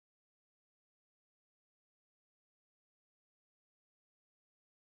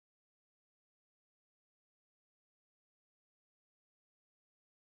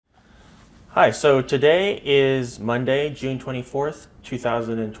Hi, so today is Monday, June 24th,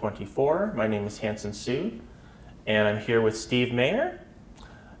 2024. My name is Hanson Sue, and I'm here with Steve Mayer.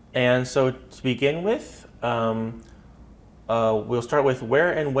 And so to begin with, we'll start with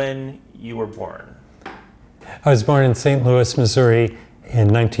where and when you were born. I was born in St. Louis, Missouri in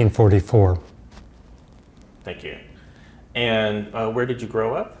 1944. Thank you. And where did you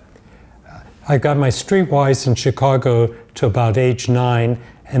grow up? I got my streetwise in Chicago to about age 9,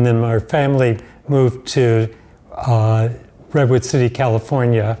 and then my family moved to Redwood City,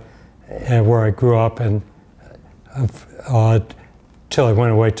 California, where I grew up and till I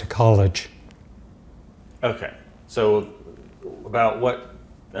went away to college. Okay, so about what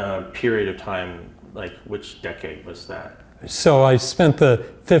period of time, like which decade was that? So I spent the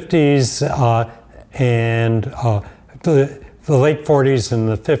 50s and the late 40s and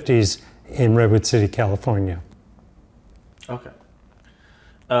the 50s in Redwood City, California. Okay.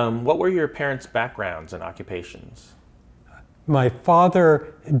 What were your parents' backgrounds and occupations? My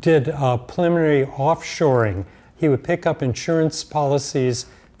father did preliminary offshoring. He would pick up insurance policies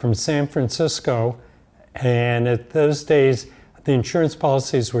from San Francisco, and at those days, the insurance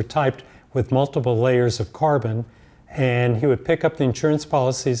policies were typed with multiple layers of carbon, and he would pick up the insurance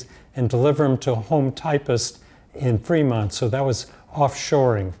policies and deliver them to a home typist in Fremont, so that was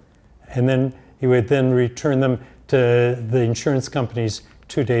offshoring. And then he would then return them to the insurance companies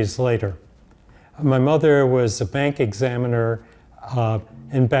 2 days later. My mother was a bank examiner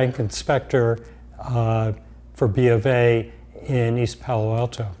and bank inspector for B of A in East Palo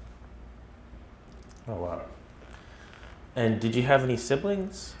Alto. Oh, wow. And did you have any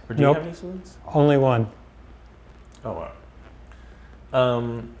siblings? Or do Nope. you have any siblings? Only one. Oh,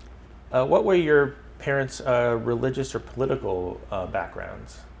 wow. What were your parents' religious or political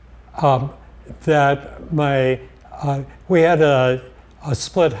backgrounds? We had a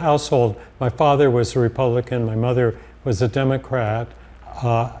split household. My father was a Republican, my mother was a Democrat.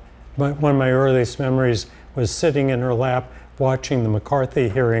 One of my earliest memories was sitting in her lap watching the McCarthy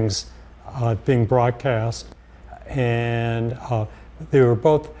hearings being broadcast. And they were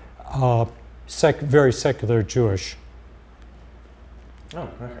both very secular Jewish. Oh,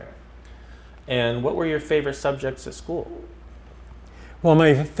 okay. And what were your favorite subjects at school? Well,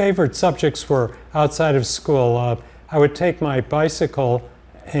 my favorite subjects were outside of school. I would take my bicycle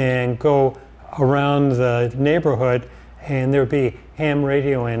and go around the neighborhood, and there would be ham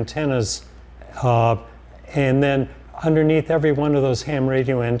radio antennas. And then underneath every one of those ham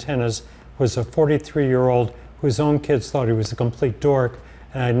radio antennas was a 43-year-old whose own kids thought he was a complete dork.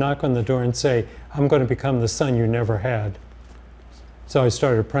 And I'd knock on the door and say, "I'm going to become the son you never had." So I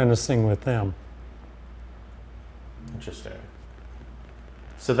started apprenticing with them. Interesting.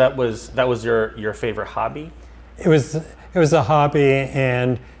 So that was your favorite hobby? It was a hobby,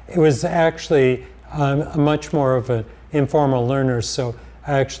 and it was actually much more of an informal learner. So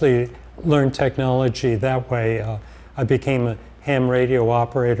I actually learned technology that way. I became a ham radio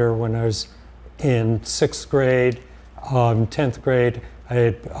operator when I was in 6th grade. 10th grade, I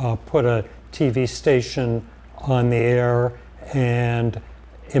had put a TV station on the air, and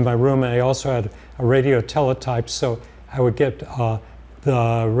in my room I also had a radio teletype, so I would get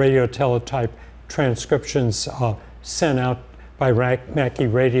the radio teletype transcriptions sent out by Mackie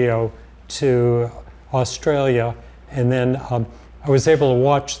Radio to Australia, and then I was able to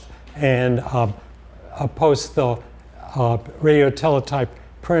watch and post the radio teletype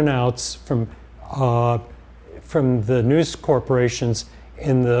printouts from the news corporations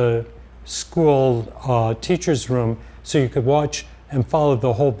in the school teacher's room, so you could watch and follow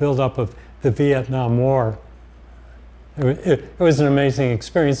the whole buildup of the Vietnam War. It was an amazing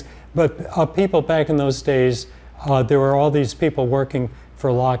experience, but people back in those days, there were all these people working for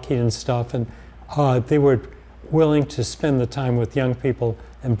Lockheed and stuff, and they were willing to spend the time with young people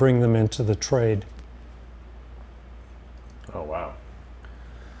and bring them into the trade. Oh, wow.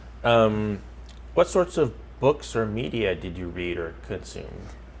 What sorts of books or media did you read or consume?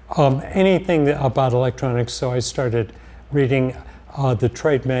 Anything about electronics, so I started reading the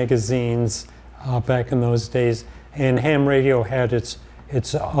trade magazines back in those days, and ham radio had its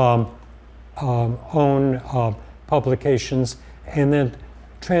own publications, and then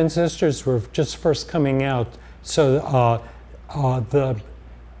transistors were just first coming out, so the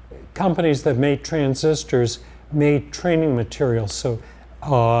companies that made transistors made training materials, so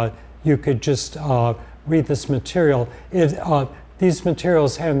you could just read this material. These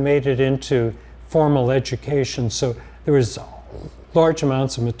materials hadn't made it into formal education, so there was large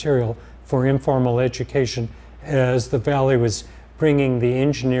amounts of material for informal education as the Valley was bringing the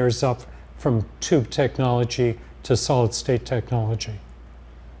engineers up from tube technology to solid state technology.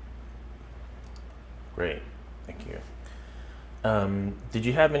 Great, thank you. Did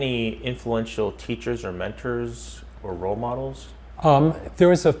you have any influential teachers or mentors or role models? There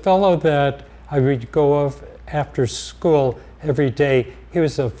was a fellow that I would go of after school every day. He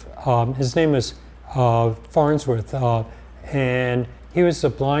was his name was Farnsworth, and he was a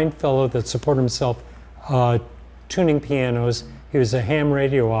blind fellow that supported himself tuning pianos. He was a ham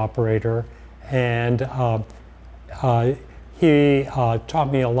radio operator, and he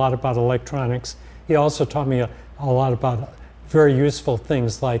taught me a lot about electronics. He also taught me a lot about very useful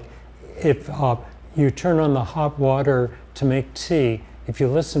things, like if you turn on the hot water to make tea, if you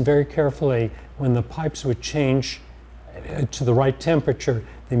listen very carefully, when the pipes would change to the right temperature,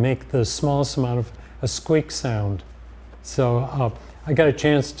 they make the smallest amount of a squeak sound. So I got a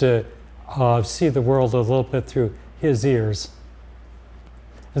chance to see the world a little bit through his ears.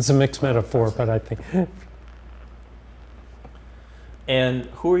 It's a mixed metaphor, but I think. And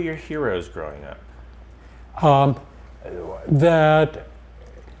who are your heroes growing up? That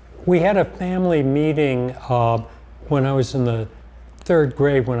we had a family meeting when I was in the 3rd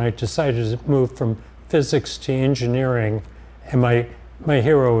grade, when I decided to move from physics to engineering, and my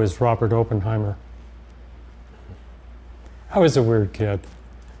hero is Robert Oppenheimer. I was a weird kid.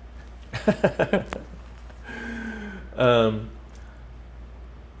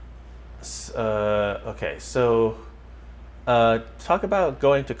 Okay, so talk about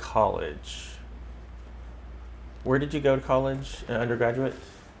going to college. Where did you go to college, undergraduate?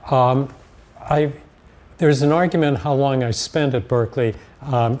 There's an argument how long I spent at Berkeley.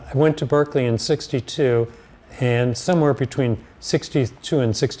 I went to Berkeley in '62, and somewhere between '62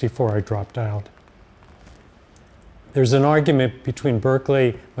 and '64 I dropped out. There's an argument between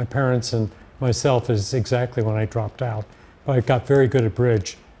Berkeley, my parents, and myself is exactly when I dropped out. But I got very good at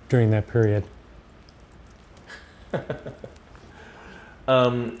bridge during that period.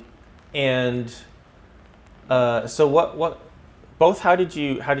 So both how did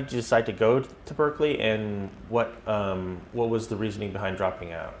you decide to go to Berkeley, and what was the reasoning behind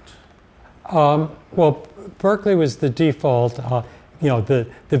dropping out? Well, Berkeley was the default. You know, the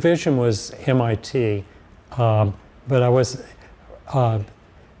vision was MIT, but I was,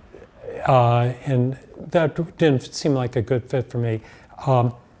 and that didn't seem like a good fit for me.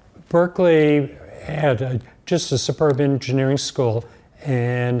 Berkeley had just a superb engineering school,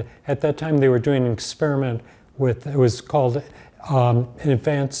 and at that time they were doing an experiment with, it was called an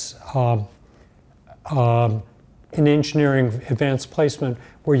engineering advanced placement,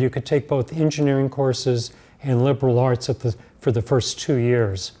 where you could take both engineering courses and liberal arts for the first 2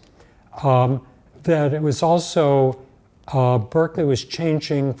 years. That it was also, Berkeley was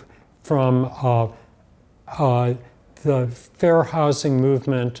changing from the fair housing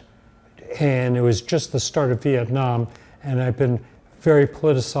movement, and it was just the start of Vietnam, and I've been very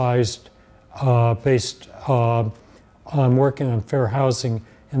politicized based on working on fair housing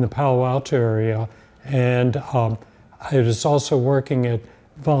in the Palo Alto area, and I was also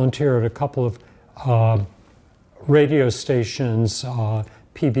volunteer at a couple of radio stations,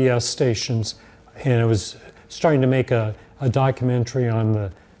 PBS stations, and I was starting to make a documentary on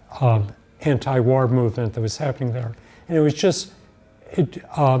the anti-war movement that was happening there. And it was just,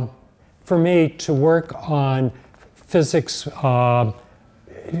 for me to work on physics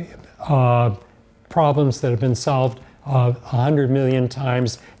problems that have been solved 100 million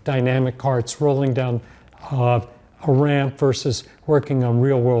times, dynamic carts rolling down a ramp, versus working on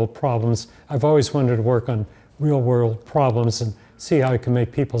real-world problems. I've always wanted to work on real-world problems and see how I can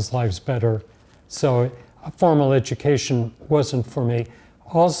make people's lives better. So formal education wasn't for me.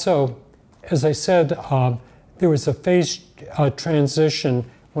 Also, as I said, there was a phased transition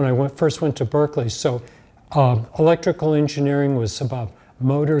when I first went to Berkeley. So electrical engineering was about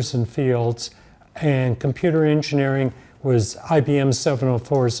motors and fields, and computer engineering was IBM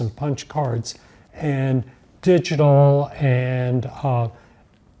 704s and punch cards, and digital and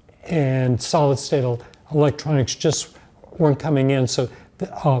solid-state electronics just weren't coming in. So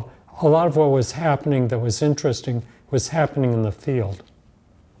a lot of what was happening that was interesting was happening in the field.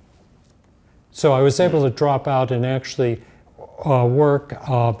 So I was able to drop out and actually work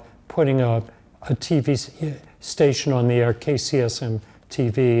putting a TV station on the air, KCSM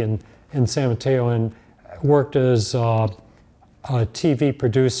TV in San Mateo, and worked as a TV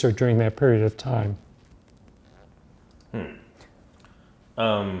producer during that period of time.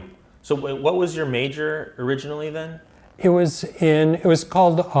 So what was your major originally then? It was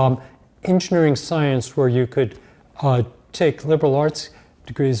called engineering science, where you could take liberal arts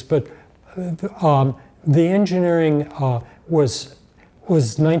degrees, but the engineering was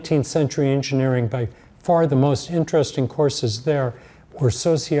 19th century engineering. By far the most interesting courses there were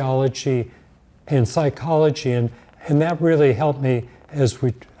sociology and psychology, and that really helped me as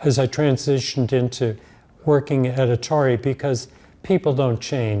I transitioned into working at Atari, because people don't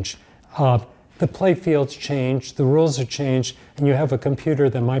change. The play fields change, the rules have changed, and you have a computer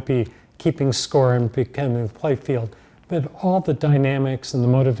that might be keeping score and becoming the play field. But all the dynamics and the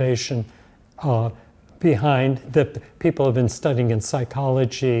motivation behind that people have been studying in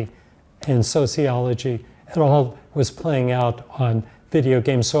psychology and sociology, it all was playing out on video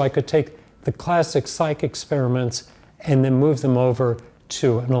games. So I could take the classic psych experiments and then move them over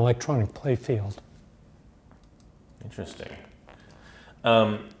to an electronic play field. Interesting.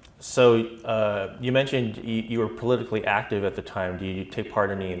 So you mentioned you were politically active at the time. Do you take part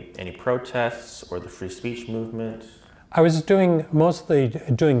in any protests or the free speech movement? I was mostly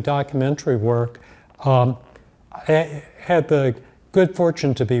doing documentary work. I had the good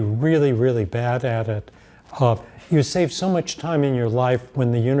fortune to be really, really bad at it. You save so much time in your life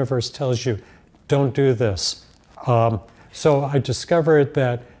when the universe tells you, don't do this. So I discovered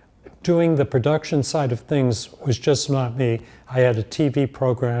that doing the production side of things was just not me. I had a TV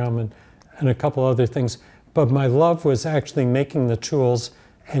program and a couple other things, but my love was actually making the tools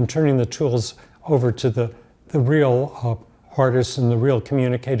and turning the tools over to the real artists and the real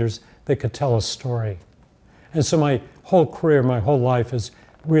communicators that could tell a story. And so my whole career, my whole life is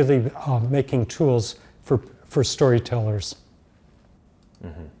really making tools for storytellers.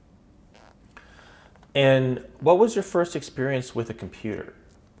 Mm-hmm. And what was your first experience with a computer?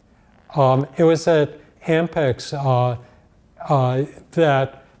 It was at Ampex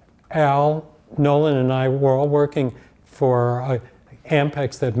that Al, Nolan, and I were all working for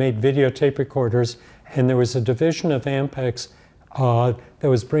Ampex that made videotape recorders, and there was a division of Ampex that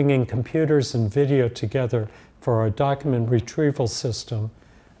was bringing computers and video together for our document retrieval system.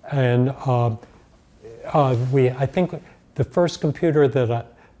 And I think the first computer that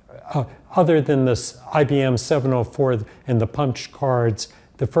other than this IBM 704 and the punch cards,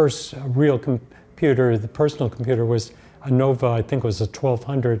 the first real computer, the personal computer, was a Nova, I think it was a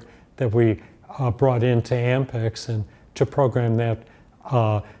 1200 that we brought into Ampex and to program that.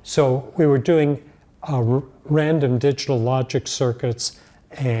 So we were doing random digital logic circuits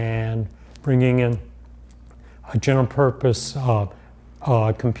and bringing in a general purpose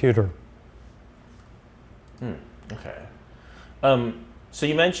computer. Okay. So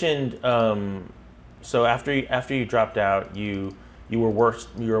you mentioned, so after you dropped out, you were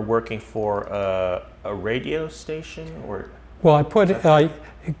working for a radio station, or? Well, I put a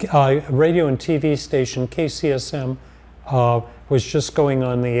radio and TV station, KCSM, was just going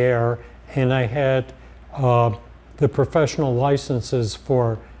on the air, and I had the professional licenses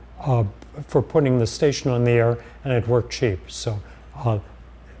for putting the station on the air, and I'd work cheap. So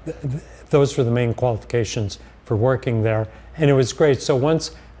those were the main qualifications for working there. And it was great. So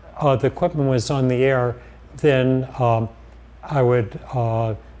once the equipment was on the air, then I would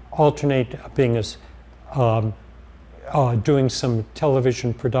alternate being doing some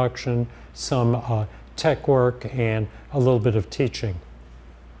television production, some tech work, and a little bit of teaching.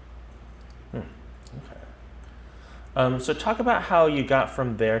 Okay. So talk about how you got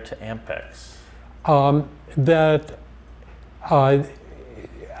from there to Ampex.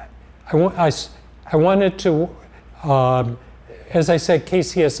 I wanted to, as I said,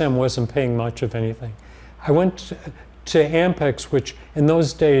 KCSM wasn't paying much of anything. I went to Ampex, which in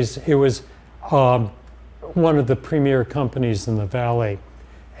those days, it was one of the premier companies in the Valley.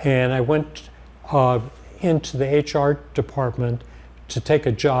 And I went into the HR department to take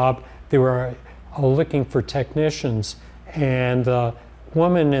a job. They were looking for technicians, and the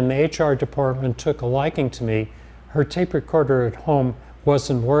woman in the HR department took a liking to me. Her tape recorder at home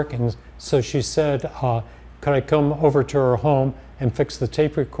wasn't working, so she said, could I come over to her home and fix the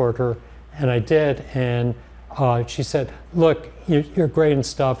tape recorder? And I did, and she said, look, you're great and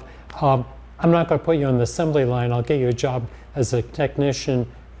stuff. I'm not going to put you on the assembly line. I'll get you a job as a technician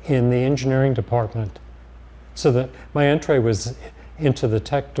in the engineering department. So that my entree was into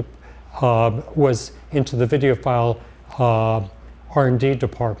the was into the videofile R&D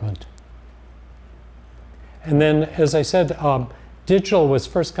department. And then, as I said, digital was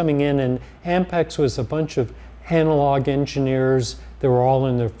first coming in, and Ampex was a bunch of analog engineers. They were all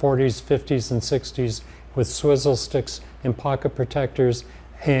in their 40s, 50s, and 60s with swizzle sticks and pocket protectors.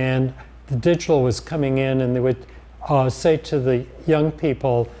 And the digital was coming in, and they would say to the young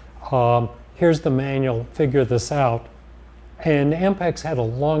people, here's the manual, figure this out. And Ampex had a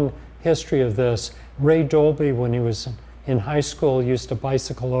long history of this. Ray Dolby, when he was in high school, used to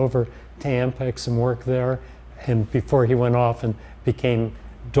bicycle over to Ampex and work there, and before he went off and became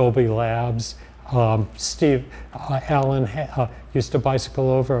Dolby Labs. Steve Allen used to bicycle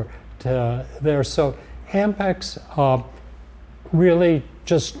over there. So Ampex really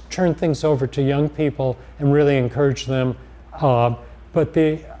just turned things over to young people and really encouraged them. But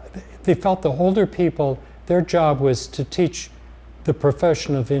they felt the older people, their job was to teach the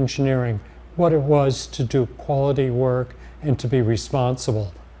profession of engineering what it was to do quality work and to be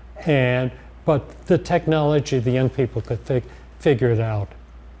responsible. But the technology, the young people could figure it out.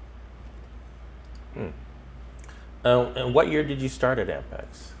 And what year did you start at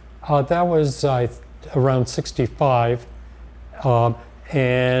Ampex? That was around 65.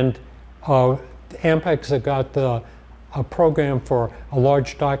 Ampex had got a program for a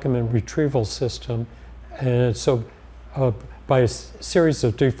large document retrieval system. And so by a series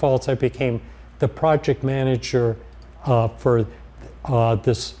of defaults, I became the project manager for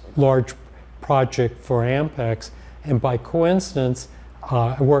this large project for Ampex. And by coincidence,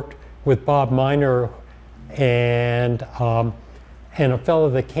 I worked with Bob Miner and a fellow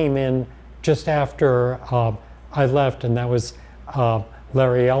that came in just after I left, and that was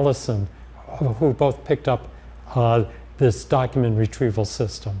Larry Ellison, who both picked up this document retrieval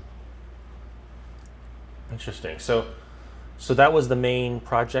system. Interesting. So that was the main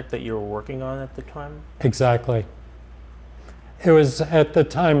project that you were working on at the time? Exactly. It was at the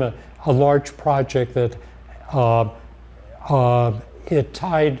time a large project that it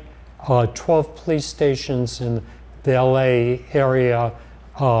tied 12 police stations in the LA area,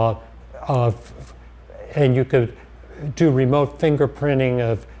 and you could do remote fingerprinting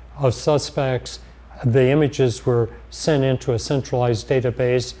of suspects. The images were sent into a centralized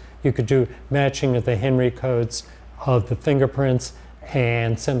database. You could do matching of the Henry codes of the fingerprints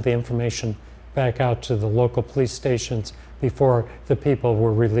and send the information back out to the local police stations before the people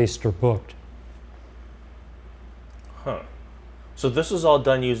were released or booked. Huh. So this was all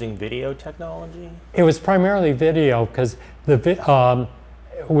done using video technology? It was primarily video because it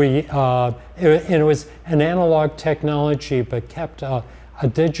was an analog technology, but kept a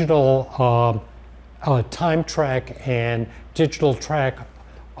digital time track and digital track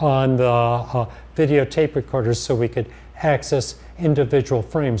on the videotape recorders, so we could access individual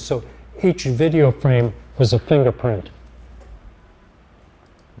frames. So each video frame was a fingerprint.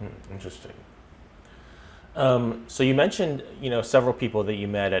 Interesting. So you mentioned, several people that you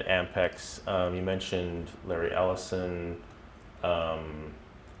met at Ampex. You mentioned Larry Ellison, Al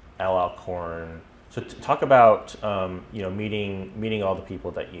Alcorn. So talk about, meeting all the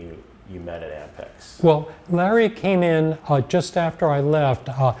people that you met at Ampex. Well, Larry came in just after I left.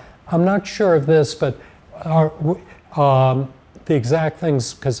 I'm not sure of this, but the exact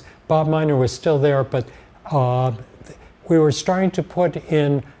things, because Bob Miner was still there, but we were starting to put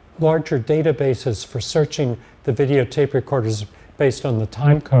in larger databases for searching the videotape recorders based on the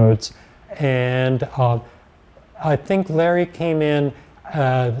time codes. And I think Larry came in,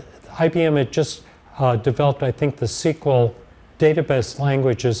 IBM had just developed, I think, the SQL database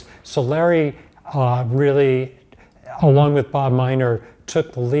languages. So Larry really, along with Bob Miner,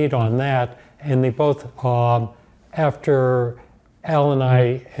 took the lead on that. And they both, after Al and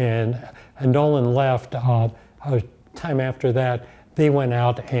I and Nolan left, a time after that, they went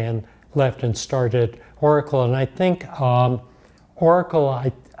out and left and started Oracle. And I think Oracle,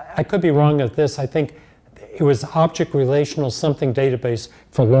 I could be wrong at this, I think it was object relational something database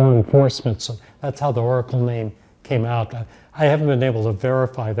for law enforcement. So that's how the Oracle name came out. I haven't been able to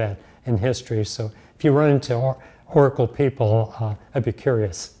verify that in history. So if you run into Oracle people, I'd be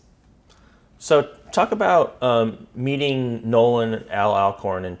curious. So talk about meeting Nolan, Al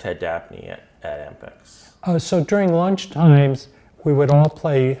Alcorn, and Ted Dabney at Ampex. So during lunch times, we would all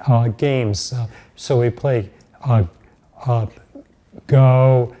play games. So we play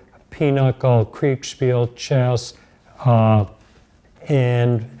Go, Pinochle, Kriegspiel, chess,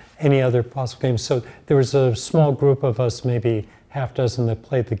 and any other possible games. So there was a small group of us, maybe half dozen, that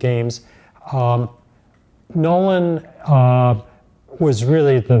played the games. Nolan was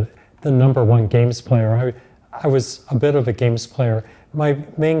really the #1 games player. I was a bit of a games player. My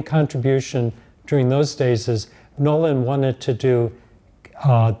main contribution during those days is Nolan wanted to do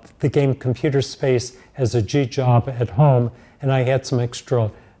the game Computer Space as a G job at home, and I had some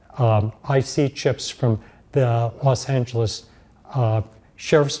extra IC chips from the Los Angeles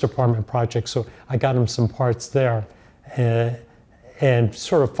Sheriff's Department project, so I got him some parts there and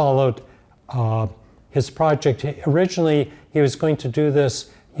sort of followed his project. Originally, he was going to do this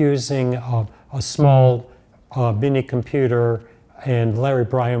using a small mini computer, and Larry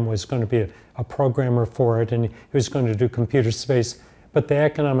Bryan was going to be a programmer for it, and he was going to do Computer Space, but the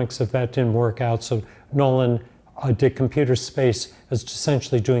economics of that didn't work out, so Nolan did Computer Space as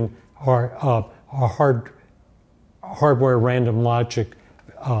essentially doing our hardware random logic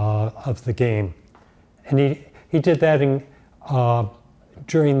of the game. And he did that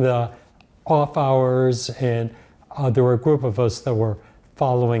during the off hours, and there were a group of us that were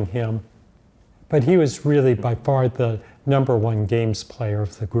following him. But he was really by far the #1 games player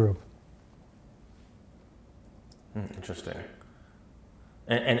of the group. Interesting.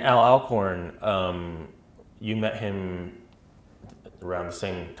 And Al Alcorn, you met him around the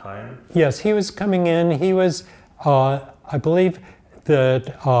same time? Yes, he was coming in. He was, I believe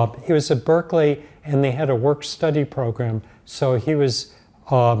that he was at Berkeley, and they had a work-study program. So he was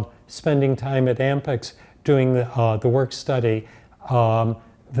spending time at Ampex doing the work-study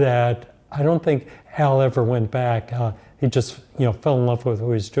that I don't think Al ever went back. He just, fell in love with what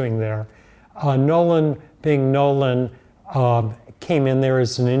he was doing there. Nolan, being Nolan, came in there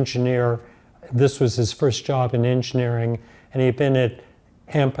as an engineer. This was his first job in engineering, and he'd been at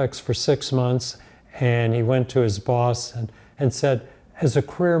Ampex for 6 months, and he went to his boss and said, as a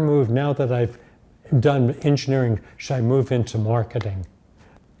career move, now that I've done engineering, should I move into marketing?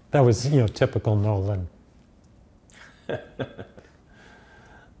 That was, typical Nolan.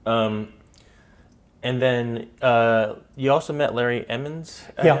 And then you also met Larry Emmons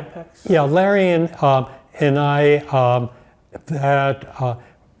at Ampex? Yeah, Larry and I,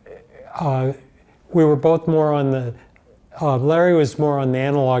 we were both more on the, Larry was more on the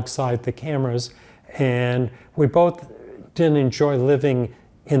analog side, the cameras, and we both didn't enjoy living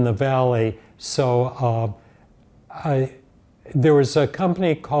in the valley. So there was a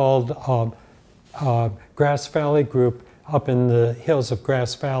company called Grass Valley Group up in the hills of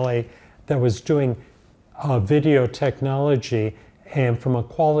Grass Valley that was doing video technology, and from a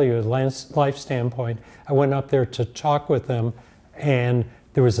quality of life standpoint, I went up there to talk with them, and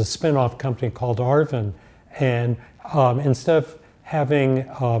there was a spin-off company called Arvin, and instead of having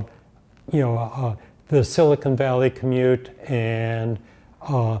the Silicon Valley commute and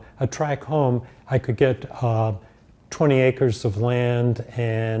a track home, I could get 20 acres of land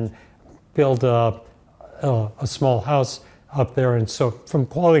and build a small house up there. And so from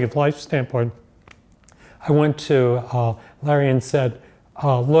quality of life standpoint, I went to Larry and said,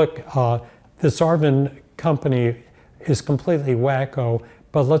 look, this Arvin company is completely wacko,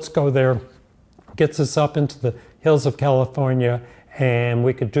 but let's go there, gets us up into the hills of California, and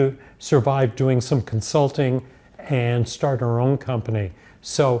we could survive doing some consulting and start our own company.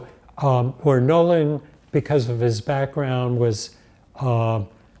 So where Nolan, because of his background, was,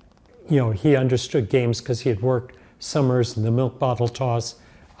 he understood games because he had worked summers in the milk bottle toss.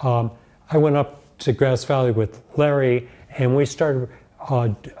 I went up to Grass Valley with Larry, and we started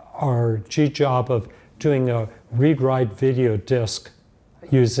our G job of doing a read-write video disc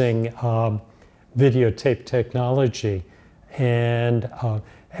using videotape technology, and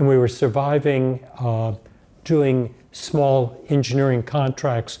we were surviving doing small engineering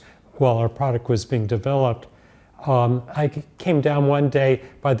contracts while our product was being developed. I came down one day.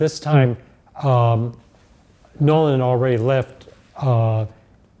 By this time, Nolan already left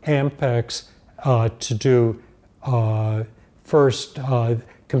Ampex to do first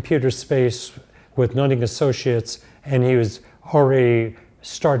computer space with Nutting Associates, and he was already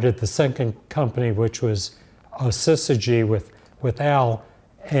started the second company, which was Syzygy with Al.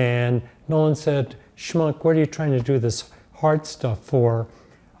 And Nolan said, Schmuck, what are you trying to do this hard stuff for?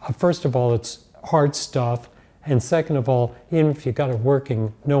 First of all, it's hard stuff. And second of all, even if you got it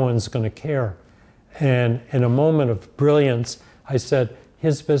working, no one's going to care. And in a moment of brilliance, I said,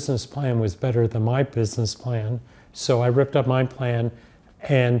 his business plan was better than my business plan. So I ripped up my plan.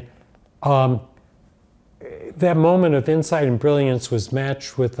 And that moment of insight and brilliance was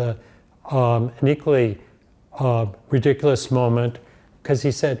matched with an equally ridiculous moment, because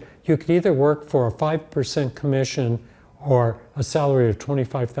he said, you could either work for a 5% commission or a salary of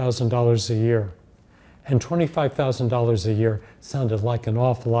 $25,000 a year. And $25,000 a year sounded like an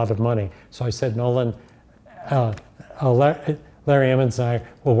awful lot of money. So I said, Nolan, Larry Emmons and I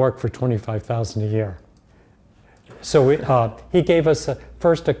will work for $25,000 a year. So he gave us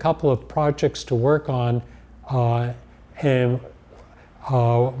first a couple of projects to work on, and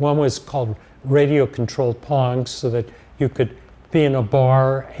one was called radio-controlled Pong, so that you could be in a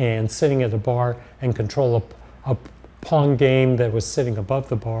bar and sitting at a bar and control a Pong game that was sitting above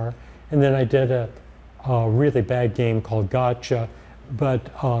the bar. And then I did a really bad game called Gotcha,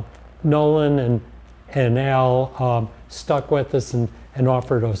 but Nolan and Al stuck with us and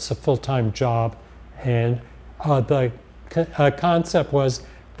offered us a full-time job. And the concept was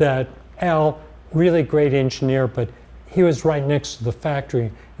that Al, really great engineer, but he was right next to the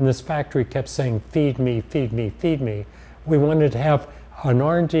factory, and this factory kept saying, feed me, feed me, feed me. We wanted to have an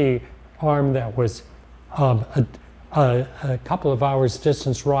R&D arm that was a couple of hours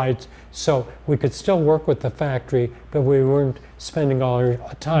distance rides, so we could still work with the factory, but we weren't spending all our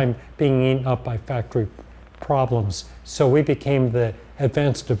time being eaten up by factory problems. So we became the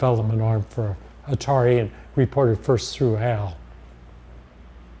advanced development arm for Atari and reported first through Al.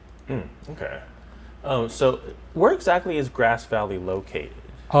 Okay. So where exactly is Grass Valley located?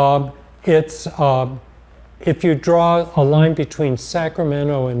 It's if you draw a line between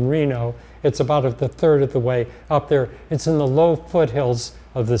Sacramento and Reno, it's about a third of the way up there. It's in the low foothills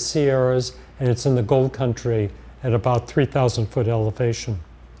of the Sierras, and it's in the Gold Country at about 3,000 foot elevation.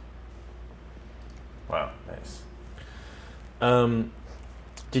 Wow, nice.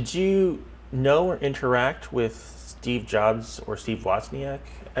 Did you know or interact with Steve Jobs or Steve Wozniak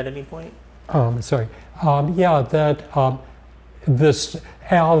at any point? Sorry. Yeah, this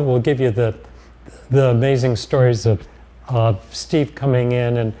Al will give you the amazing stories of Steve coming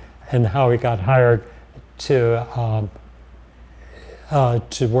in and how he got hired to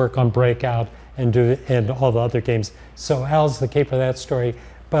work on Breakout and all the other games. So Al's the keeper of that story.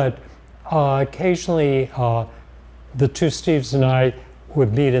 But occasionally, the two Steves and I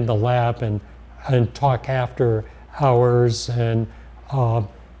would meet in the lab and talk after hours. And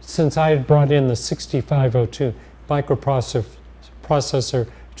since I had brought in the 6502 microprocessor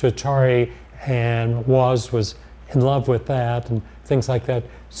to Atari, and Woz was in love with that and things like that.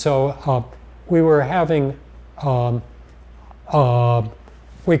 So we were having,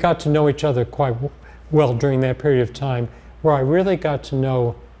 we got to know each other quite well during that period of time. Where I really got to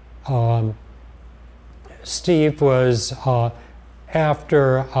know Steve was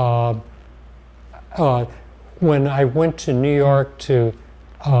after when I went to New York to,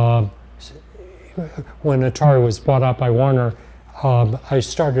 when Atari was bought out by Warner, I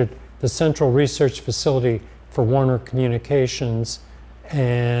started the Central Research Facility for Warner Communications,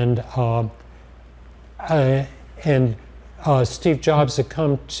 and Steve Jobs had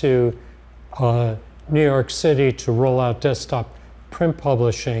come to New York City to roll out desktop print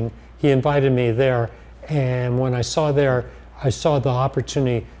publishing. He invited me there, and when I saw there, I saw the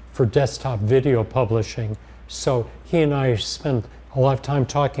opportunity for desktop video publishing. So he and I spent a lot of time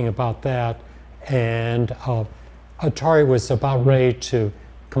talking about that, and Atari was about ready to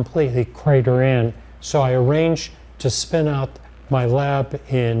completely crater in. So I arranged to spin out my lab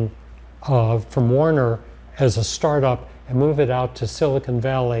in from Warner as a startup and move it out to Silicon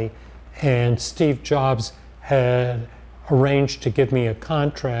Valley. And Steve Jobs had arranged to give me a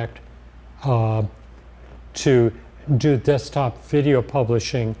contract to do desktop video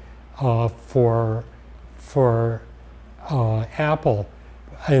publishing for Apple.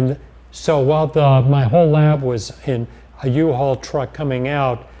 And so while my whole lab was in a U-Haul truck coming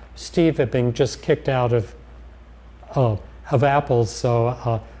out, Steve had been just kicked out of Apple,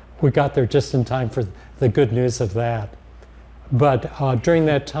 so we got there just in time for the good news of that. But during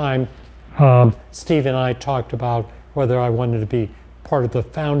that time, Steve and I talked about whether I wanted to be part of the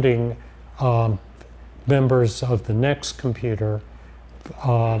founding members of the next computer.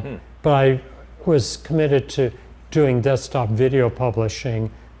 But I was committed to doing desktop video publishing,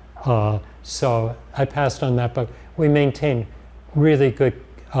 so I passed on that. But we maintained really good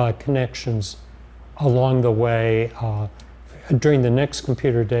connections along the way during the next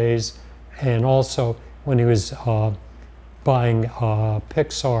computer days, and also when he was buying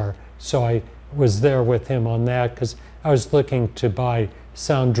Pixar. So I was there with him on that because I was looking to buy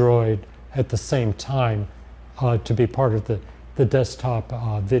SoundDroid at the same time to be part of the desktop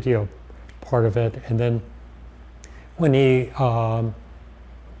video part of it. And then when he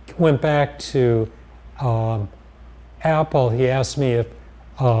went back to Apple, he asked me if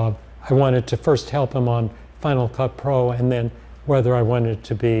I wanted to first help him on Final Cut Pro, and then whether I wanted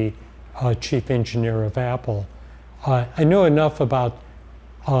to be chief engineer of Apple. I knew enough about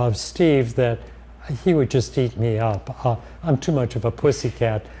Steve that he would just eat me up. I'm too much of a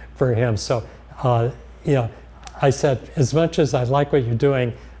pussycat for him. So, I said, as much as I like what you're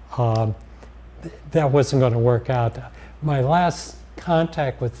doing, that wasn't going to work out. My last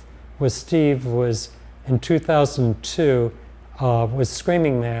contact with Steve was in 2002 with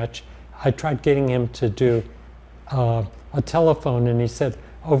Screaming Match. I tried getting him to do a telephone, and he said,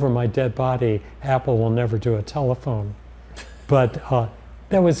 over my dead body, Apple will never do a telephone. But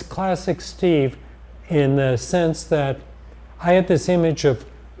that was classic Steve in the sense that I had this image of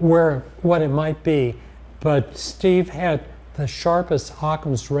what it might be, but Steve had the sharpest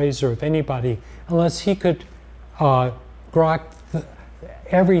Occam's razor of anybody. Unless he could grok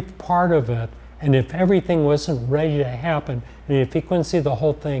every part of it, and if everything wasn't ready to happen, and if he couldn't see the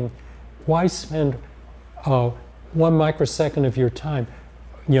whole thing, why spend 1 microsecond of your time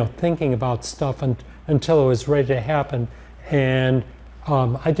thinking about stuff until it was ready to happen. And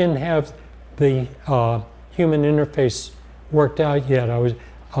I didn't have the human interface worked out yet. I was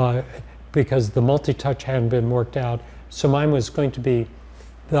because the multi-touch hadn't been worked out. So mine was going to be,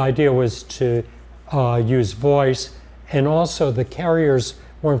 the idea was to use voice, and also the carriers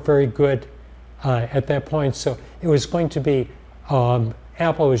weren't very good at that point. So it was going to be,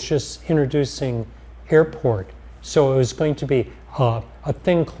 Apple was just introducing Airport. So it was going to be a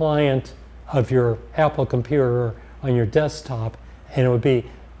thin client of your Apple computer on your desktop, and it would be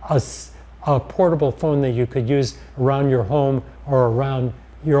a portable phone that you could use around your home or around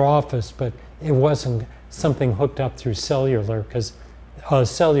your office, but it wasn't something hooked up through cellular, because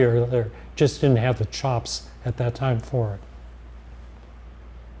cellular just didn't have the chops at that time for it.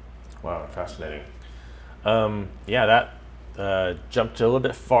 Wow, fascinating. Yeah, that jumped a little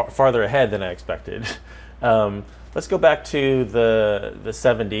bit farther ahead than I expected. Let's go back to the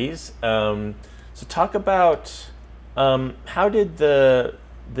 70s. So talk about how did the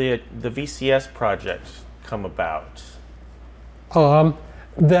VCS project come about?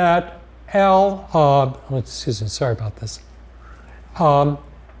 That Al, excuse me, sorry about this.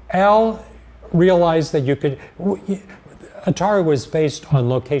 Al realized that you could, Atari was based on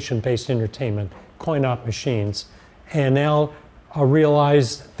location-based entertainment, coin-op machines, and Al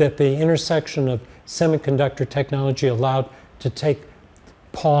realized that the intersection of semiconductor technology allowed to take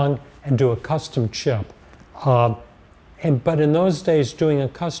Pong and do a custom chip. But in those days, doing a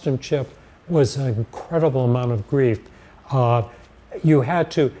custom chip was an incredible amount of grief. You had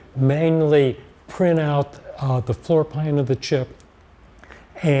to manually print out the floor plan of the chip,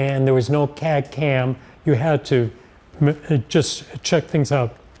 and there was no CAD CAM. You had to just check things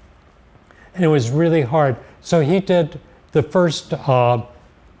out, and it was really hard. So he did the first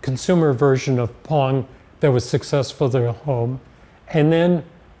consumer version of Pong that was successful at home, and then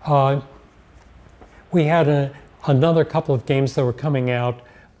we had another couple of games that were coming out,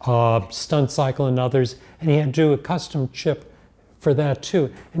 Stunt Cycle and others, and he had to do a custom chip for that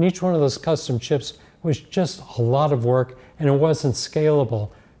too. And each one of those custom chips was just a lot of work, and it wasn't scalable.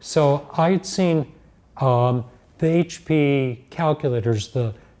 So I'd seen the HP calculators,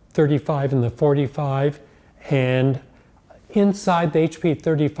 the 35 and the 45, and inside the HP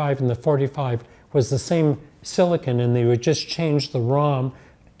 35 and the 45 was the same silicon, and they would just change the ROM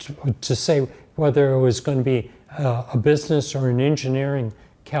to say whether it was going to be a business or an engineering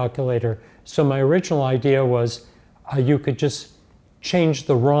calculator. So my original idea was you could just change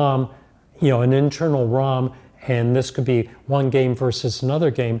the ROM, an internal ROM, and this could be one game versus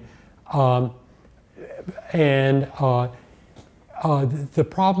another game. The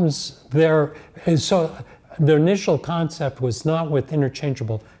problems there, so the initial concept was not with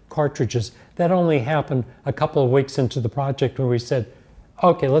interchangeable cartridges. That only happened a couple of weeks into the project when we said,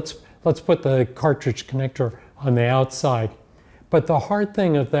 okay, let's put the cartridge connector on the outside. But the hard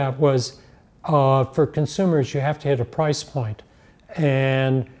thing of that was, for consumers, you have to hit a price point.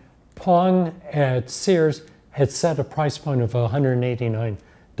 And Pong at Sears had set a price point of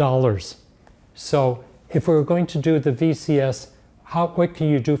 $189. So if we were going to do the VCS, what can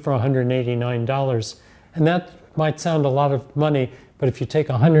you do for $189? And that might sound a lot of money, but if you take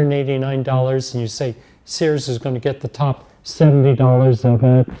 $189 and you say Sears is going to get the top $70 of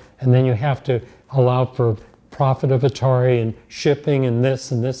it, and then you have to allow for profit of Atari and shipping and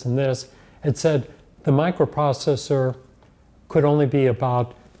this and this and this, it said the microprocessor could only be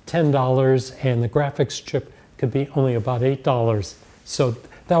about $10 and the graphics chip could be only about $8. So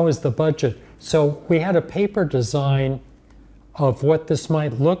that was the budget. So we had a paper design of what this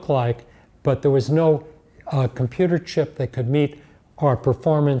might look like, but there was no computer chip that could meet our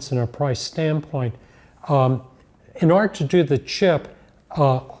performance and our price standpoint. In order to do the chip,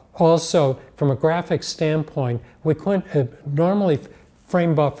 also from a graphics standpoint, we couldn't, normally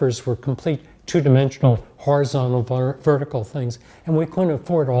frame buffers were complete two-dimensional horizontal vertical things, and we couldn't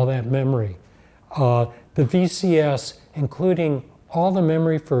afford all that memory. The VCS, including all the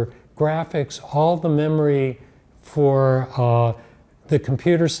memory for graphics, all the memory for the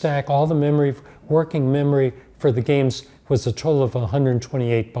computer stack, all the memory, working memory for the games, was a total of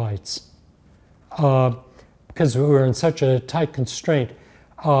 128 bytes. Because we were in such a tight constraint.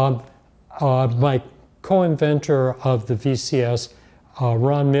 My co-inventor of the VCS,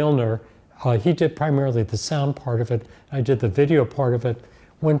 Ron Milner, he did primarily the sound part of it. I did the video part of it.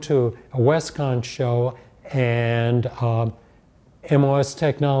 Went to a WestCon show, and MOS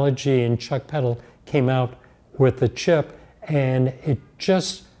Technology and Chuck Peddle came out with the chip, and it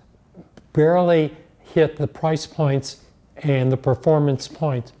just barely hit the price points and the performance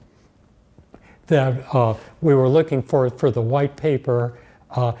point that we were looking for the white paper.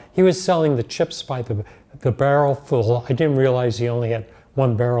 He was selling the chips by the barrel full. I didn't realize he only had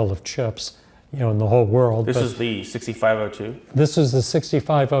one barrel of chips, you know, in the whole world. This is the 6502? This was the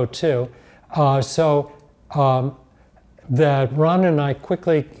 6502. That Ron and I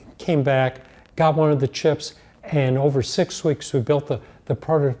quickly came back, got one of the chips, and over 6 weeks we built the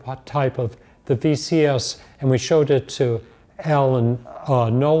prototype of the VCS, and we showed it to Al and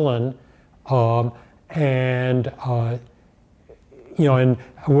Nolan, you know, and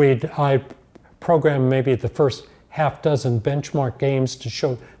I programmed maybe the first half dozen benchmark games to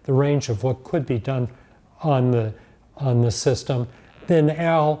show the range of what could be done on the system. Then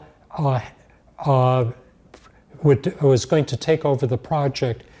Al was going to take over the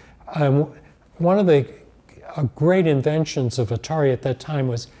project. One of the great inventions of Atari at that time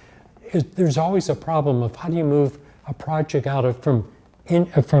was there's always a problem of how do you move a project out from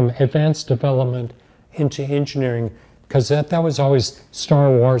advanced development into engineering, because that was always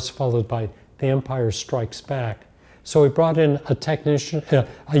Star Wars followed by The Empire Strikes Back. So we brought in a technician,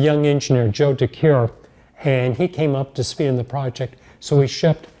 a young engineer, Joe DeCure, and he came up to speed in the project. So we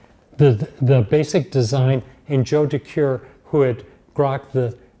shipped the basic design, and Joe DeCure, who had grokked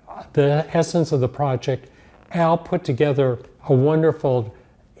the essence of the project, Al put together a wonderful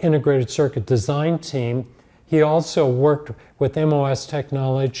integrated circuit design team. He also worked with MOS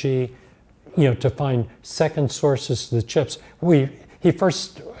technology, you know, to find second sources to the chips. He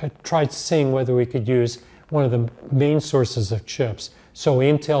first tried seeing whether we could use one of the main sources of chips. So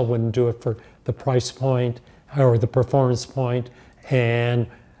Intel wouldn't do it for the price point or the performance point, and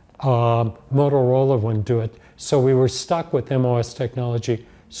Motorola wouldn't do it. So we were stuck with MOS technology.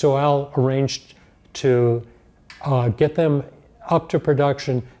 So Al arranged to get them up to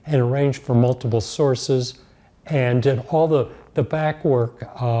production and arranged for multiple sources, and did all the back work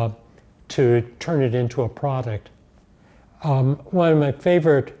to turn it into a product. One of my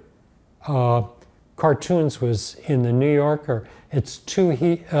favorite cartoons was in the New Yorker. It's two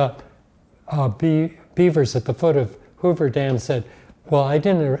beavers at the foot of Hoover Dam said, well, I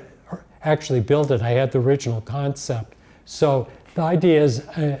didn't actually build it, I had the original concept. So the idea is,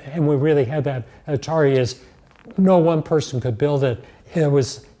 and we really had that at Atari, is no one person could build it. It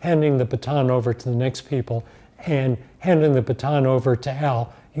was handing the baton over to the next people, and handing the baton over to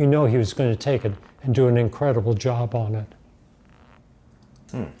Al, you know he was going to take it and do an incredible job on it.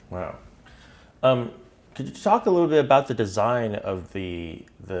 Wow. Could you talk a little bit about the design of the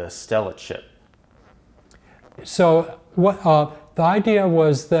Stella chip? So the idea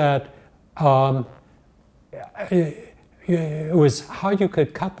was that it was how you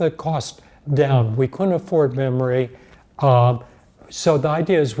could cut the cost down. We couldn't afford memory. So the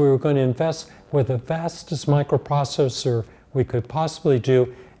idea is we were going to invest with the fastest microprocessor we could possibly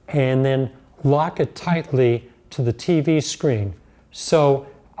do, and then lock it tightly to the TV screen. So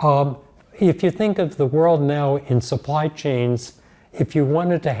if you think of the world now in supply chains, if you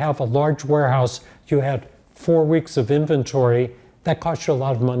wanted to have a large warehouse, you had 4 weeks of inventory, that cost you a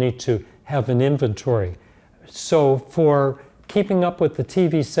lot of money to have an inventory. So for keeping up with the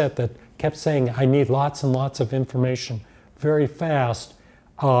TV set that kept saying, I need lots and lots of information very fast,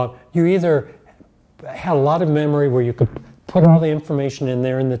 you either had a lot of memory where you could put all the information in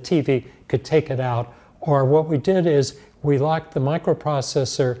there and the TV could take it out, or what we did is we locked the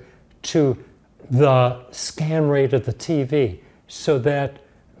microprocessor to the scan rate of the TV so that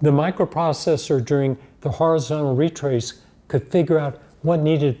the microprocessor during the horizontal retrace could figure out what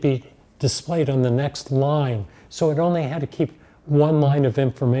needed to be displayed on the next line. So it only had to keep one line of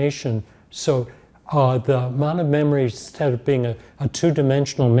information. So the amount of memory, instead of being a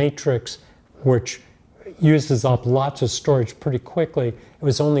two-dimensional matrix, which uses up lots of storage pretty quickly, it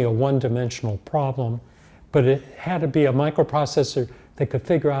was only a one-dimensional problem. But it had to be a microprocessor that could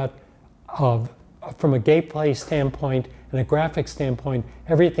figure out, from a gateway standpoint and a graphics standpoint,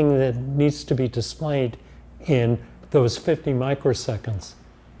 everything that needs to be displayed in those 50 microseconds.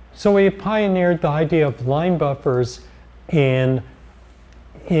 So we pioneered the idea of line buffers in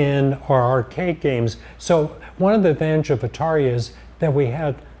our arcade games. So one of the advantages of Atari is that we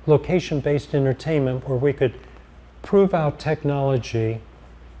had location-based entertainment where we could prove out technology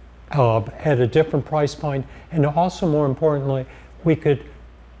at a different price point, and also, more importantly, we could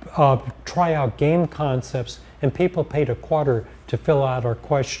try out game concepts, and people paid $0.25 to fill out our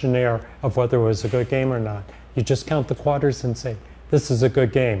questionnaire of whether it was a good game or not. You just count the quarters and say, this is a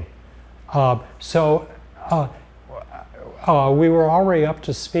good game. We were already up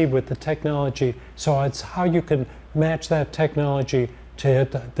to speed with the technology, so it's how you can match that technology to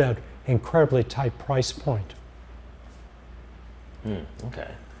hit that incredibly tight price point.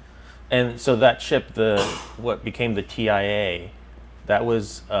 Okay. And so that chip, what became the TIA, that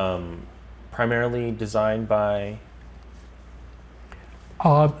was primarily designed by?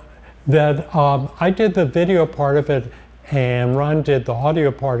 I did the video part of it, and Ron did the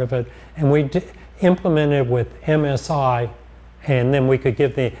audio part of it, and we implemented with MSI, and then we could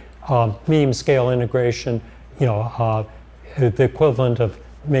give the medium scale integration, the equivalent of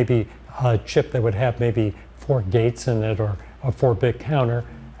maybe a chip that would have maybe 4 gates in it or a 4-bit counter,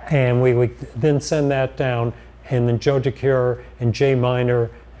 and we would then send that down, and then Joe DeCure and Jay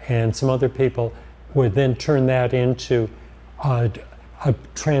Miner and some other people would then turn that into a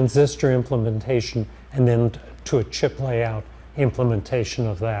transistor implementation and then to a chip layout implementation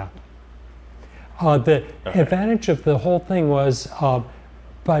of that. The advantage of the whole thing was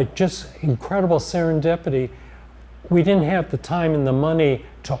by just incredible serendipity, we didn't have the time and the money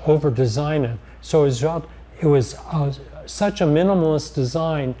to over-design it. So it was such a minimalist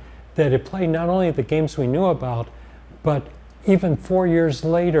design that it played not only the games we knew about, but even 4 years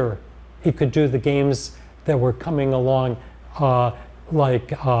later, it could do the games that were coming along,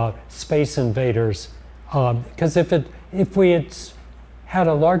 like Space Invaders. Because if we had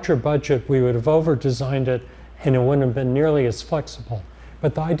a larger budget, we would have over-designed it, and it wouldn't have been nearly as flexible.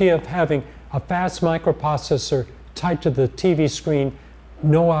 But the idea of having a fast microprocessor tied to the TV screen,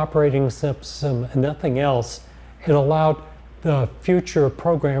 no operating system, and nothing else, it allowed the future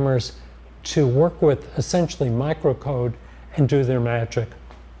programmers to work with essentially microcode and do their magic.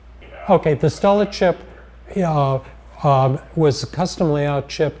 Okay, the Stella chip was a custom layout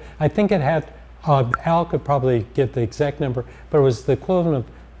chip. I think it had, Al could probably give the exact number, but it was the equivalent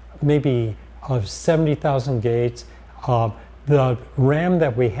of maybe 70,000 gates. The RAM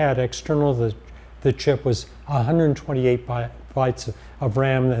that we had external to the chip was 128 bytes of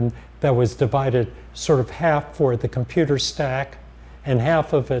RAM, and that was divided sort of half for the computer stack and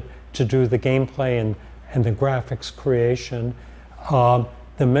half of it to do the gameplay and the graphics creation.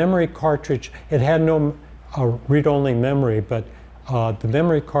 The memory cartridge, it had no read-only memory, but the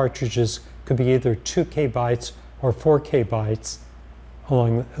memory cartridges could be either 2K bytes or 4K bytes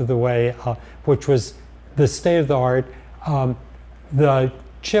along the way, which was the state of the art. The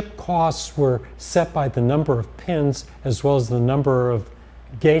chip costs were set by the number of pins as well as the number of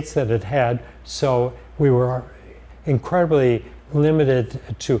gates that it had, so we were incredibly limited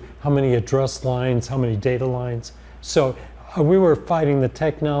to how many address lines, how many data lines. So we were fighting the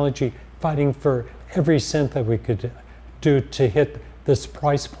technology, fighting for every cent that we could do to hit this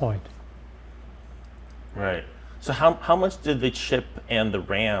price point. Right. So how much did the chip and the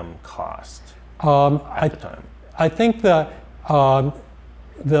RAM cost at the time? I think the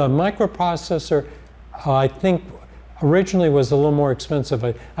microprocessor, I think originally was a little more expensive.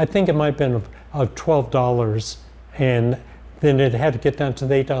 I think it might have been of $12, and then it had to get down to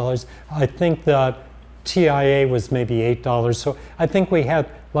the $8. I think the TIA was maybe $8. So I think we had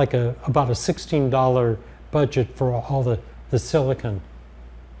like about a $16 budget for all the silicon.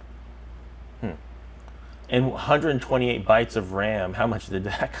 And 128 bytes of RAM, how much did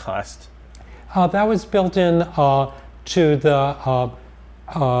that cost? That was built in to the,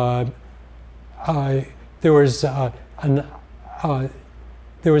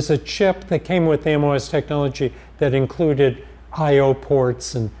 there was a chip that came with AMOS technology that included I/O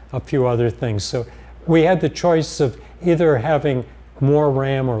ports and a few other things. So we had the choice of either having more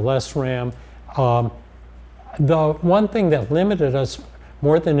RAM or less RAM. The one thing that limited us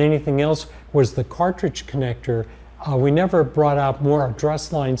more than anything else was the cartridge connector. We never brought out more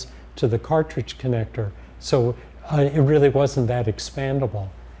address lines to the cartridge connector, so it really wasn't that expandable.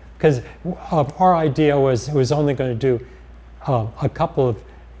 Because our idea was it was only going to do a couple of,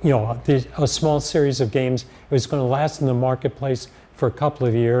 a small series of games. It was going to last in the marketplace for a couple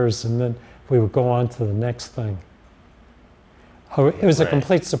of years, and then we would go on to the next thing. It was a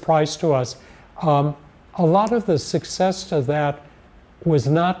complete surprise to us. A lot of the success of that was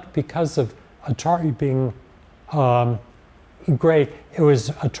not because of Atari being great, it was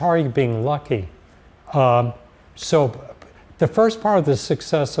Atari being lucky. So the first part of the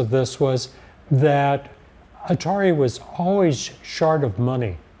success of this was that Atari was always short of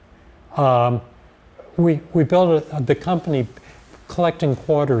money. We built the company collecting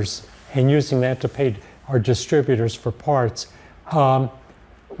quarters and using that to pay our distributors for parts.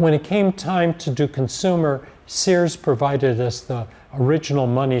 When it came time to do consumer, Sears provided us the original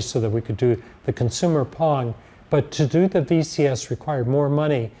money so that we could do the consumer Pong, but to do the VCS required more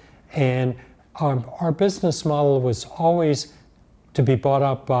money, and our business model was always to be bought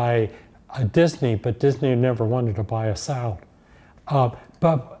up by Disney, but Disney never wanted to buy us out.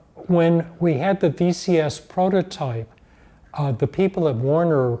 But when we had the VCS prototype, the people at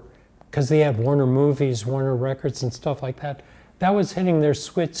Warner, because they had Warner Movies, Warner Records and stuff like that, that was hitting their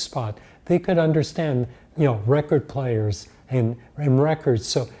sweet spot. They could understand, record players and records.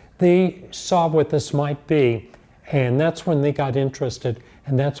 So they saw what this might be, and that's when they got interested,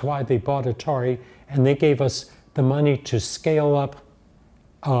 and that's why they bought Atari, and they gave us the money to scale up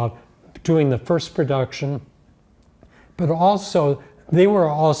doing the first production. But also, they were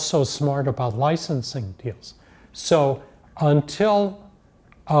also smart about licensing deals. So until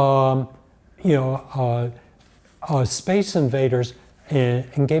Space Invaders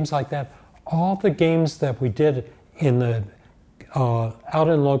and games like that, all the games that we did in the out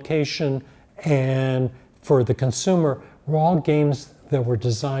in location and for the consumer were all games that were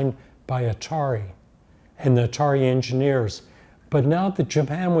designed by Atari and the Atari engineers. But now that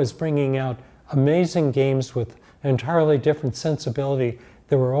Japan was bringing out amazing games with an entirely different sensibility,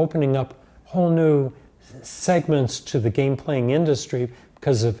 they were opening up whole new segments to the game playing industry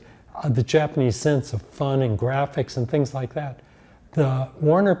because of the Japanese sense of fun and graphics and things like that. The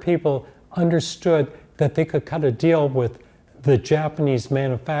Warner people understood that they could cut a deal with the Japanese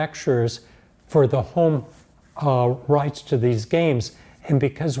manufacturers for the home rights to these games. And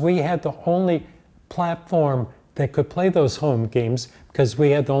because we had the only platform that could play those home games, because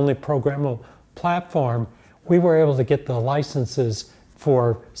we had the only programmable platform, we were able to get the licenses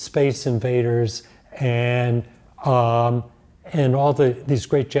for Space Invaders and all these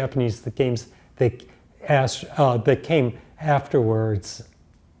great Japanese games that came afterwards.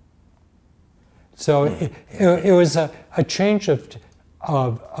 So it was a change of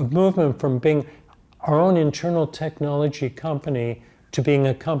movement from being our own internal technology company to being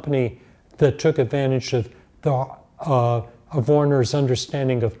a company that took advantage of Warner's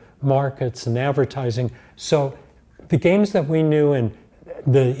understanding of markets and advertising. So the games that we knew and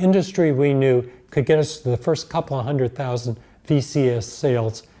the industry we knew could get us to the first couple of 100,000 VCS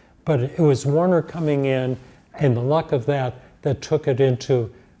sales, but it was Warner coming in and the luck of that took it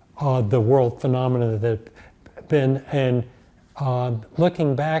into the world phenomena that been. And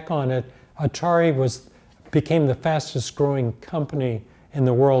looking back on it, Atari became the fastest growing company in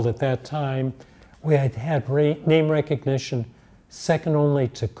the world at that time. We had name recognition second only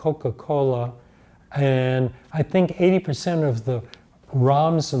to Coca-Cola, and I think 80% of the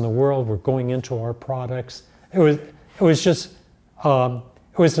ROMs in the world were going into our products. It was just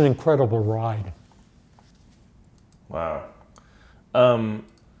it was an incredible ride. Wow.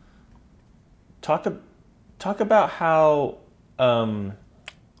 Talk about how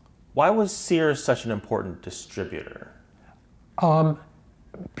why was Sears such an important distributor?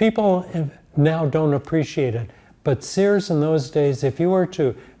 People now don't appreciate it, but Sears in those days, if you were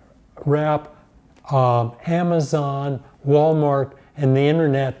to wrap Amazon, Walmart, and the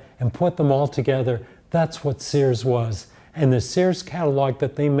internet and put them all together, that's what Sears was. And the Sears catalog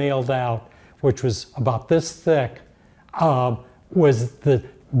that they mailed out, which was about this thick, was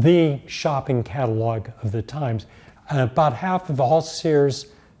the shopping catalog of the times. About half of all Sears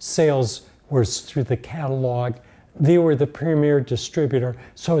sales was through the catalog. They were the premier distributor,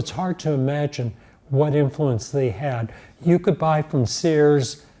 so it's hard to imagine what influence they had. You could buy from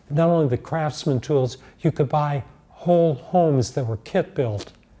Sears not only the craftsman tools, you could buy whole homes that were kit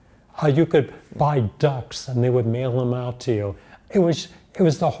built. You could buy ducks and they would mail them out to you. It was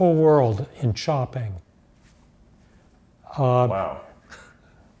the whole world in shopping. Wow.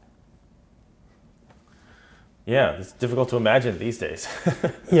 Yeah, it's difficult to imagine these days.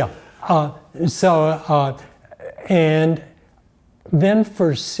 Yeah. And then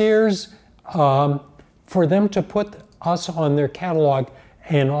for Sears, for them to put us on their catalog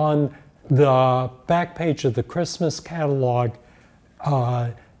and on the back page of the Christmas catalog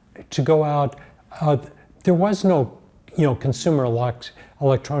to go out, there was no, consumer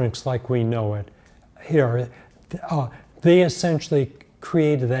electronics like we know it here. They essentially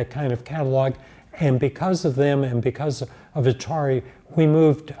created that kind of catalog, and because of them and because of Atari, we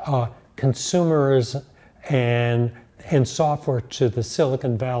moved consumers and software to the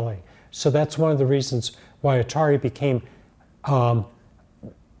Silicon Valley. So that's one of the reasons why Atari became not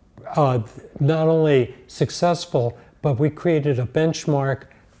only successful, but we created a benchmark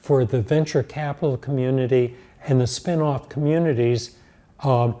for the venture capital community and the spin-off communities,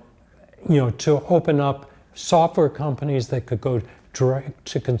 to open up software companies that could go direct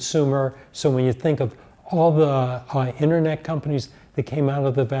to consumer. So when you think of all the internet companies that came out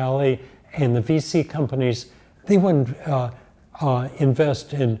of the Valley and the VC companies, they wouldn't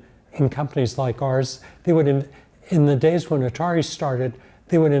invest in companies like ours. They would, in the days when Atari started,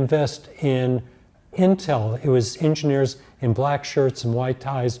 they would invest in Intel. It was engineers in black shirts and white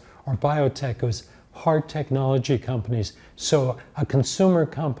ties, or biotech. It was hard technology companies. So a consumer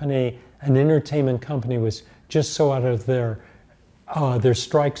company, an entertainment company was just so out of their their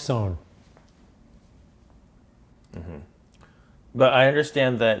strike zone. But I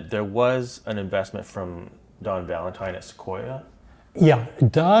understand that there was an investment from Don Valentine at Sequoia. Yeah,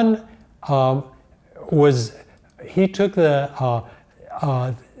 Don he took the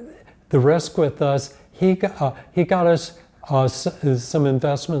risk with us. He got us some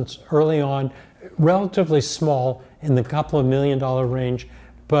investments early on, relatively small, in the couple of $1 million range,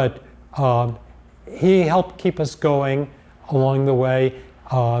 but he helped keep us going along the way.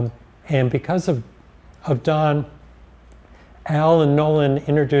 And because of Don, Al and Nolan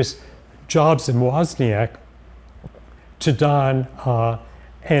introduced Jobs and Wozniak to Don,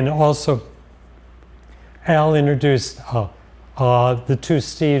 and also Al introduced the two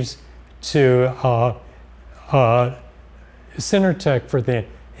Steves to Synertech for the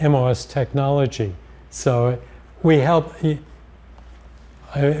MOS technology. So we helped,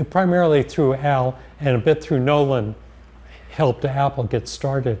 primarily through Al and a bit through Nolan, helped Apple get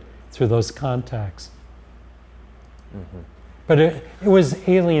started through those contacts. But it was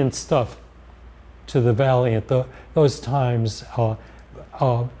alien stuff to the Valley at those times.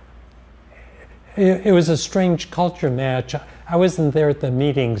 It was a strange culture match. I wasn't there at the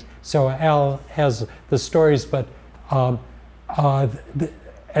meetings, so Al has the stories, but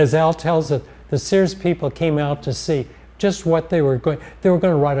as Al tells it, the Sears people came out to see just what they were going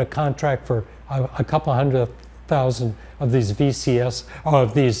to write a contract for a couple 100,000 of these VCS,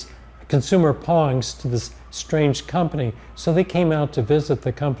 of these consumer Pongs to this strange company. So they came out to visit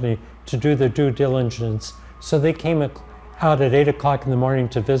the company to do their due diligence. So they came out at 8 o'clock in the morning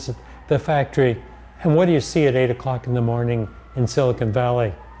to visit the factory. And what do you see at 8 o'clock in the morning in Silicon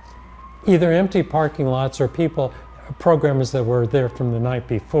Valley? Either empty parking lots or people, programmers that were there from the night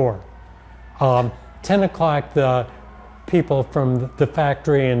before. 10 o'clock, the people from the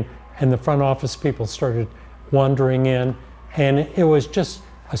factory and the front office people started wandering in. And it was just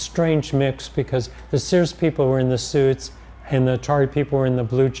a strange mix because the Sears people were in the suits and the Atari people were in the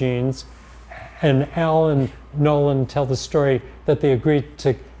blue jeans. And Al and Nolan tell the story that they agreed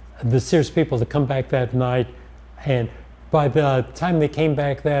to the Sears people to come back that night. And by the time they came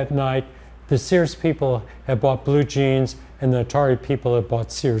back that night, the Sears people had bought blue jeans and the Atari people had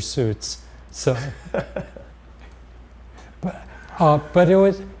bought Sears suits. So, but it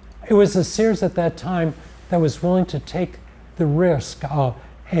was the Sears at that time that was willing to take the risk.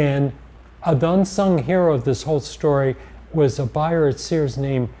 And the unsung hero of this whole story was a buyer at Sears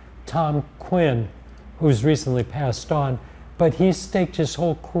named Tom Quinn, who's recently passed on. But he staked his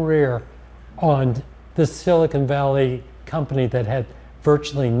whole career on this Silicon Valley company that had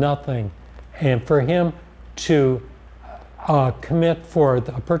virtually nothing. And for him to commit for a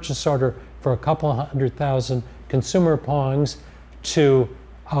purchase order for a couple 100,000 consumer Pongs, to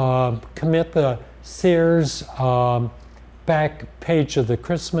commit the Sears back page of the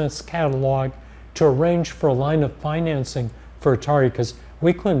Christmas catalog, to arrange for a line of financing for Atari, because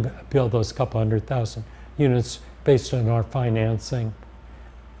we couldn't build those couple 100,000 units based on our financing.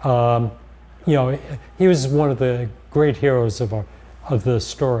 You know, he was one of the great heroes of the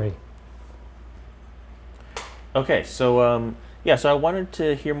story. Okay, so yeah, so I wanted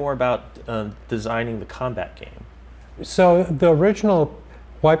to hear more about designing the combat game. So the original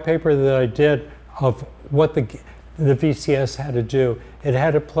white paper that I did of what the VCS had to do, it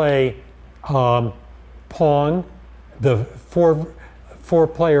had to play Pong, the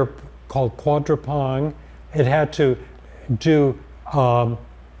four-player called Quadra Pong. It had to do a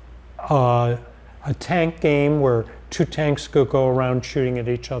tank game where two tanks could go around shooting at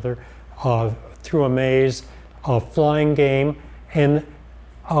each other through a maze, a flying game, and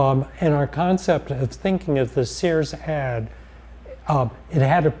our concept of thinking of the Sears ad, it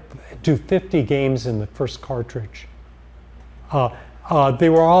had to do 50 games in the first cartridge. They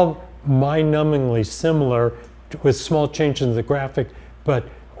were all mind-numbingly similar with small changes in the graphic, but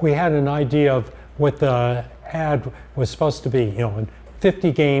we had an idea of what the ad was supposed to be, you know,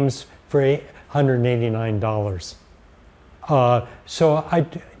 50 games for $889. So I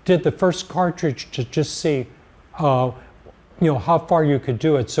did the first cartridge to just see, you know, how far you could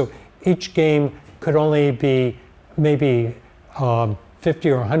do it. So each game could only be maybe 50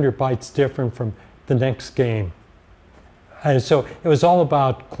 or 100 bytes different from the next game. And so it was all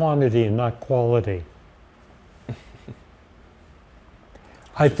about quantity and not quality.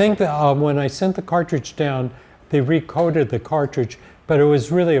 I think that when I sent the cartridge down, they recoded the cartridge, but it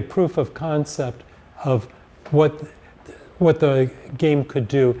was really a proof of concept of what the game could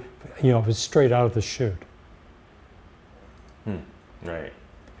do, you know, it was straight out of the chute. Right.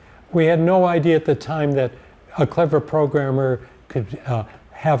 We had no idea at the time that a clever programmer could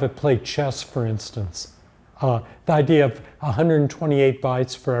have it play chess, for instance. The idea of 128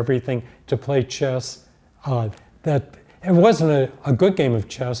 bytes for everything to play chess, that it wasn't a good game of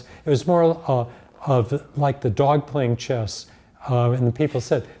chess. It was more of like the dog playing chess. And the people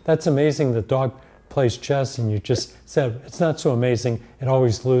said, that's amazing, the dog plays chess. And you just said, it's not so amazing, it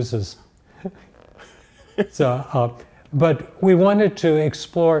always loses. So, but we wanted to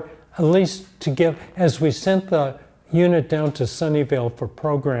explore, at least to give, as we sent the unit down to Sunnyvale for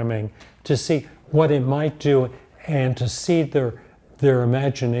programming, to see what it might do and to see their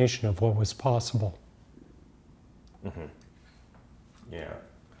imagination of what was possible. Mm-hmm. Yeah.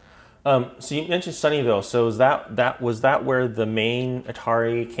 So you mentioned Sunnyvale. So was that where the main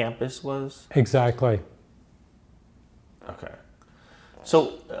Atari campus was? Exactly. Okay.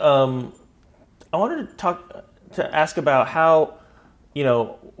 So I wanted to ask about how,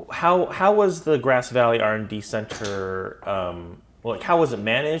 how was the Grass Valley R&D Center, like how was it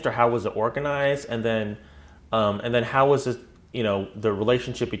managed or how was it organized, and then how was it, the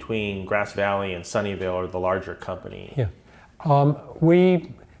relationship between Grass Valley and Sunnyvale, or the larger company? Yeah.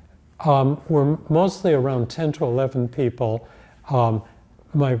 We were mostly around 10 to 11 people.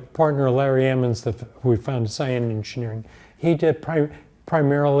 My partner, Larry Emmons, who we founded Cyan Engineering, he did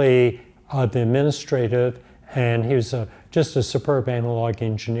primarily the administrative, and he was just a superb analog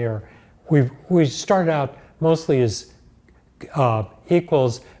engineer. We started out mostly as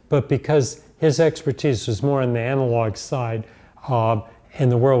equals, but because his expertise was more on the analog side,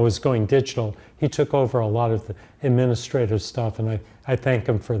 and the world was going digital, he took over a lot of the administrative stuff, and I thank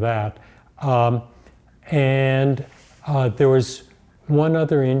him for that. And there was one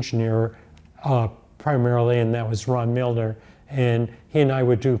other engineer primarily, and that was Ron Milner, and he and I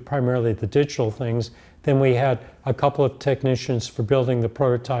would do primarily the digital things. Then we had a couple of technicians for building the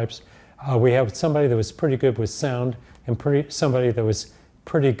prototypes. We had somebody that was pretty good with sound, and somebody that was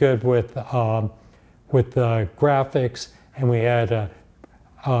pretty good with graphics, and we had a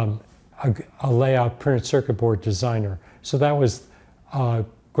layout printed circuit board designer. So that was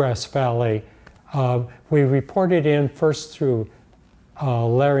Grass Valley. We reported in first through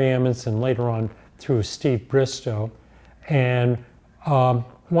Larry Emmons and later on through Steve Bristow. And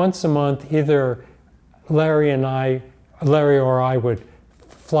once a month, either Larry or I would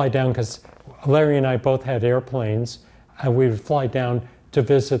fly down, because Larry and I both had airplanes, and we would fly down to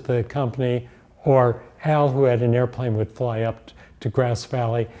visit the company, or Al, who had an airplane, would fly up to Grass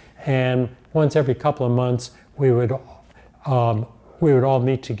Valley. And once every couple of months, we would all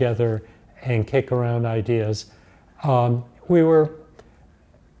meet together and kick around ideas.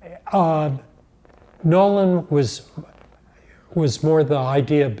 Nolan was more the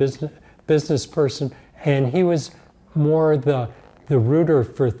idea business person, and he was more the rooter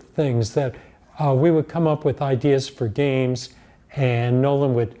for things that we would come up with ideas for games, and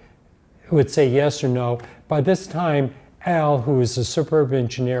Nolan would say yes or no. By this time, Al, who was a superb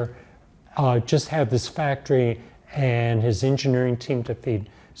engineer, just had this factory and his engineering team to feed.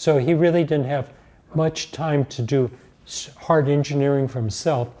 So he really didn't have much time to do hard engineering for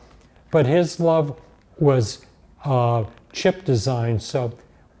himself, but his love was chip design. So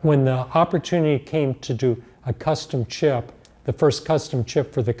when the opportunity came to do a custom chip, the first custom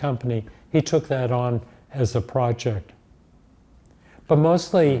chip for the company, he took that on as a project. But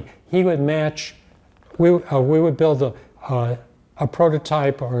mostly he would match, we would build a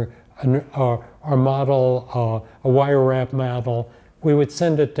prototype or a model, a wire wrap model. We would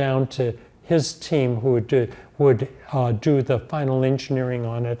send it down to his team, who would do the final engineering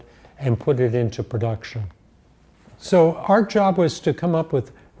on it and put it into production. So our job was to come up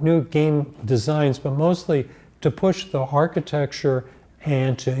with new game designs, but mostly to push the architecture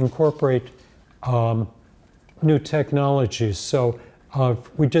and to incorporate new technologies. So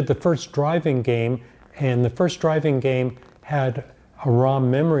we did the first driving game, and the first driving game had a ROM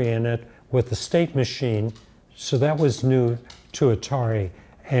memory in it with a state machine. So that was new to Atari.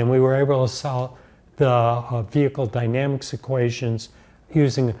 And we were able to solve the vehicle dynamics equations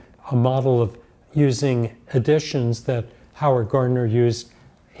using a model of using additions that Howard Gardner used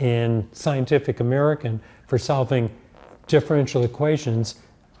in Scientific American for solving differential equations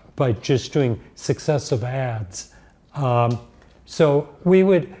by just doing successive adds. So we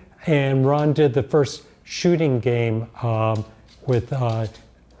would, and Ron did the first shooting game with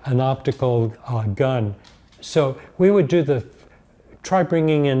an optical gun. So we would try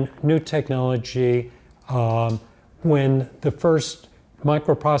bringing in new technology. When the first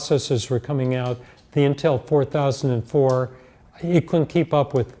microprocessors were coming out, the Intel 4004, it couldn't keep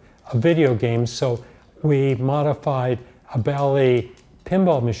up with a video game, so we modified a Bally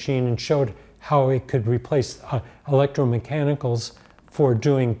pinball machine and showed how it could replace electromechanicals for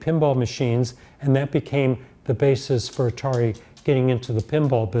doing pinball machines, and that became the basis for Atari getting into the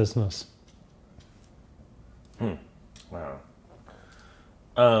pinball business. Wow.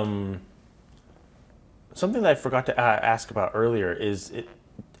 Something that I forgot to ask about earlier is,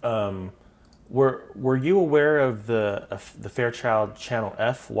 were you aware of the Fairchild Channel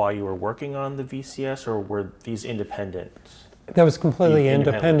F while you were working on the VCS, or were these independent? That was completely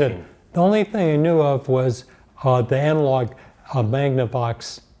independent. The only thing I knew of was the analog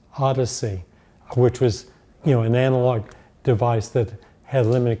Magnavox Odyssey, which was, you know, an analog device that had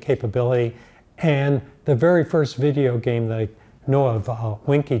limited capability, and the very first video game that I know of,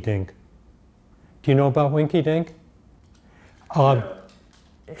 Winky Dink. Do you know about Winky Dink? It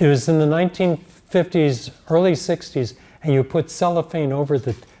was in the 1950s, early 60s, and you put cellophane over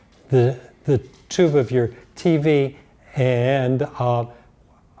the tube of your TV, and there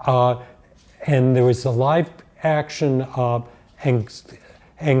was a live action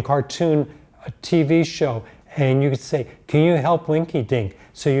and cartoon TV show, and you could say, "Can you help Winky Dink?"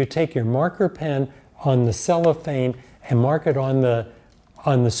 So you take your marker pen on the cellophane and mark it on the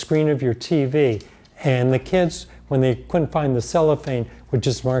screen of your TV, and the kids, when they couldn't find the cellophane, would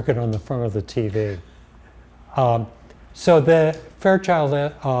just mark it on the front of the TV. So the Fairchild,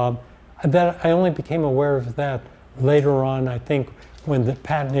 that I only became aware of that later on, I think, when the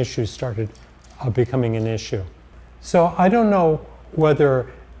patent issues started becoming an issue. So I don't know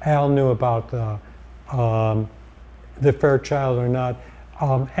whether Al knew about the Fairchild or not.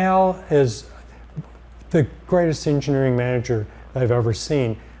 Al is the greatest engineering manager I've ever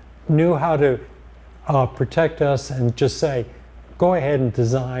seen. Knew how to protect us and just say, go ahead and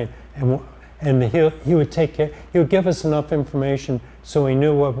design, and he would take care. He would give us enough information so we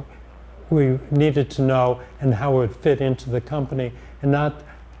knew what we needed to know and how it would fit into the company, and not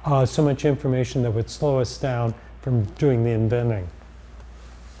so much information that would slow us down from doing the inventing.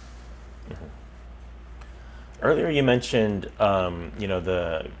 Earlier you mentioned, you know,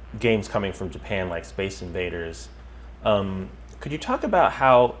 the games coming from Japan like Space Invaders. Could you talk about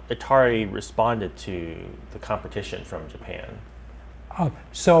how Atari responded to the competition from Japan?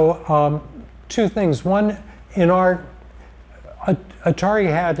 Two things. One, Atari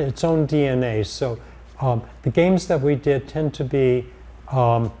had its own DNA, so the games that we did tend to be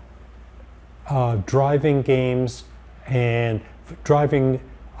driving games and driving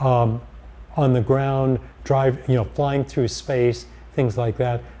on the ground, flying through space, things like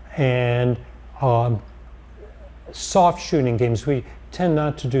that, and soft shooting games. We tend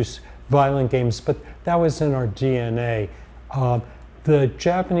not to do violent games, but that was in our DNA. The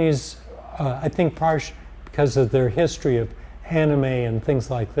Japanese, I think because of their history of anime and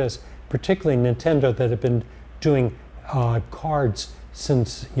things like this, particularly Nintendo, that have been doing cards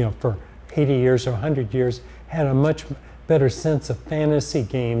since, for 80 years or 100 years, had a much better sense of fantasy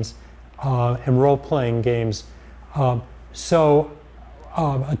games and role-playing games. Atari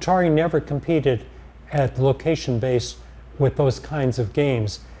never competed at location-based with those kinds of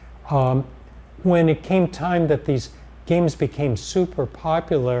games. When it came time that these games became super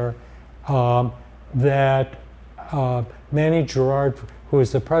popular, that Manny Gerard, who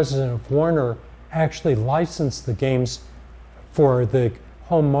was the president of Warner, actually licensed the games for the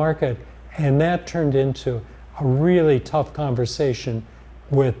home market, and that turned into a really tough conversation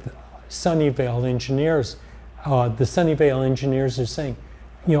with Sunnyvale engineers. The Sunnyvale engineers are saying,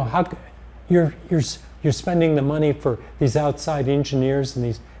 how you're spending the money for these outside engineers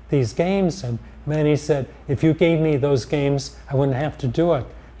and these games, and Manny said, if you gave me those games, I wouldn't have to do it.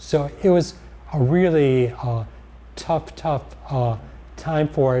 So it was a really tough time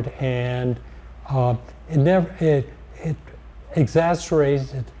for it, and it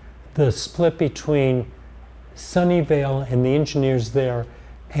exacerbated the split between Sunnyvale and the engineers there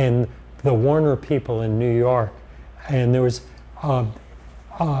and the Warner people in New York. And there was a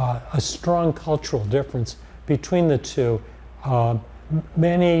strong cultural difference between the two.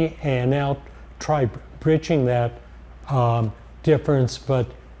 Manny and Al tried bridging that difference, but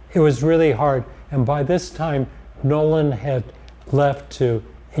it was really hard. And by this time, Nolan had left to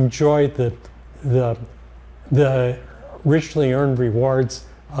enjoy the richly earned rewards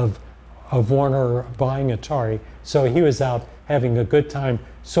of Warner buying Atari. So he was out having a good time.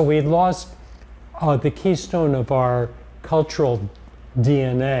 So we lost the keystone of our cultural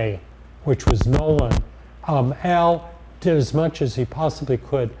DNA, which was Nolan. Al did as much as he possibly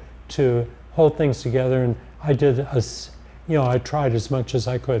could to hold things together, and I did I tried as much as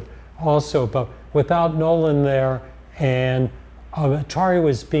I could also, but without Nolan there, and Atari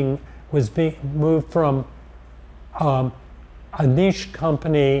was being moved from a niche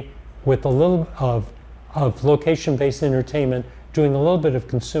company with a little of location-based entertainment, doing a little bit of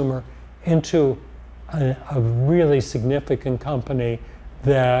consumer, into a really significant company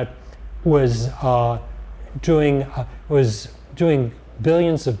that was doing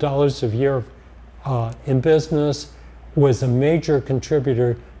billions of dollars a year in business, was a major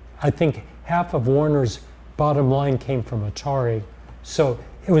contributor. I think half of Warner's bottom line came from Atari. So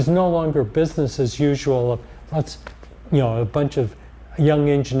it was no longer business as usual of let's, a bunch of young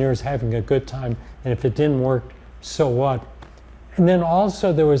engineers having a good time, and if it didn't work, so what? And then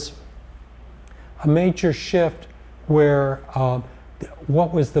also there was a major shift where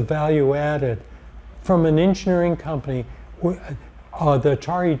what was the value added? From an engineering company, the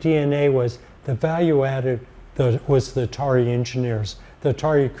Atari DNA was the value added was the Atari engineers, the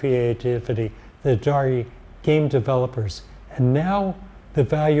Atari creativity, the Atari game developers. And now the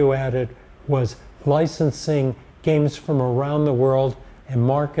value added was licensing games from around the world and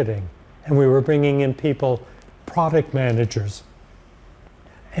marketing. And we were bringing in people, product managers.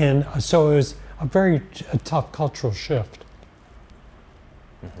 And so it was a very tough cultural shift.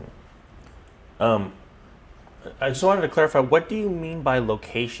 Mm-hmm. I just wanted to clarify, what do you mean by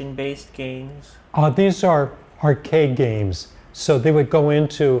location-based games? These are arcade games. So they would go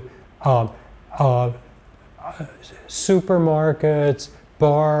into supermarkets,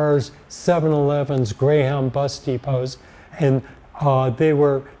 bars, 7-Elevens, Greyhound bus depots, and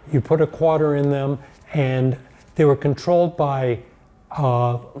you put a quarter in them, and they were controlled by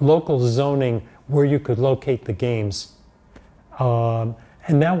local zoning where you could locate the games. And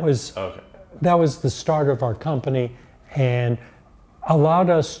that was the start of our company, and allowed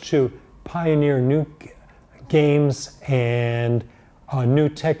us to pioneer new games and new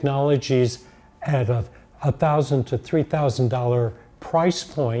technologies at a $1,000 to $3,000 price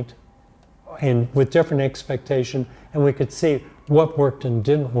point, and with different expectation, and we could see what worked and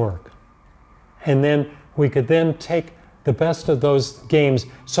didn't work. And then we could then take the best of those games.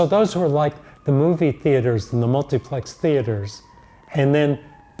 So those were like the movie theaters and the multiplex theaters. And then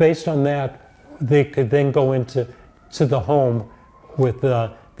based on that, they could then go into the home with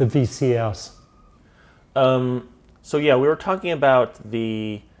the VCS. So yeah, we were talking about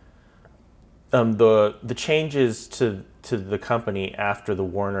the changes to the company after the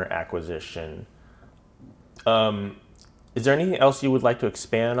Warner acquisition. Is there anything else you would like to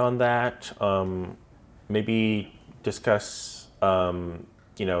expand on that? Maybe discuss the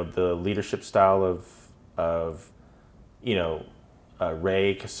leadership style of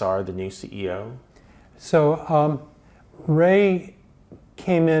Ray Kassar, the new CEO. So Ray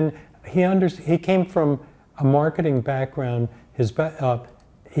came in. He came from a marketing background.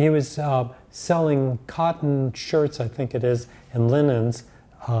 He was selling cotton shirts, I think it is, and linens.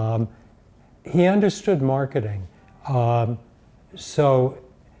 He understood marketing.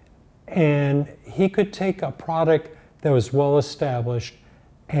 And he could take a product that was well established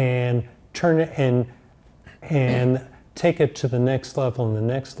and turn it and take it to the next level and the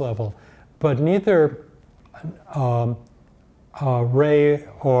next level. But neither Ray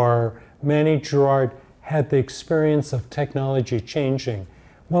or Manny Gerard had the experience of technology changing.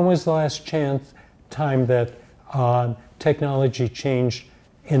 When was the last time that technology changed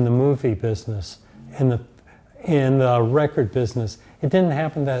in the movie business, in the record business? It didn't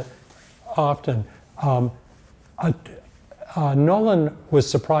happen that often. Nolan was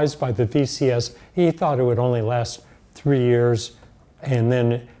surprised by the VCS. He thought it would only last 3 years, and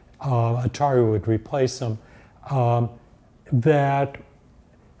then Atari would replace them. That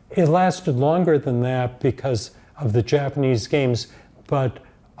it lasted longer than that because of the Japanese games, but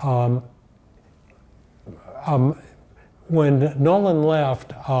when Nolan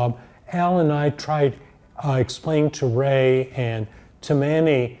left, Al and I tried explaining to Ray and to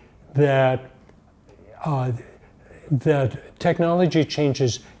Manny that technology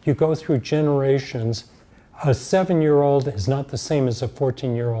changes. You go through generations. A 7-year-old is not the same as a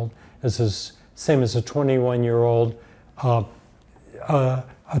 14-year-old, is the same as a 21-year-old. A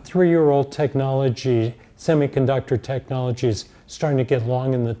 3-year-old technology, semiconductor technology, is starting to get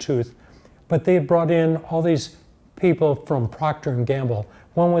long in the tooth. But they had brought in all these people from Procter & Gamble.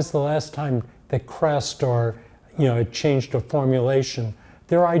 When was the last time that Crest or changed a formulation?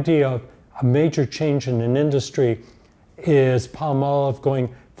 Their idea of a major change in an industry is Palmolive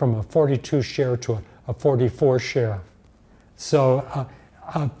going from a 42 share to a 44 share. So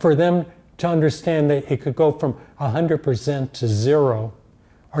for them to understand that it could go from 100% to zero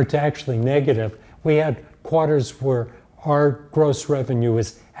or to actually negative, we had quarters where our gross revenue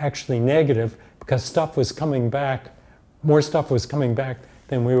was actually negative because stuff was coming back, more stuff was coming back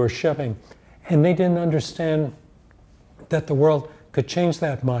than we were shipping. And they didn't understand that the world could change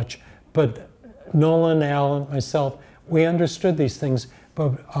that much. But Nolan, Al, and myself, we understood these things,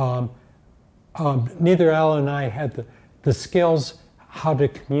 but neither Al and I had the skills how to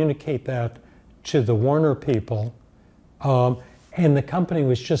communicate that to the Warner people. And the company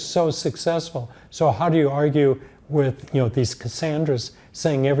was just so successful. So how do you argue with these Cassandras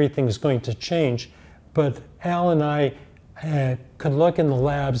saying everything's going to change? But Al and I could look in the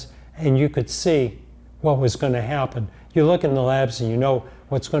labs and you could see what was going to happen. You look in the labs and you know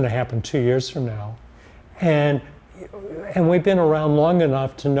what's going to happen 2 years from now. And we've been around long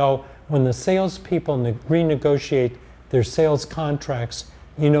enough to know when the salespeople renegotiate their sales contracts,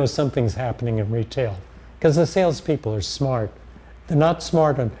 you know something's happening in retail. Because the salespeople are smart. They're not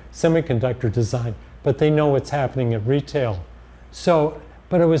smart on semiconductor design, but they know what's happening at retail. So,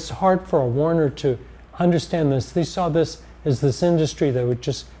 but it was hard for a Warner to understand this. They saw this as this industry that would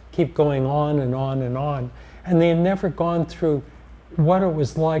just keep going on and on and on. And they had never gone through what it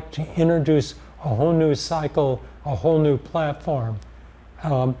was like to introduce a whole new cycle, a whole new platform.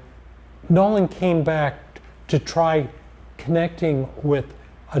 Nolan came back to try connecting with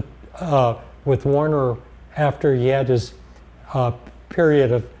Warner after he had his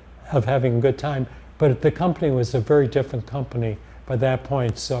period of having a good time, but the company was a very different company by that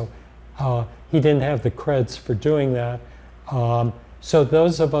point, so he didn't have the creds for doing that. So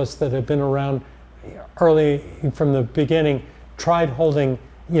those of us that have been around early from the beginning tried holding,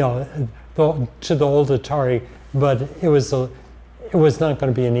 to the old Atari, but it was not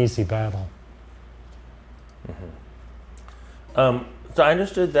going to be an easy battle. Mm-hmm. So I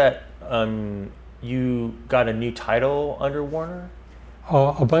understood that you got a new title under Warner?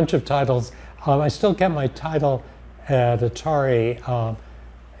 Oh, a bunch of titles. I still get my title at Atari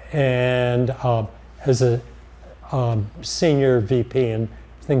and as a senior VP and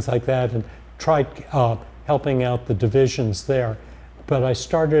things like that, and tried helping out the divisions there. But I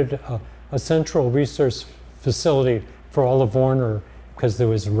started a central research facility for all of Warner because there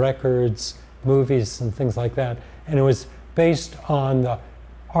was records, movies, and things like that. And it was based on the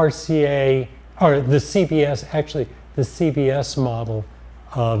RCA, or the CBS, actually the CBS model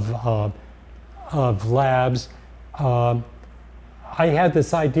of labs. I had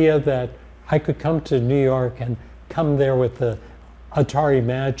this idea that I could come to New York and come there with the Atari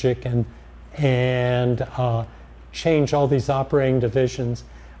Magic and change all these operating divisions.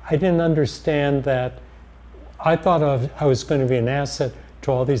 I didn't understand that. I thought I was going to be an asset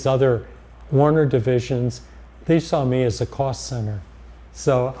to all these other Warner divisions. They saw me as a cost center.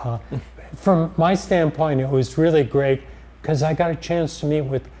 So from my standpoint, it was really great because I got a chance to meet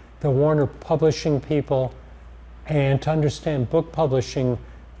with the Warner publishing people and to understand book publishing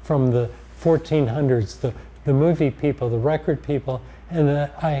from the 1400s, the movie people, the record people, and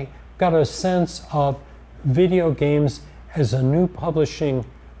I got a sense of video games as a new publishing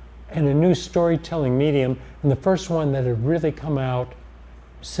and a new storytelling medium, and the first one that had really come out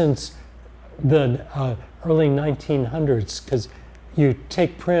since the early 1900s, because you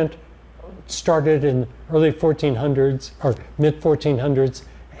take print, started in early 1400s or mid 1400s,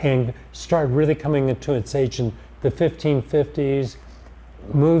 and started really coming into its age in the 1550s,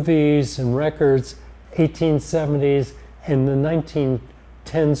 movies and records, 1870s, and the 1910s,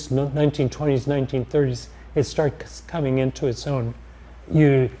 1920s, 1930s, it starts coming into its own.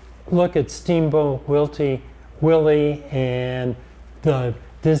 You look at Steamboat Willie and the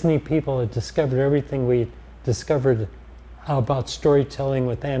Disney people had discovered everything we discovered about storytelling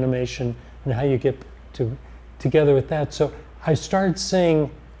with animation and how you get together with that. So I started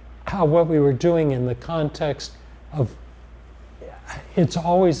seeing how what we were doing in the context of it's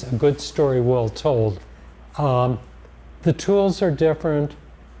always a good story well told. The tools are different,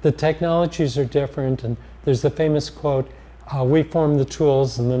 the technologies are different, and there's the famous quote, we form the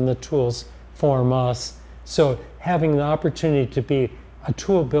tools and then the tools form us. So having the opportunity to be a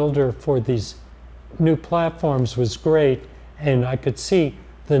tool builder for these new platforms was great, and I could see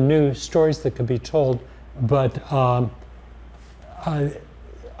the new stories that could be told, but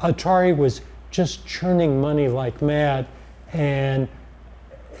Atari was just churning money like mad, and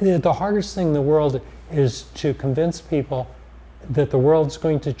the hardest thing in the world is to convince people that the world's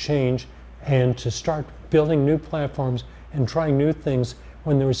going to change and to start building new platforms and trying new things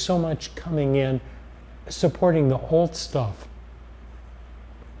when there was so much coming in supporting the old stuff.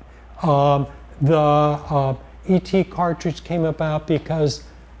 The ET cartridge came about because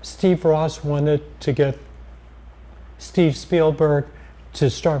Steve Ross wanted to get Steve Spielberg to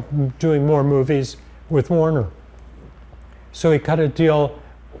start doing more movies with Warner. So he cut a deal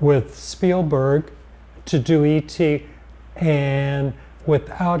with Spielberg to do ET, and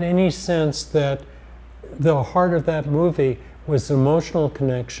without any sense that the heart of that movie was the emotional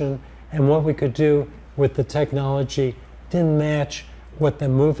connection, and what we could do with the technology didn't match what the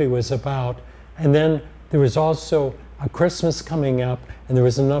movie was about. And then there was also a Christmas coming up, and there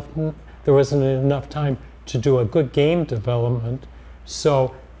wasn't enough time to do a good game development.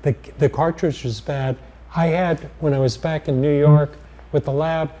 So the cartridge was bad. I had, when I was back in New York with the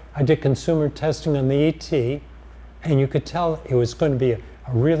lab, I did consumer testing on the ET, and you could tell it was going to be a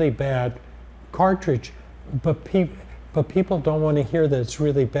really bad cartridge, but people don't want to hear that it's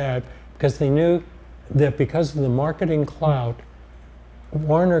really bad, because they knew that because of the marketing clout,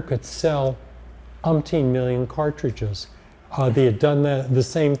 Warner could sell umpteen million cartridges. They had done the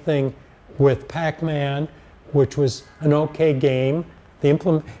same thing with Pac-Man, which was an okay game. It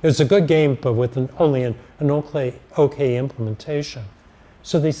was a good game, but with only an okay implementation.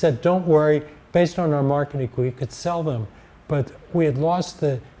 So they said, don't worry, based on our marketing, we could sell them. But we had lost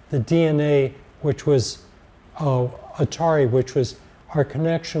the DNA, which was Atari, which was our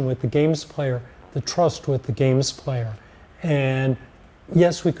connection with the games player, the trust with the games player. And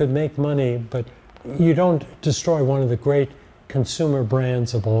yes, we could make money, but you don't destroy one of the great consumer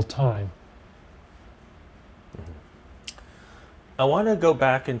brands of all time. I want to go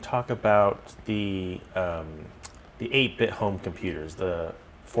back and talk about the 8-bit home computers, the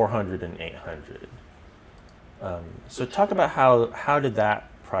 400 and 800. So talk about how did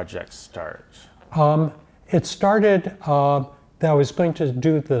that project start? It started that I was going to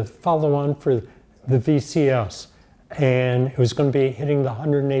do the follow-on for the VCS, and it was going to be hitting the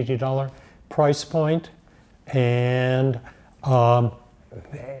 $180 price point, and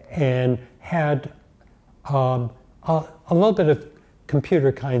had a little bit of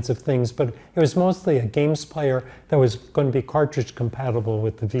computer kinds of things, but it was mostly a games player that was going to be cartridge compatible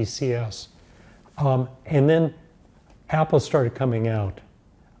with the VCS. And then Apple started coming out,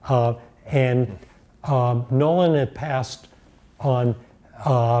 and Nolan had passed on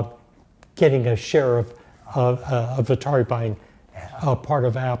getting a share of Atari, buying part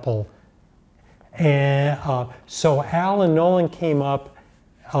of Apple. And so Al and Nolan came up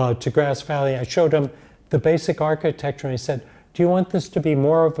to Grass Valley. I showed them the basic architecture, and I said, do you want this to be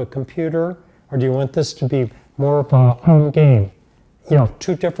more of a computer, or do you want this to be more of a home game? You know,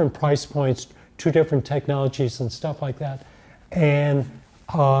 2 different price points, 2 different technologies and stuff like that. And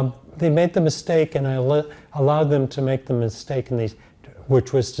they made the mistake, and I allowed them to make the mistake,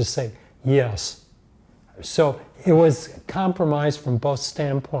 which was to say yes. So it was compromised from both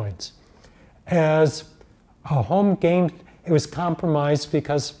standpoints. As a home game, it was compromised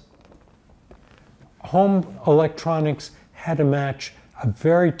because home electronics had to match a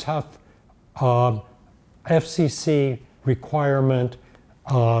very tough FCC requirement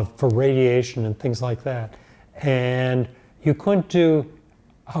for radiation and things like that. And you couldn't do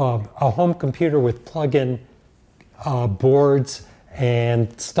a home computer with plug-in boards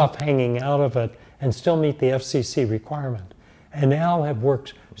and stuff hanging out of it and still meet the FCC requirement. And Al had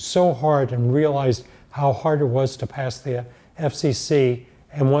worked so hard and realized how hard it was to pass the FCC,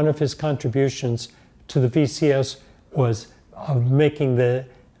 and one of his contributions to the VCS was making the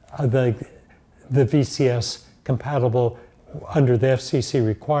VCS compatible under the FCC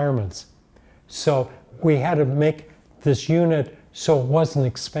requirements. So we had to make this unit so it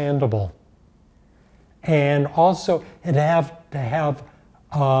wasn't expandable. And also it had to have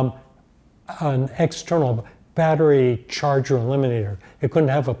an external battery charger eliminator. It couldn't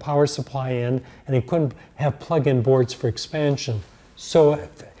have a power supply in, and it couldn't have plug-in boards for expansion. So,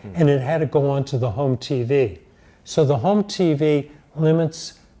 and it had to go onto the home TV. So the home TV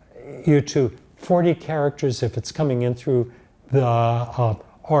limits you to 40 characters if it's coming in through the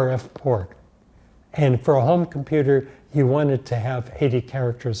RF port. And for a home computer, you wanted to have 80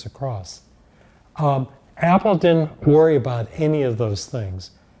 characters across. Apple didn't worry about any of those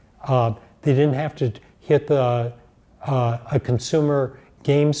things. They didn't have to hit a consumer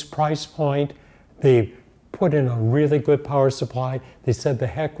games price point. They put in a really good power supply. They said the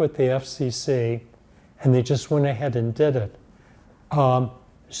heck with the FCC, and they just went ahead and did it.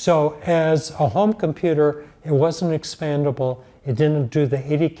 So as a home computer, it wasn't expandable. It didn't do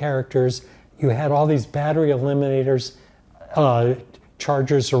the 80 characters. You had all these battery eliminators,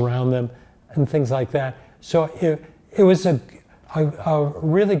 chargers around them, and things like that. So it was a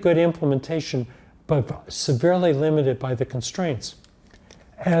really good implementation, but severely limited by the constraints.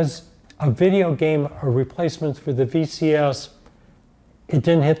 As a video game, a replacement for the VCS, it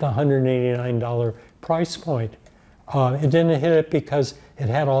didn't hit the $189 price point. It didn't hit it because it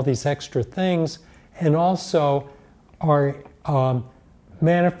had all these extra things, and also our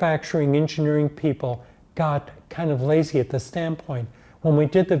manufacturing engineering people got kind of lazy at the standpoint. When we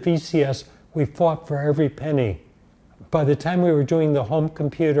did the VCS, we fought for every penny. By the time we were doing the home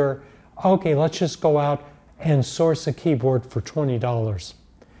computer, okay, let's just go out and source a keyboard for $20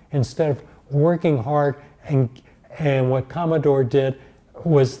 instead of working hard, and what Commodore did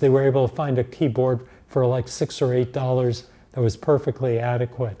was they were able to find a keyboard for like $6 or $8 that was perfectly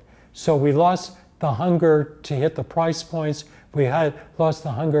adequate. So we lost the hunger to hit the price points. We had lost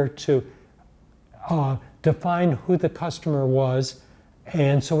the hunger to define who the customer was,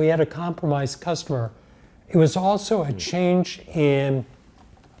 and so we had a compromised customer. It was also a change in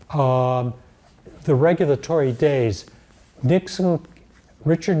the regulatory days.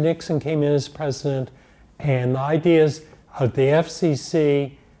 Richard Nixon came in as president, and the ideas of the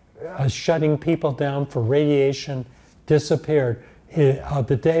FCC shutting people down for radiation disappeared.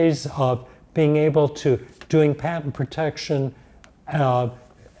 The days of being able to doing patent protection,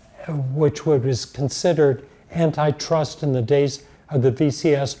 which was considered antitrust in the days of the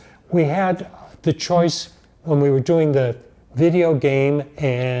VCS. We had the choice when we were doing the video game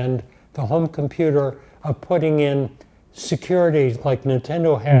and the home computer of putting in security like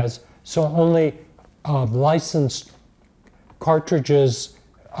Nintendo has, so only licensed cartridges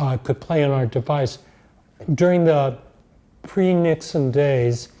could play on our device. During the pre-Nixon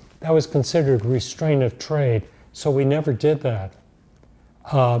days, that was considered restraint of trade, so we never did that.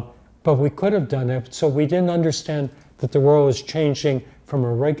 But we could have done it, so we didn't understand that the world was changing from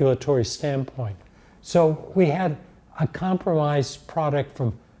a regulatory standpoint. So we had a compromised product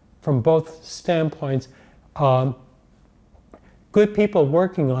from both standpoints. Good people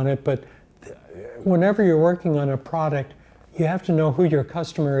working on it, but whenever you're working on a product, you have to know who your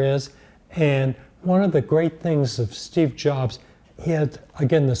customer is. And one of the great things of Steve Jobs, he had,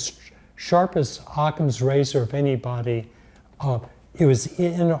 again, the sharpest Occam's razor of anybody. It was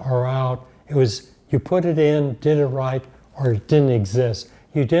in or out. It was, you put it in, did it right, or it didn't exist.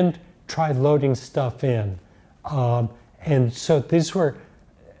 You didn't try loading stuff in. And so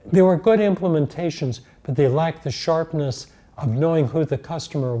they were good implementations, but they lacked the sharpness of knowing who the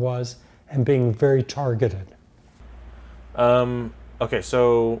customer was and being very targeted. Okay,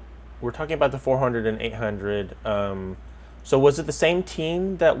 so we're talking about the 400 and 800. So was it the same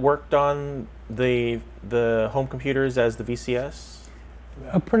team that worked on the home computers as the VCS?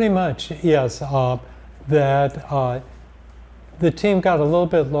 Pretty much, yes. The team got a little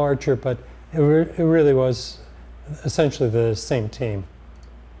bit larger, but it really was essentially the same team.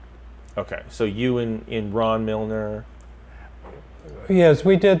 Okay, so you and Ron Milner. Yes,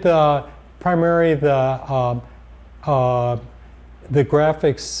 we did primarily the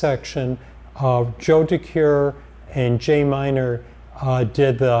graphics section. Joe DeCure and Jay Miner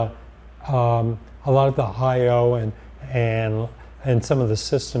did a lot of the I/O and some of the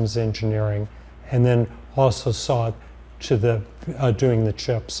systems engineering, and then also saw to the doing the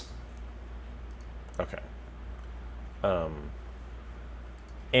chips. Okay.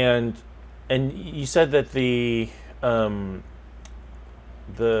 And you said that the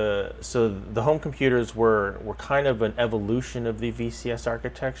home computers were kind of an evolution of the VCS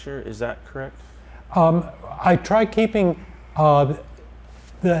architecture. Is that correct? I tried keeping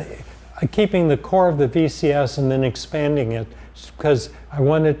keeping the core of the VCS and then expanding it because I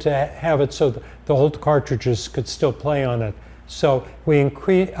wanted to have it so the old cartridges could still play on it. So we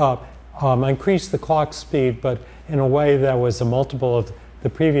increased the clock speed, but in a way that was a multiple of the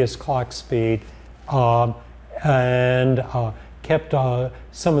previous clock speed, and kept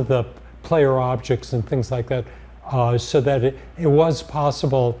some of the player objects and things like that, so that it was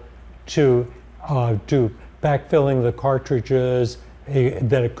possible to do backfilling the cartridges,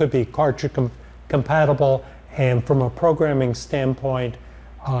 that it could be cartridge compatible, and from a programming standpoint,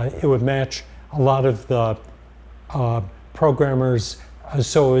 it would match a lot of the programmers,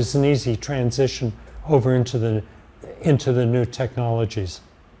 so it was an easy transition over into the new technologies.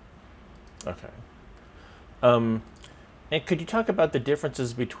 Okay. And could you talk about the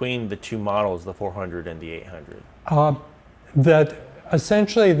differences between the two models, the 400 and the 800? That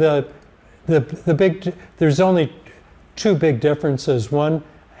essentially there's only two big differences. One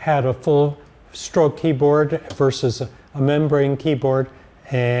had a full stroke keyboard versus a membrane keyboard,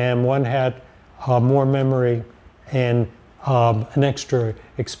 and one had more memory and an extra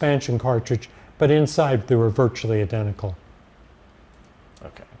expansion cartridge, but inside they were virtually identical.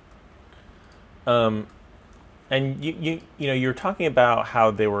 Okay. And you're talking about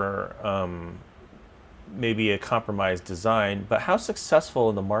how they were maybe a compromised design, but how successful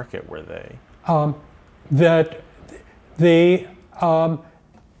in the market were they? That they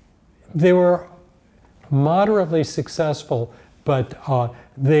were moderately successful, but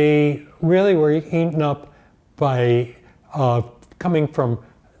they really were eaten up by coming from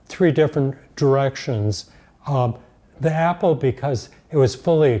three different directions. The Apple, because it was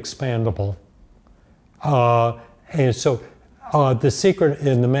fully expandable. And so the secret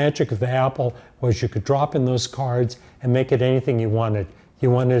and the magic of the Apple was you could drop in those cards and make it anything you wanted. You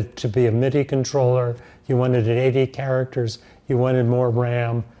wanted it to be a MIDI controller, you wanted it 80 characters, you wanted more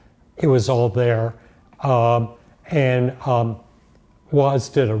RAM, it was all there. Woz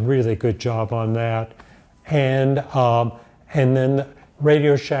did a really good job on that. And then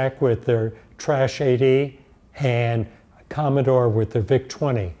Radio Shack with their Trash 80 and Commodore with their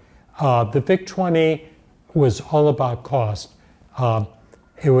VIC-20. The VIC-20 was all about cost.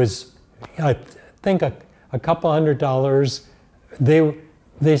 It was, I think, a couple $100.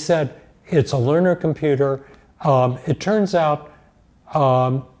 They said it's a learner computer. It turns out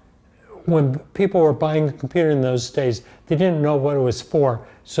when people were buying a computer in those days, they didn't know what it was for.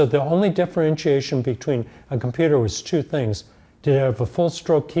 So the only differentiation between a computer was two things. Did it have a full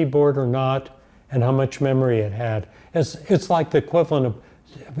stroke keyboard or not, and how much memory it had. It's like the equivalent of,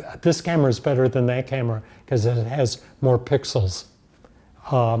 this camera is better than that camera because it has more pixels.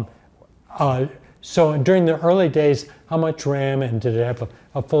 So during the early days, how much RAM and did it have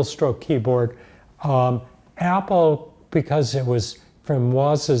a full stroke keyboard? Apple, because it was from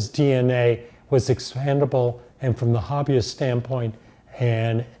Woz's DNA, was expandable and from the hobbyist standpoint,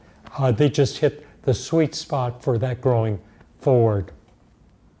 and they just hit the sweet spot for that growing forward.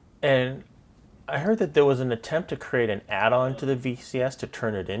 And I heard that there was an attempt to create an add-on to the VCS to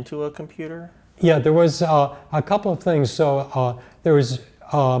turn it into a computer. Yeah, there was a couple of things. So there was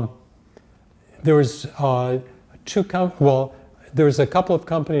there was a couple of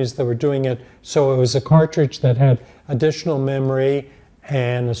companies that were doing it. So it was a cartridge that had additional memory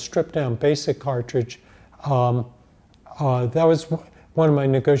and a stripped-down basic cartridge. That was one of my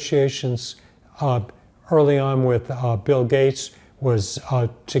negotiations early on with Bill Gates, was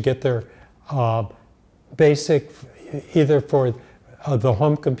to get their basic, either for the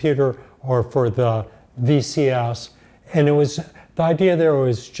home computer or for the VCS. And it was, the idea there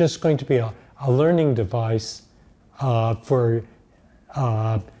was just going to be a learning device for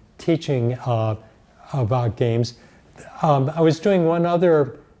teaching about games. I was doing one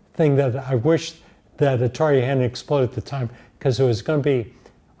other thing that I wish that Atari hadn't exploded at the time, because it was going to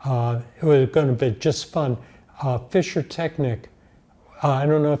be just fun. Fisher Technic, I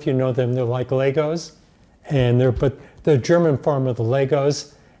don't know if you know them, they're like Legos, and they're the German form of the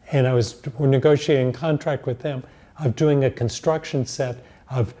Legos, and we're negotiating a contract with them of doing a construction set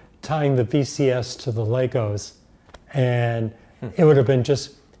of tying the VCS to the Legos, and it would have been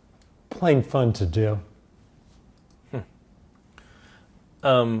just plain fun to do.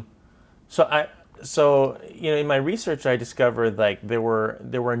 So in my research, I discovered like there were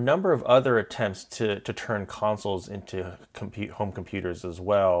a number of other attempts to turn consoles into home computers as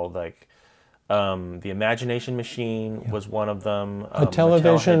well. Like the Imagination Machine was one of them. A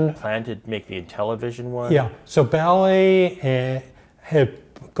television. Mattel had planned to make the Intellivision one. Yeah. So Ballet had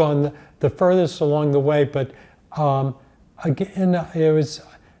gone the furthest along the way, but again, it was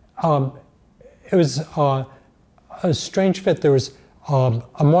a strange fit. There was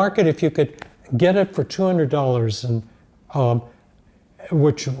a market if you could get it for $200, and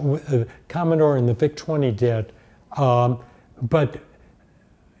which Commodore and the VIC-20 did. But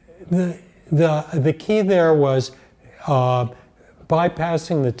the key there was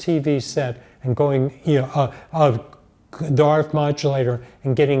bypassing the TV set and going, the RF modulator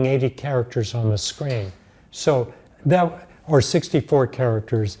and getting 80 characters on the screen. So that, or 64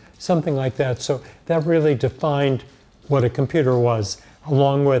 characters, something like that. So that really defined what a computer was,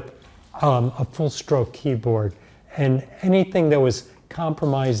 along with a full stroke keyboard. And anything that was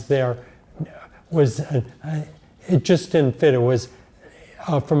compromised there was, it just didn't fit. It was,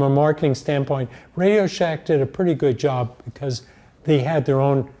 from a marketing standpoint, Radio Shack did a pretty good job because they had their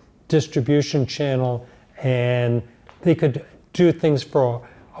own distribution channel and they could do things for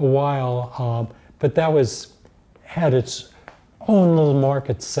a while, but that had its own little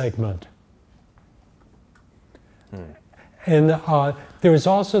market segment. And there was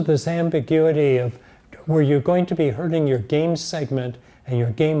also this ambiguity of where you're going to be hurting your game segment and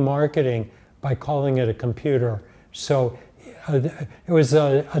your game marketing by calling it a computer. So it was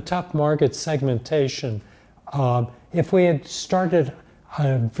a tough market segmentation. If we had started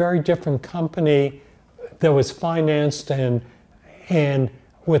a very different company that was financed and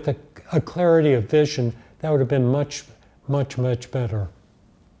with a clarity of vision, that would have been much, much, much better.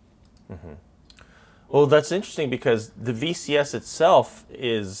 Mm-hmm. Well, that's interesting because the VCS itself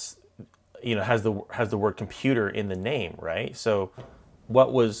is, has the word computer in the name, right? So,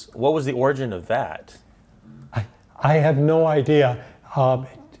 what was the origin of that? I have no idea.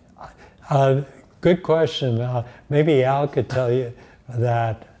 Good question. Maybe Al could tell you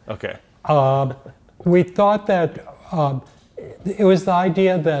that. Okay. We thought that it was the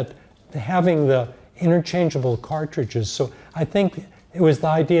idea that having the interchangeable cartridges. So I think it was the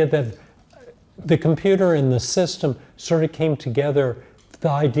idea that the computer and the system sort of came together. The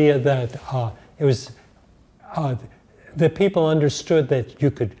idea that it was that people understood that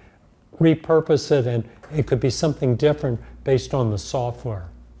you could repurpose it and it could be something different based on the software.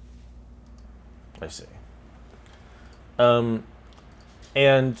 I see.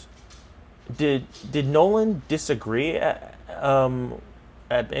 And did Nolan disagree at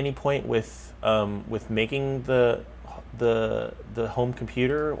any point with making the home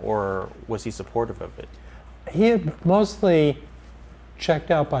computer, or was he supportive of it? He had mostly checked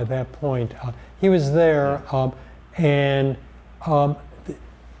out by that point. He was there, and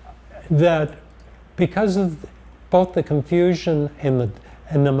that because of both the confusion and the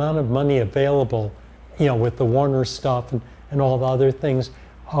amount of money available, with the Warner stuff and all the other things,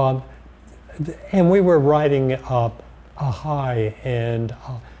 and we were riding a high, and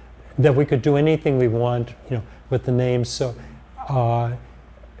that we could do anything we want, with the names. So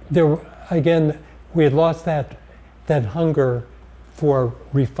again, we had lost that hunger for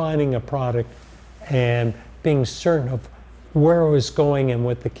refining a product and being certain of where it was going and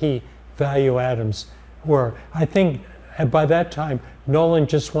what the key value atoms were. I think by that time, Nolan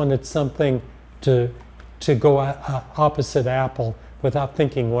just wanted something to go opposite Apple without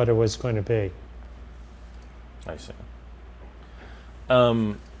thinking what it was going to be. I see.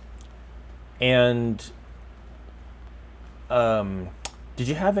 Did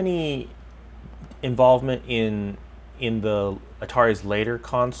you have any involvement in the Atari's later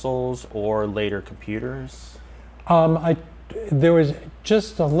consoles or later computers? There was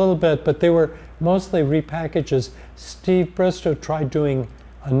just a little bit, but they were mostly repackages. Steve Bristow tried doing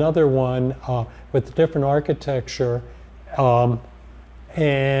another one with a different architecture,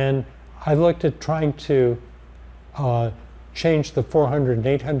 and I looked at trying to change the 400 and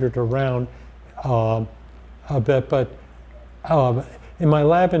 800 around a bit, but in my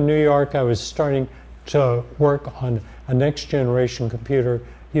lab in New York, I was starting to work on a next generation computer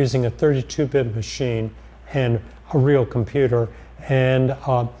using a 32-bit machine and a real computer, and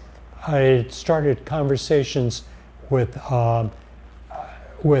I started conversations with DEC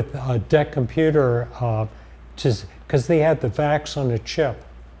Computer because they had the VAX on a chip,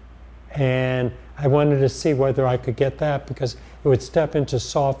 and I wanted to see whether I could get that because it would step into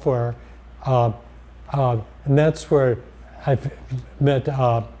software, and that's where I've met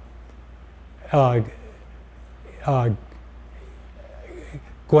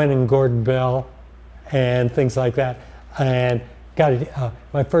Gwen and Gordon Bell and things like that, and got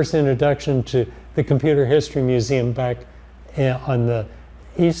my first introduction to the Computer History Museum back on the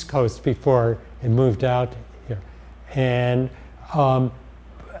East Coast before it moved out here. And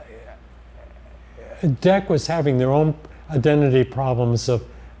DEC was having their own identity problems of,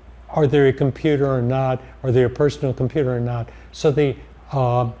 are they a computer or not? Are they a personal computer or not? So they,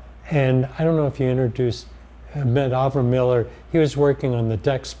 and I don't know if you met Avram Miller. He was working on the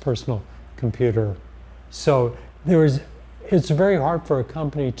DEC's personal computer. So it's very hard for a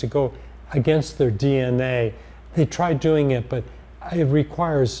company to go against their DNA. They tried doing it, but it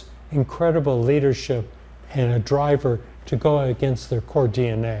requires incredible leadership and a driver to go against their core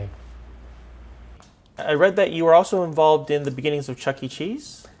DNA. I read that you were also involved in the beginnings of Chuck E.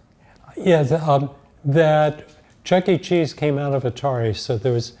 Cheese? Yeah, that Chuck E. Cheese came out of Atari. So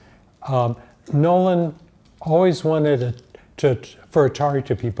there was, Nolan always wanted for Atari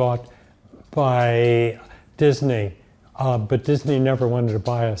to be bought by Disney, but Disney never wanted to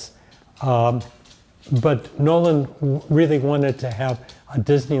buy us. But Nolan really wanted to have a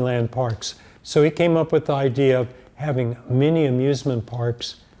Disneyland parks. So he came up with the idea of having mini amusement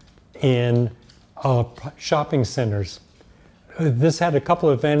parks in shopping centers. This had a couple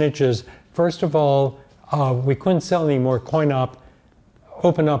of advantages. First of all, we couldn't sell any more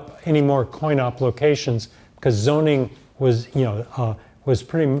open up any more coin-op locations because zoning was, was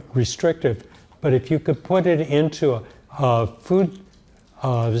pretty restrictive. But if you could put it into food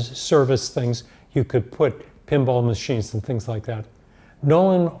service things, you could put pinball machines and things like that.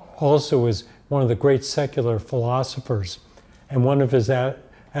 Nolan also was one of the great secular philosophers, and one of his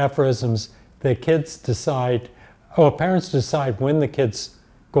aphorisms, that parents decide when the kids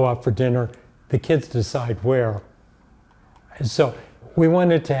go out for dinner, the kids decide where. And so we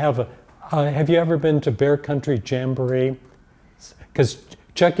wanted to have have you ever been to Bear Country Jamboree? Because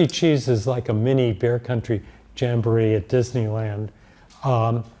Chuck E. Cheese is like a mini Bear Country Jamboree at Disneyland.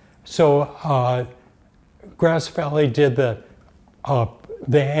 So Grass Valley did the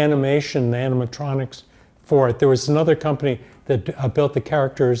animation, the animatronics for it. There was another company that built the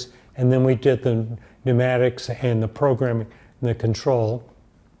characters, and then we did the pneumatics and the programming in the control.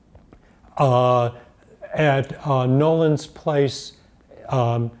 At Nolan's place,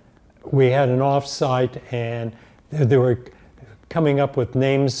 we had an offsite, and they were coming up with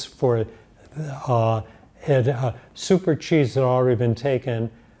names for Super Cheese had already been taken.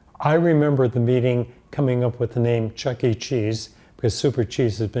 I remember the meeting coming up with the name Chuck E. Cheese because Super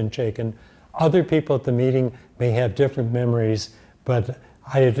Cheese had been taken. Other people at the meeting may have different memories, but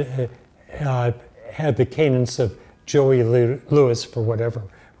I had had the cadence of Joey Lewis for whatever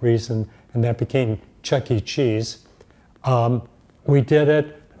reason, and that became Chuck E. Cheese. We did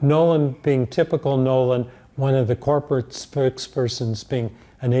it, Nolan being typical Nolan, one of the corporate spokespersons being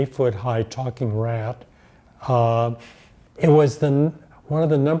an 8-foot-high talking rat. It was one of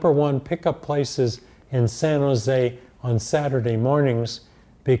the #1 pickup places in San Jose on Saturday mornings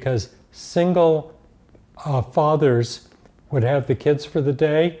because single fathers would have the kids for the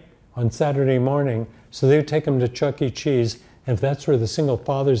day on Saturday morning, so they would take them to Chuck E. Cheese, and if that's where the single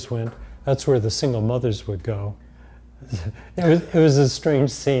fathers went, that's where the single mothers would go. It was a strange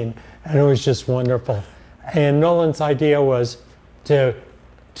scene, and it was just wonderful. And Nolan's idea was to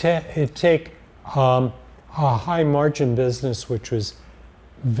take a high margin business, which was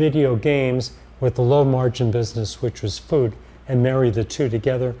video games, with the low margin business, which was food, and marry the two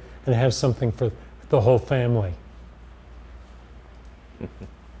together and have something for the whole family.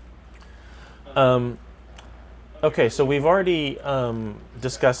 Okay, so we've already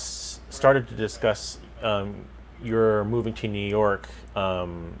started to discuss your moving to New York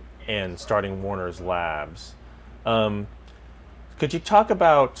and starting Warner's Labs. Could you talk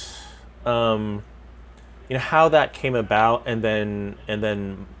about how that came about, and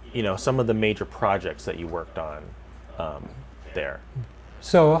then some of the major projects that you worked on there?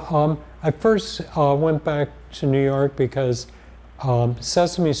 So I first went back to New York because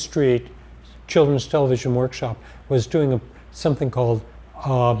Sesame Street Children's Television Workshop was doing something called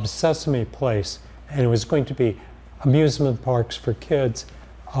Sesame Place, and it was going to be amusement parks for kids,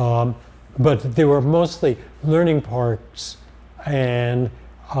 but they were mostly learning parks, and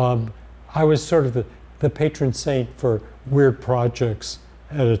I was sort of the patron saint for weird projects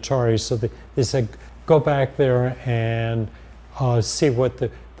at Atari, so they said, go back there and see what the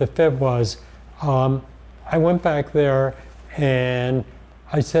fit was. I went back there and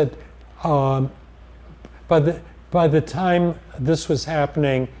I said, by the time this was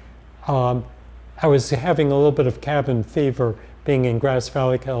happening, I was having a little bit of cabin fever being in Grass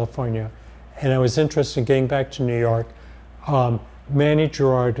Valley, California, and I was interested in getting back to New York. Manny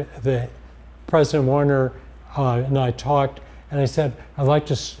Gerard, the President Warner, and I talked, and I said, I'd like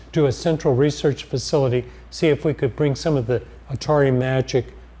to do a central research facility, see if we could bring some of the Atari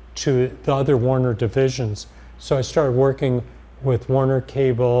magic to the other Warner divisions. So I started working with Warner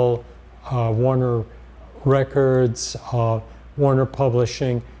Cable, Warner Records, Warner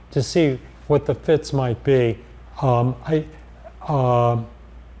Publishing, to see what the fits might be. I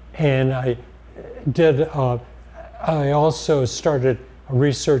also started a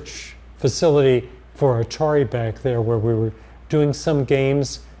research facility for Atari back there, where we were doing some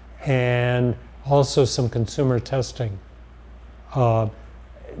games and also some consumer testing.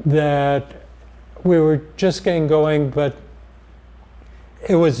 That we were just getting going, but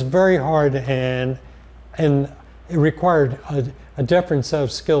it was very hard, and it required a different set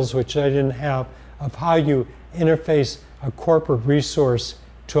of skills which I didn't have, of how you interface a corporate resource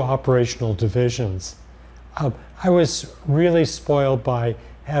to operational divisions. I was really spoiled by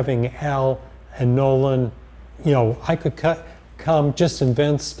having Al and Nolan. I could come, just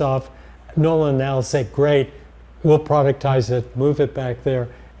invent stuff. Nolan and Al say, great, we'll productize it, move it back there,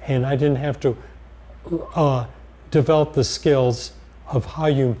 and I didn't have to develop the skills of how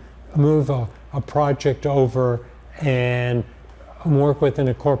you move a project over and work within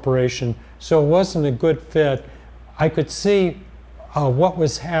a corporation. So it wasn't a good fit. I could see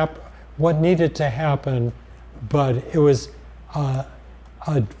what needed to happen, but it was a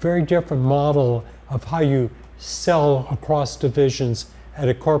very different model of how you sell across divisions at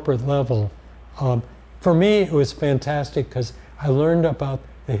a corporate level. For me, it was fantastic because I learned about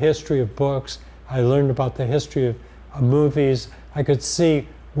the history of books. I learned about the history of movies. I could see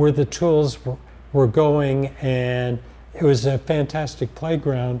where the tools were going, and it was a fantastic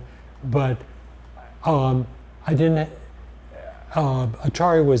playground. But Atari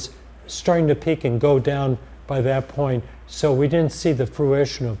was starting to peak and go down by that point, so we didn't see the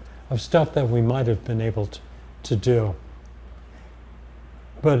fruition of stuff that we might have been able to do.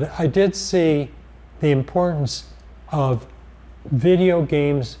 But I did see the importance of video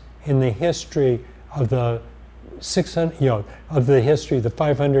games in the history of the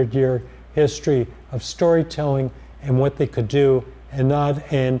 500-year history of storytelling and what they could do and not.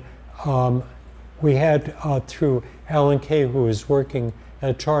 And we had, through Alan Kay, who was working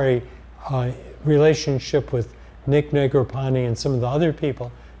at Atari, relationship with Nick Negroponte and some of the other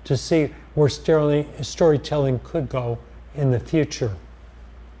people to see where storytelling could go in the future.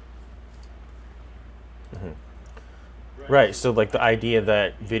 Mm-hmm. Right, so like the idea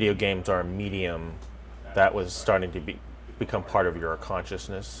that video games are a medium, that was starting to become part of your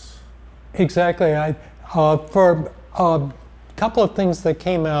consciousness. Exactly. For a couple of things that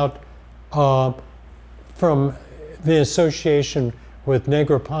came out from the association with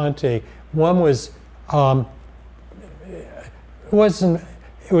Negroponte, one was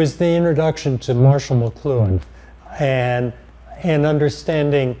it was the introduction to Marshall McLuhan, and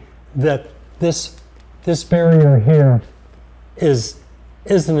understanding that this barrier here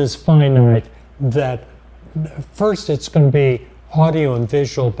isn't as finite, that first it's going to be audio and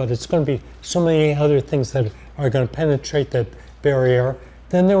visual, but it's going to be so many other things that are going to penetrate that barrier.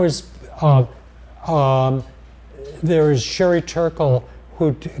 Then there was Sherry Turkle,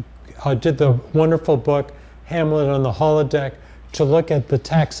 who did the wonderful book Hamlet on the Holodeck, to look at the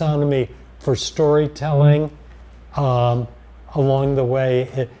taxonomy for storytelling along the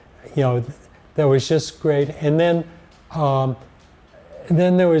way. That was just great. And then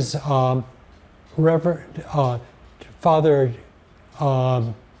there was Reverend Father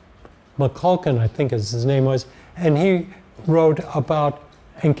McCulkin, I think as his name was, and he wrote about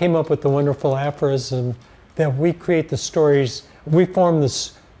and came up with the wonderful aphorism that we create the stories, we form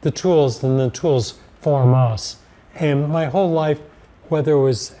the tools, and the tools form us. And my whole life, whether it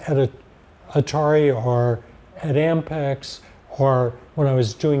was at Atari or at Ampex or when I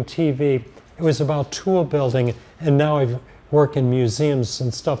was doing TV, it was about tool building, and now I work in museums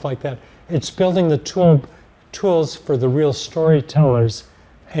and stuff like that. It's building the tools for the real storytellers,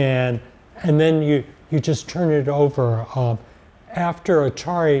 and then you just turn it over. After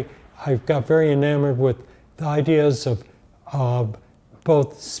Atari, I got very enamored with the ideas of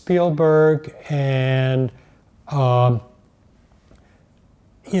both Spielberg and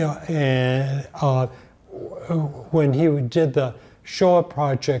when he did the Shoah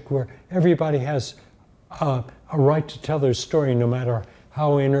Project, where everybody has a right to tell their story, no matter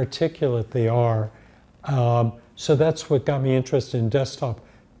how inarticulate they are. So that's what got me interested in desktop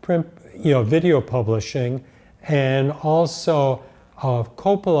print, video publishing, and also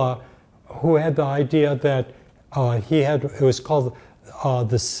Coppola, who had the idea that it was called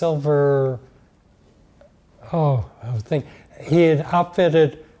the Silver. He had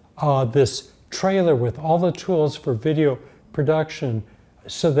outfitted this trailer with all the tools for video production,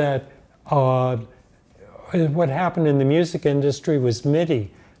 so that what happened in the music industry was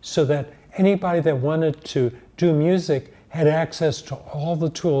MIDI, so that anybody that wanted to do music had access to all the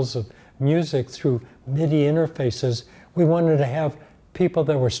tools of music through MIDI interfaces. We wanted to have people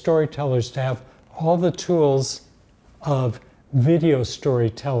that were storytellers to have all the tools of video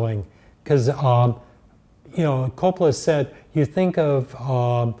storytelling, because Coppola said, you think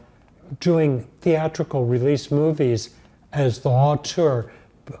of doing theatrical release movies as the auteur,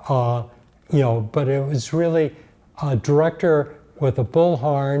 but it was really a director with a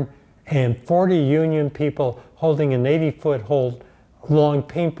bullhorn and 40 union people holding an 80-foot long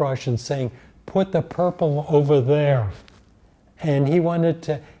paintbrush and saying, put the purple over there. And he wanted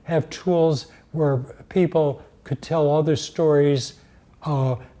to have tools where people could tell other stories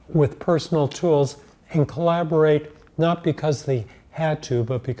with personal tools and collaborate, not because they had to,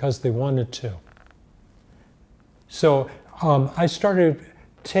 but because they wanted to. So I started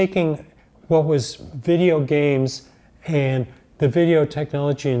taking what was video games and the video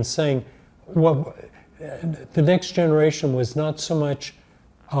technology and saying, the next generation was not so much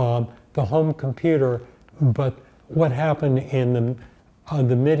the home computer, but what happened in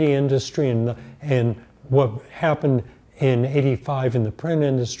the MIDI industry and what happened in '85 in the print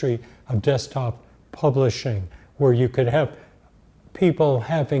industry of desktop publishing, where you could have people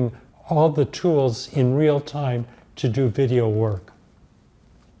having all the tools in real time to do video work.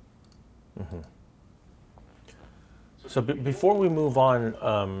 Mm-hmm. So before we move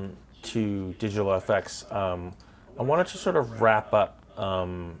on to digital effects, I wanted to sort of wrap up,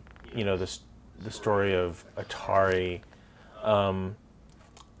 the story of Atari, and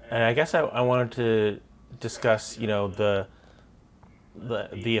I guess I wanted to discuss, the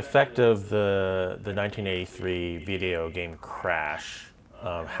effect of the 1983 video game crash,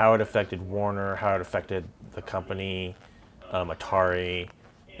 how it affected Warner, how it affected the company, Atari,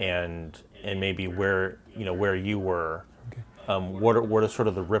 and maybe where you were. What are sort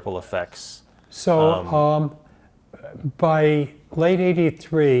of the ripple effects? So by late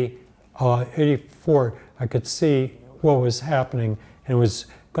 '83, '84, I could see what was happening, and it was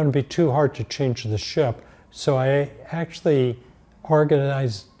going to be too hard to change the ship. So I actually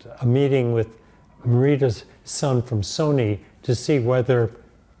organized a meeting with Marita's son from Sony to see whether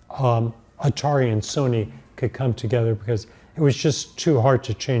Atari and Sony could come together, because it was just too hard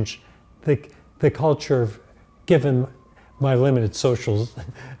to change the culture, given my limited social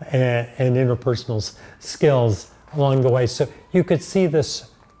and interpersonal skills along the way. So you could see this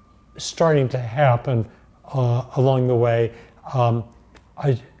starting to happen along the way.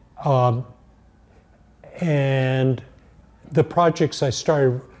 And the projects I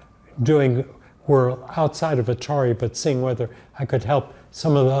started doing were outside of Atari, but seeing whether I could help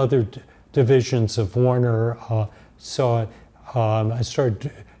some of the other divisions of Warner. So I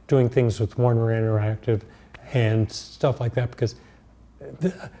started doing things with Warner Interactive and stuff like that, because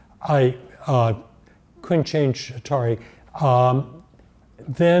I couldn't change Atari.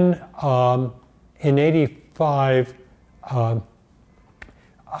 Then in '85,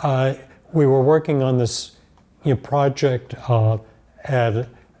 we were working on this project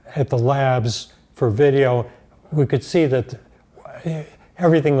at the labs for video. We could see that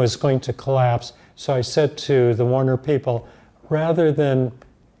everything was going to collapse. So I said to the Warner people, rather than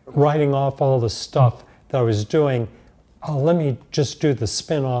writing off all the stuff that I was doing, let me just do the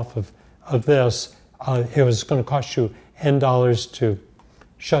spin-off of this. It was going to cost you N dollars to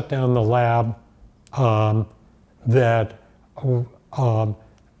shut down the lab.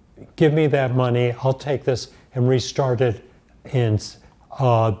 Give me that money, I'll take this and restart it in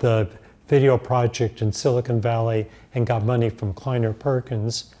the video project in Silicon Valley, and got money from Kleiner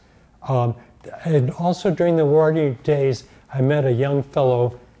Perkins. And also during the Warner days, I met a young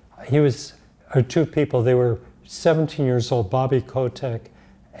fellow. Or two people, they were 17 years old, Bobby Kotick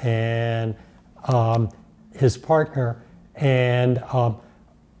and his partner. And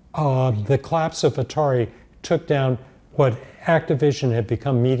the collapse of Atari took down what Activision had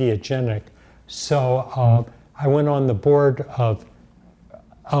become Mediagenic. So I went on the board of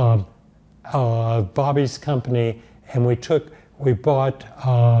Bobby's company, and we bought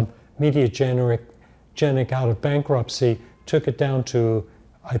Mediagenic out of bankruptcy, took it down to,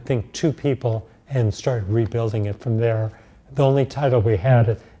 I think, 2 people, and started rebuilding it from there. The only title we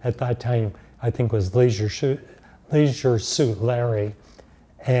had at that time, I think, was Leisure Suit Larry.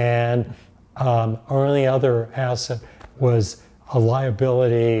 And our only other asset was a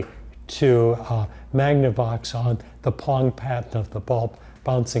liability to Magnavox on the Pong patent of the ball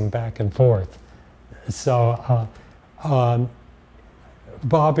bouncing back and forth. So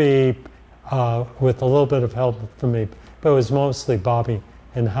Bobby, with a little bit of help from me, but it was mostly Bobby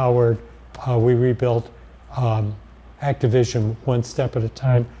and Howard, we rebuilt Activision one step at a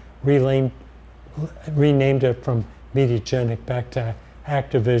time, renamed it from Mediagenic back to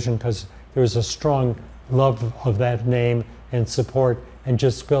Activision, because there was a strong love of that name and support, and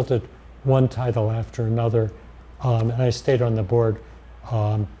just built it one title after another. And I stayed on the board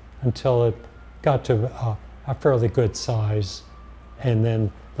until it got to a fairly good size, and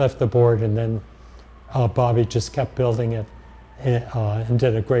then left the board, and then Bobby just kept building it and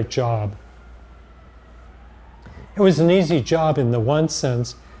did a great job. It was an easy job in the one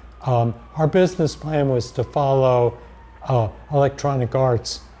sense. Our business plan was to follow Electronic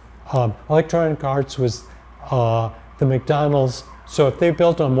Arts. Electronic Arts was the McDonald's, so if they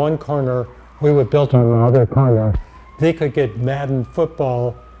built on one corner, we would build on the other corner. They could get Madden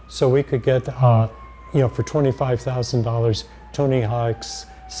football, so we could get, for $25,000, Tony Hawk's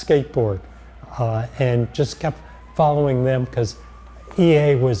skateboard, and just kept following them, because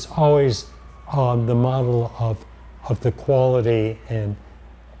EA was always the model of the quality, and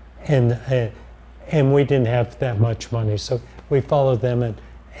we didn't have that much money, so we followed them,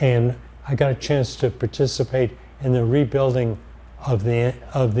 and I got a chance to participate in the rebuilding of the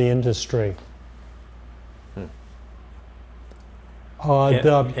industry.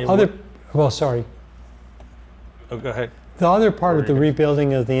 Sorry. Oh, go ahead. The other part of the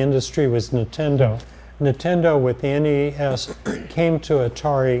rebuilding of the industry was Nintendo. Nintendo, with the NES, came to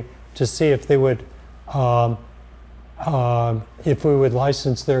Atari to see if they would, if we would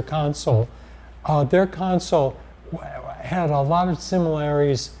license their console. Their console had a lot of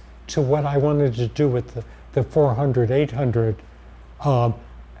similarities to what I wanted to do with the 400, 800.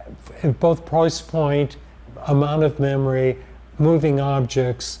 Both price point, amount of memory, moving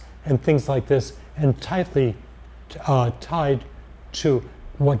objects, and things like this, and tightly tied to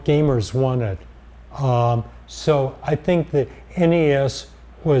what gamers wanted. So I think the NES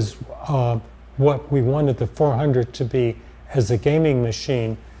was what we wanted the 400 to be as a gaming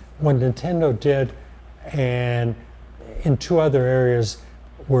machine. What Nintendo did, and in 2 other areas,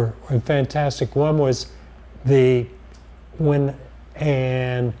 were fantastic. One was the when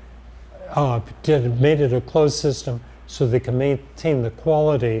and made it a closed system so they could maintain the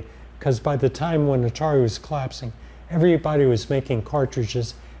quality, because by the time when Atari was collapsing, everybody was making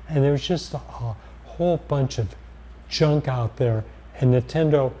cartridges and there was just a whole bunch of junk out there, and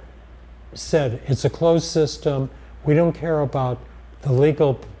Nintendo said it's a closed system, we don't care about the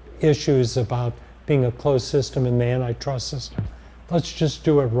legal issues about being a closed system in the antitrust system. Let's just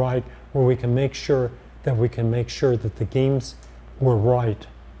do it right, where we can make sure that the games were right,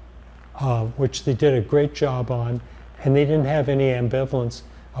 which they did a great job on, and they didn't have any ambivalence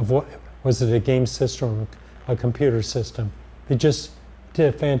of what was it, a game system or a computer system. They just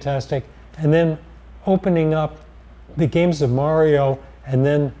did fantastic. And then opening up the games of Mario and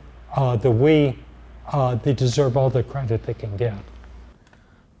then the Wii, they deserve all the credit they can get.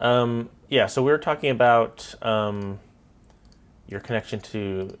 Yeah, so we were talking about your connection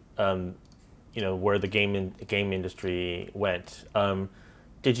to where the game industry went.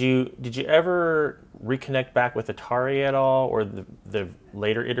 Did you ever reconnect back with Atari at all, or the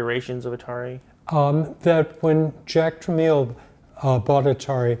later iterations of Atari? That when Jack Tramiel bought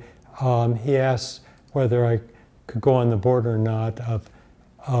Atari, he asked whether I could go on the board or not of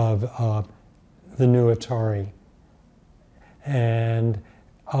the new Atari, and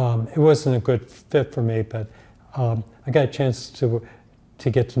it wasn't a good fit for me, but I got a chance to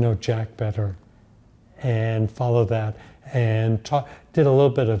get to know Jack better and follow that, and did a little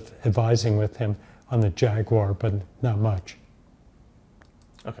bit of advising with him on the Jaguar, but not much.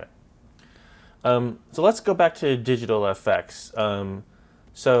 Okay. So let's go back to digital effects.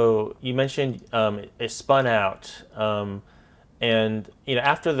 So you mentioned it spun out, and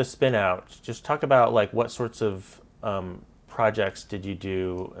after the spin out, just talk about like what sorts of projects did you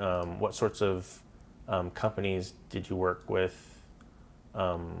do? What sorts of companies did you work with?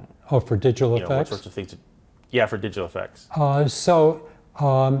 For digital effects? What sorts of things? Yeah, for digital effects. It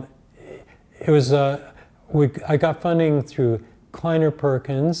was I got funding through Kleiner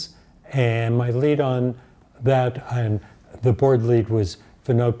Perkins, and my lead on that, and the board lead was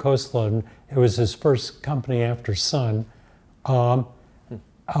Vinod Khosla. It was his first company after Sun. I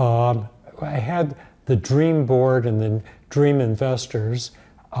had the Dream board and the Dream investors.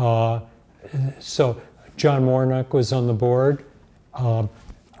 So John Warnock was on the board,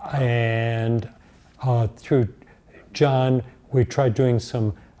 and through John, we tried doing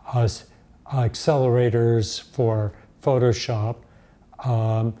some accelerators for Photoshop.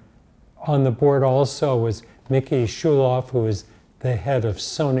 On the board also was Mickey Shuloff, who was the head of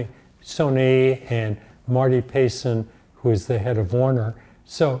Sony, and Marty Payson, who is the head of Warner.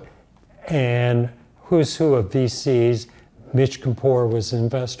 So, and who's who of VCs. Mitch Kapoor was an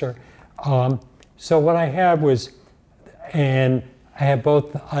investor. So what I had was, and I had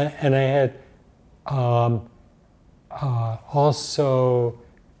both, and I had also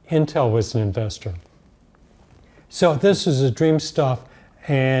Intel was an investor. So this was a dream stuff,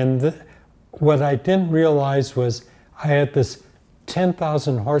 and what I didn't realize was I had this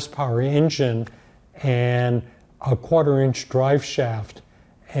 10,000 horsepower engine and a 1/4-inch drive shaft,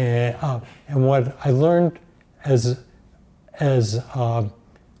 and what I learned as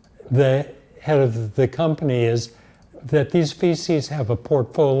the head of the company is that these VCs have a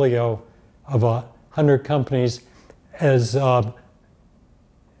portfolio of 100 companies. As a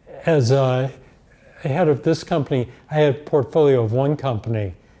head of this company, I had a portfolio of one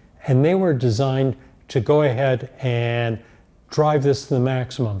company, and they were designed to go ahead and drive this to the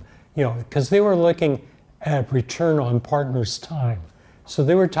maximum, because they were looking at return on partners' time. So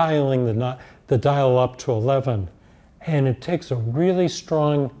they were dialing the dial up to 11, and it takes a really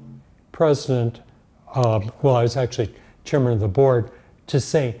strong president, I was actually chairman of the board, to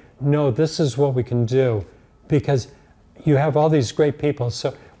say, no, this is what we can do, because you have all these great people.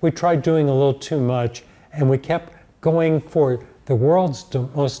 So we tried doing a little too much, and we kept going for the world's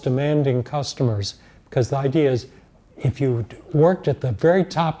most demanding customers, because the idea is if you worked at the very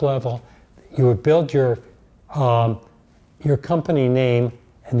top level, you would build your company name,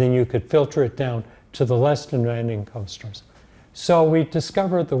 and then you could filter it down to the less demanding customers. So we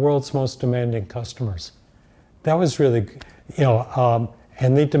discovered the world's most demanding customers. That was really,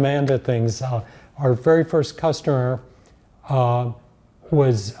 and they demanded things. Our very first customer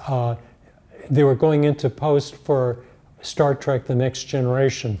was, they were going into post for Star Trek: The Next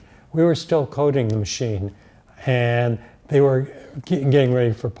Generation. We were still coding the machine, and they were getting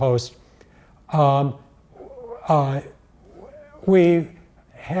ready for post. We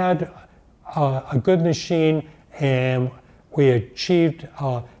had a good machine, and we achieved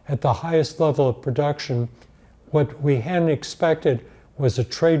at the highest level of production. What we hadn't expected was a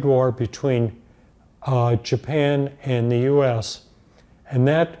trade war between Japan and the US. And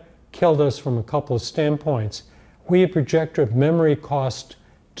that killed us from a couple of standpoints. We had projected memory cost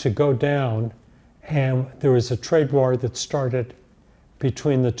to go down, and there was a trade war that started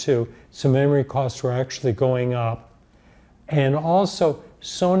between the two, so memory costs were actually going up. And also,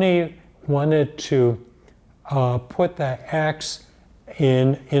 Sony wanted to put the axe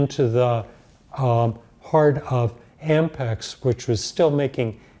into the heart of Ampex, which was still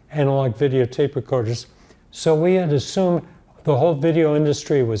making analog videotape recorders. So we had assumed the whole video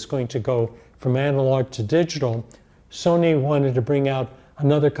industry was going to go from analog to digital. Sony wanted to bring out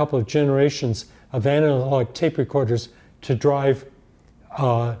another couple of generations of analog tape recorders to drive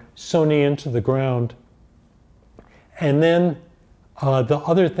Sony into the ground. And then the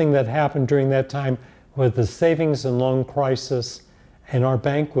other thing that happened during that time was the savings and loan crisis, and our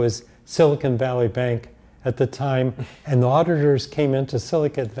bank was Silicon Valley Bank at the time, and the auditors came into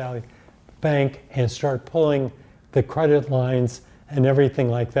Silicon Valley Bank and started pulling the credit lines and everything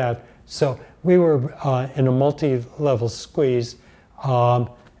like that. So we were in a multi-level squeeze,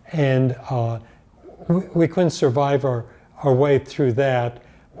 and we couldn't survive our way through that.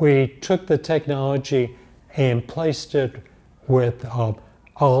 We took the technology and placed it with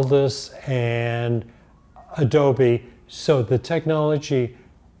Aldus and Adobe. So the technology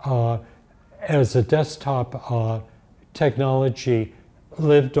as a desktop technology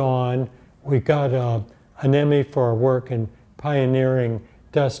lived on. We got an Emmy for our work in pioneering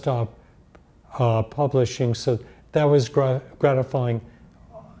desktop publishing, so that was gratifying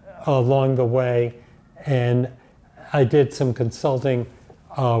along the way. And I did some consulting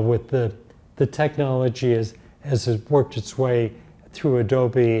with the technology as it worked its way through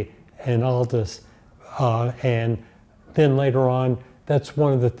Adobe and Aldus. And then later on, that's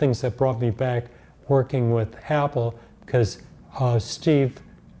one of the things that brought me back working with Apple, because Steve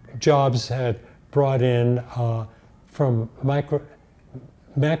Jobs had brought in from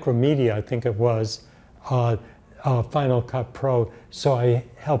Macromedia, I think it was, Final Cut Pro. So I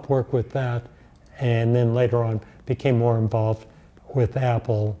helped work with that, and then later on became more involved with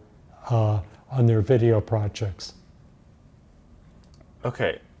Apple on their video projects.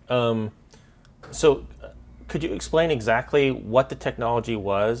 Okay, so could you explain exactly what the technology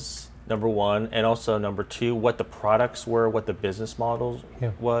was, number one, and also number two, what the products were, what the business model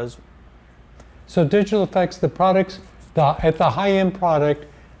was? So digital effects, the products, at the high-end product,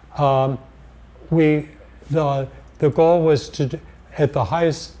 the goal was to, at the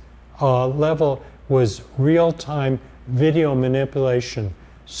highest level, was real-time video manipulation.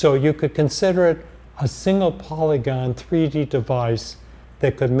 So you could consider it a single polygon 3D device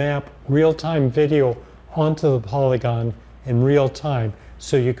that could map real-time video onto the polygon in real time.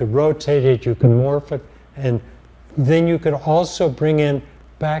 So you could rotate it, you can morph it, and then you could also bring in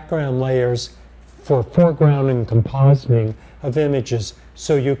background layers for foreground and compositing of images.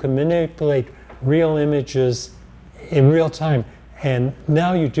 So you can manipulate real images in real time. And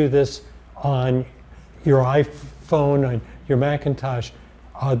now you do this on your iPhone, on your Macintosh.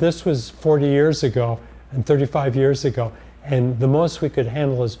 This was 40 years ago and 35 years ago. And the most we could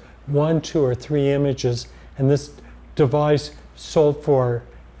handle is 1, 2, or 3 images. And this device sold for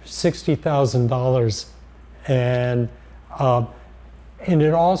 $60,000. And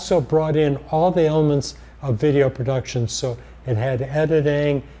it also brought in all the elements of video production. So it had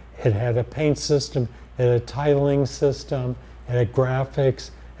editing, it had a paint system, it had a titling system, it had graphics,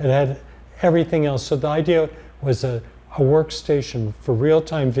 it had everything else. So the idea was a workstation for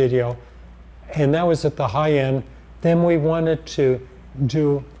real-time video, and that was at the high end. Then we wanted to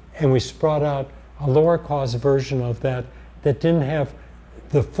do, and we brought out a lower cost version of that that didn't have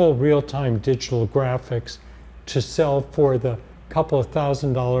the full real-time digital graphics to sell for the couple of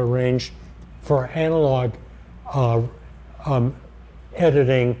 $1,000 range for analog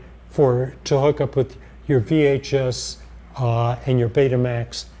editing to hook up with your VHS and your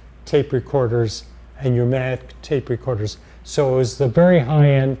Betamax tape recorders and your Mac tape recorders. So it was the very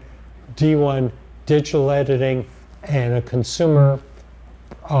high-end D1 digital editing and a consumer,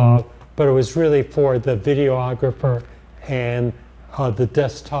 but it was really for the videographer and the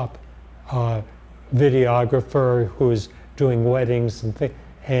desktop videographer who's doing weddings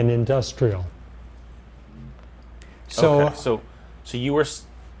and industrial. So, okay, so you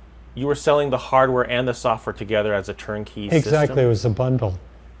were selling the hardware and the software together as a turnkey system? Exactly, it was a bundle.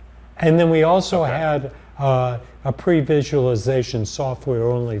 And then we also had a pre-visualization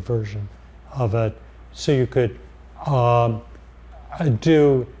software-only version of it, so you could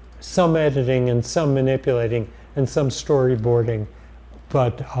do some editing and some manipulating and some storyboarding,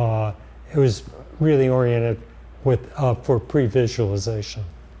 but it was really oriented with for pre-visualization.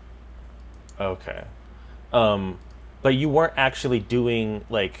 Okay. But you weren't actually doing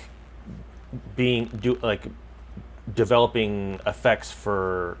like developing effects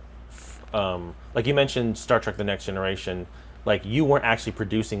for like you mentioned Star Trek: The Next Generation. Like you weren't actually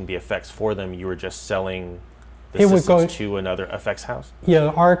producing the effects for them. You were just selling the systems to another effects house. Yeah,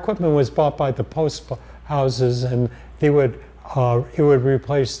 our equipment was bought by the post houses, and they would it would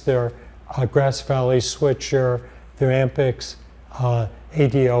replace their Grass Valley switcher, their Ampex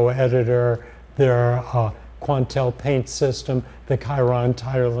ADO editor, their Quantel paint system, the Chiron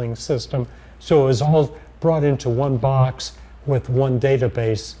tiling system. So it was all brought into one box with one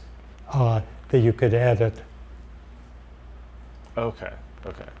database that you could edit. Okay,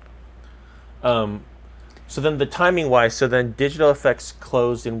 okay. So then the timing wise, so then digital effects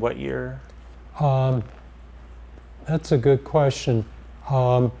closed in what year? That's a good question.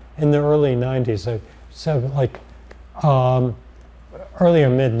 In the early 90s, I said like early or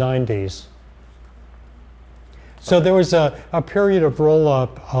mid 90s. So there was a period of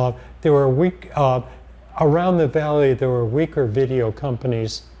roll-up. There were around the valley, there were weaker video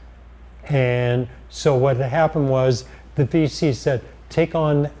companies. And so what happened was the VC said, take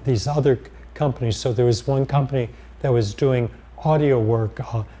on these other companies. So there was one company that was doing audio work,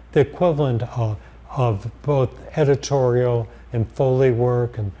 the equivalent of both editorial and Foley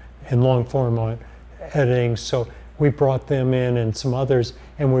work and long form editing. So we brought them in and some others,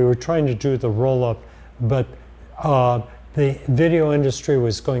 and we were trying to do the roll-up. But the video industry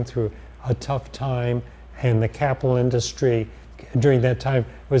was going through a tough time, and the capital industry during that time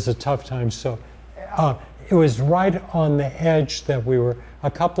was a tough time. So it was right on the edge that we were a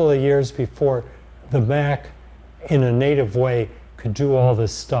couple of years before the Mac in a native way could do all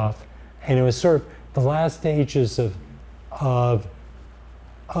this stuff. And it was sort of the last stages of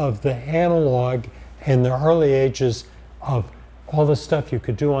the analog and the early ages of all the stuff you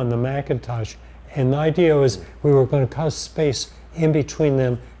could do on the Macintosh. And the idea was we were going to cut space in between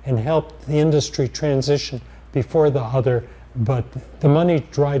them and help the industry transition before the other, but the money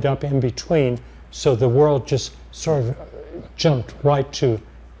dried up in between, so the world just sort of jumped right to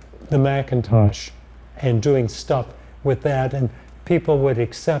the Macintosh and doing stuff with that, and people would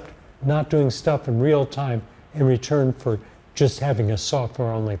accept not doing stuff in real time in return for just having a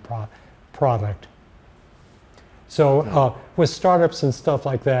software-only product. So with startups and stuff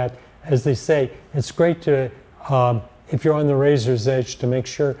like that, as they say, it's great to, if you're on the razor's edge, to make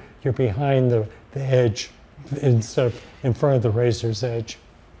sure you're behind the edge instead of in front of the razor's edge.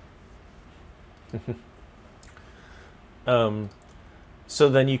 So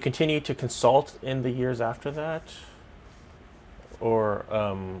then you continue to consult in the years after that, or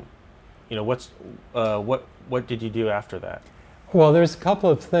you know, what did you do after that? Well, there's a couple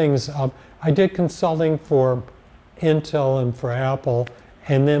of things. I did consulting for Intel and for Apple,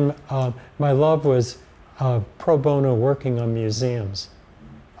 and then my love was pro bono working on museums.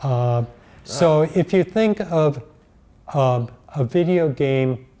 So if you think of a video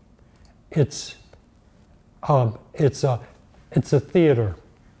game, it's a theater.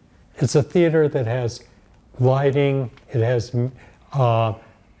 It's a theater that has lighting. It has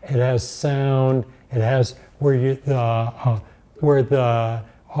sound. It has where the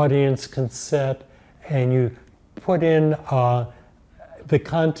audience can sit, and you put in the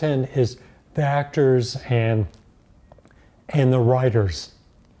content is the actors and the writers.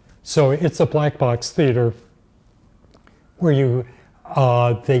 So it's a black box theater where you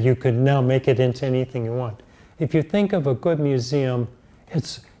that you could now make it into anything you want. If you think of a good museum,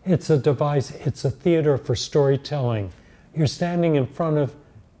 it's a device, it's a theater for storytelling. You're standing in front of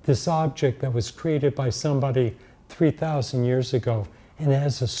this object that was created by somebody 3,000 years ago, and it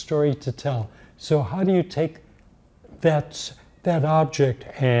has a story to tell. So how do you take that object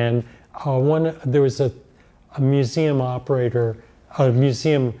and there was a museum operator, a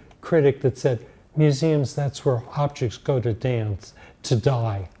museum critic that said, museums, that's where objects go to dance, to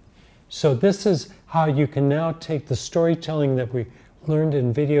die. So this is how you can now take the storytelling that we learned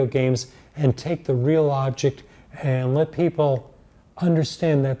in video games and take the real object and let people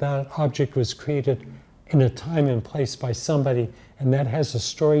understand that that object was created in a time and place by somebody, and that has a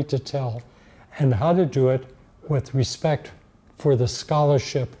story to tell, and how to do it with respect for the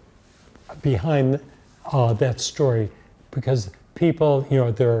scholarship behind that story, because people, you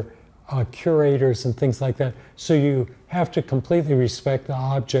know, they're curators and things like that. So you have to completely respect the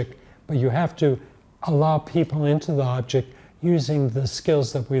object, but you have to allow people into the object using the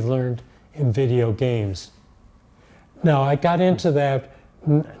skills that we learned in video games. Now, I got into that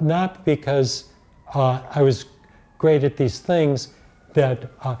not because I was great at these things,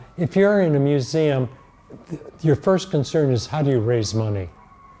 that if you're in a museum, your first concern is how do you raise money?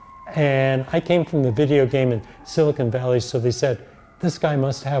 And I came from the video game in Silicon Valley, so they said, this guy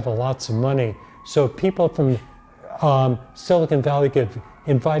must have lots of money. So people from Silicon Valley get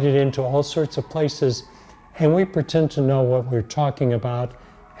invited into all sorts of places, and we pretend to know what we're talking about,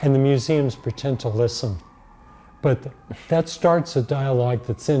 and the museums pretend to listen. But that starts a dialogue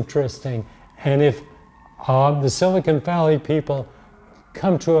that's interesting. And if the Silicon Valley people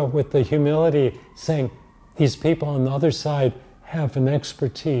come to it with the humility saying, these people on the other side have an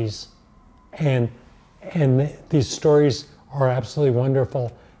expertise, and these stories are absolutely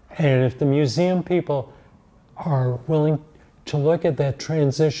wonderful. And if the museum people are willing to look at that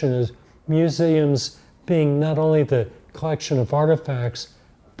transition as museums being not only the collection of artifacts,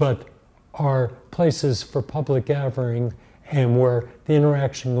 but are places for public gathering and where the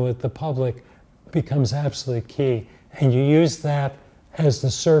interaction with the public becomes absolutely key, and you use that as the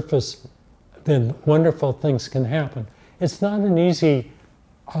surface, then wonderful things can happen. It's not an easy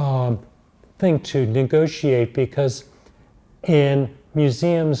thing to negotiate, because in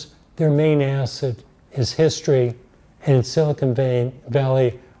museums, their main asset is history, and in Silicon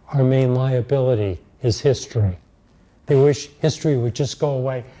Valley, our main liability is history. They wish history would just go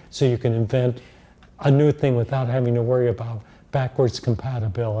away so you can invent a new thing without having to worry about backwards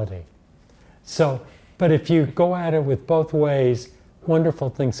compatibility. So, but if you go at it with both ways, wonderful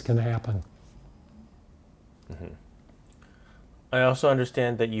things can happen. Mm-hmm. I also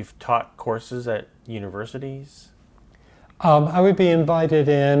understand that you've taught courses at universities. I would be invited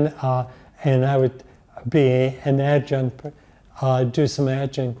in, and I would be an adjunct, do some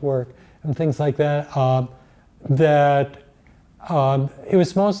adjunct work and things like that. It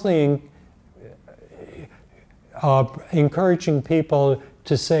was mostly encouraging people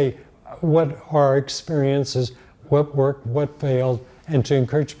to say what are experiences, what worked, what failed, and to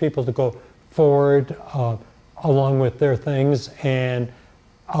encourage people to go forward along with their things, and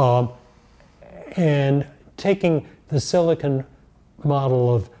taking the Silicon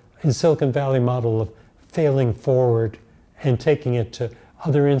Valley model of failing forward and taking it to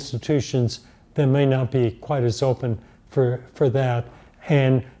other institutions that may not be quite as open for that,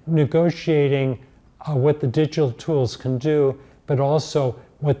 and negotiating what the digital tools can do, but also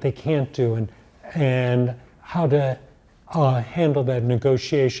what they can't do, and how to handle that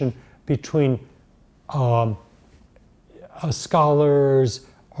negotiation between scholars,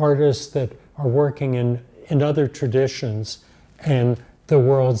 artists that are working in other traditions, and the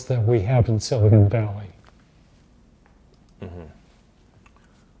worlds that we have in Silicon Valley. Mm-hmm.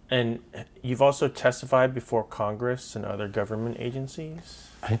 And you've also testified before Congress and other government agencies?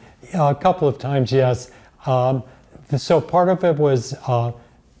 A couple of times, yes. So part of it was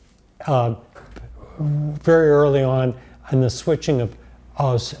very early on in the switching of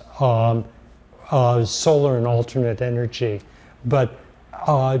solar and alternate energy. But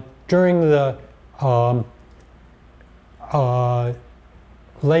during the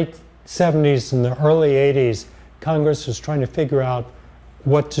late 70s and the early 80s, Congress was trying to figure out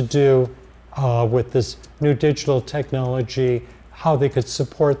what to do with this new digital technology, how they could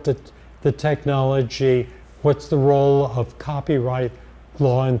support the technology, what's the role of copyright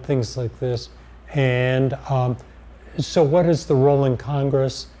law and things like this. And so what is the role in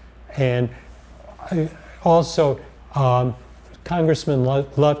Congress? And also, congressmen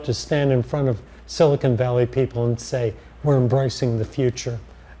love to stand in front of Silicon Valley people and say, we're embracing the future.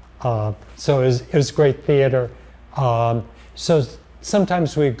 So it was great theater. So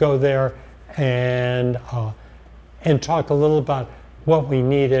sometimes we go there and talk a little about what we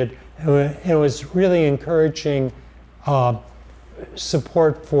needed. It was really encouraging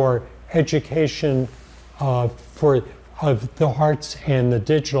support for education of the arts and the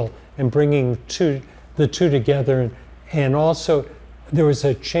digital, and bringing the two together. And also there was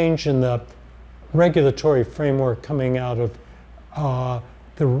a change in the regulatory framework coming out of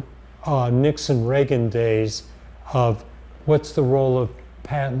the Nixon-Reagan days of what's the role of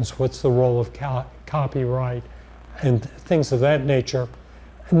patents, what's the role of copyright, and things of that nature.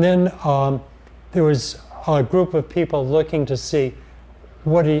 And then there was a group of people looking to see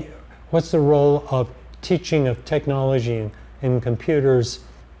what's the role of teaching of technology and computers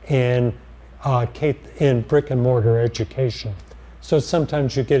in brick and mortar education. So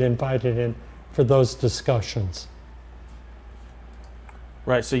sometimes you get invited in for those discussions.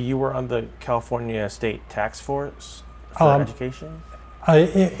 Right, so you were on the California State Task Force for education?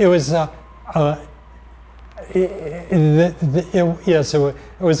 It was, yes, it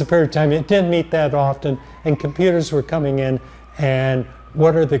was a period of time. It didn't meet that often, and computers were coming in, and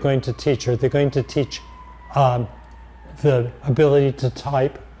what are they going to teach? Are they going to teach the ability to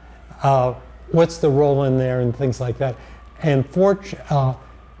type? What's the role in there, and things like that? And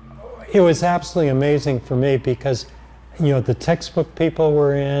it was absolutely amazing for me because, you know, the textbook people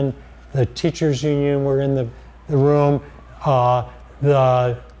were in, the teachers union were in the room,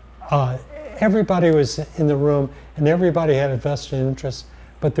 everybody was in the room, and everybody had a vested interest,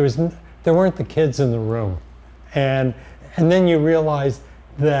 but there weren't the kids in the room. And then you realize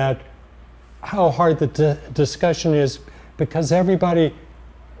that how hard the discussion is, because everybody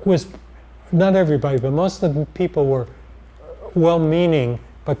was, not everybody, but most of the people were well-meaning,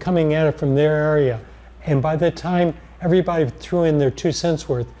 but coming at it from their area. And by the time everybody threw in their 2 cents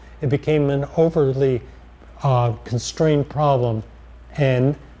worth, it became an overly constrained problem,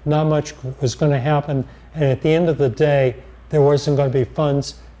 and not much was going to happen. And at the end of the day, there wasn't going to be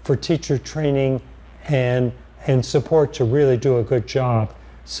funds for teacher training and support to really do a good job.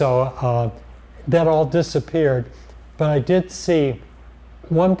 So that all disappeared. But I did see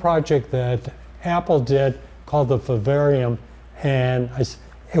one project that Apple did called the vivarium, and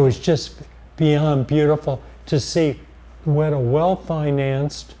it was just beyond beautiful to see what a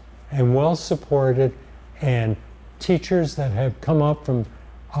well-financed and well-supported, and teachers that have come up from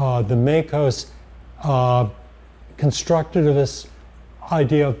the MACOS constructivist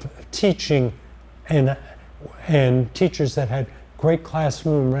idea of teaching, and teachers that had great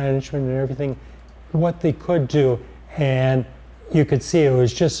classroom management and everything, what they could do, and you could see it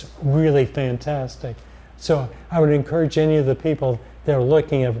was just really fantastic. So I would encourage any of the people that are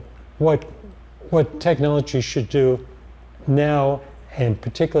looking at what technology should do now, and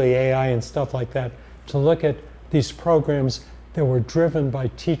particularly AI and stuff like that, to look at these programs that were driven by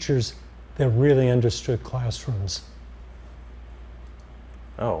teachers that really understood classrooms.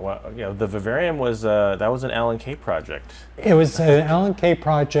 Oh, wow. You know, the vivarium was, that was an Alan Kay project. It was an Alan Kay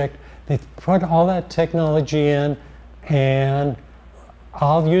project. They put all that technology in, and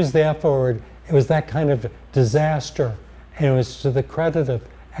I'll use the F word, it was that kind of disaster. And it was to the credit of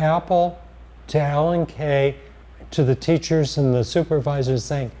Apple, to Alan Kay, to the teachers and the supervisors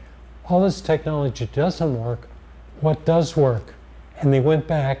saying, all this technology doesn't work, what does work? And they went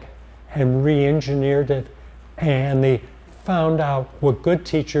back and re-engineered it, and they found out what good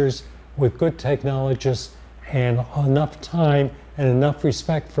teachers with good technologists and enough time and enough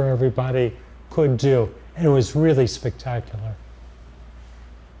respect for everybody could do. And it was really spectacular.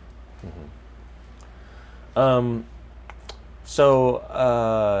 Mm-hmm.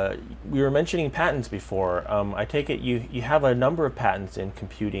 So we were mentioning patents before. I take it you have a number of patents in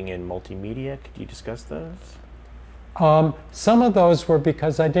computing and multimedia. Could you discuss those? Some of those were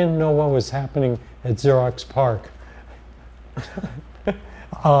because I didn't know what was happening at Xerox PARC.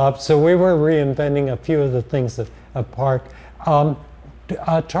 So we were reinventing a few of the things at PARC.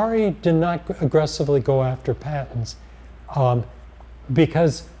 Atari did not aggressively go after patents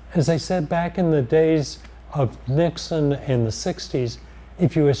because, as I said, back in the days of Nixon in the 60s,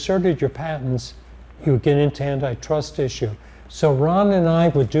 if you asserted your patents, you would get into antitrust issue. So Ron and I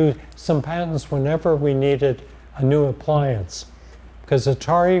would do some patents whenever we needed a new appliance, because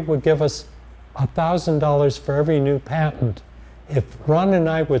Atari would give us $1,000 for every new patent. If Ron and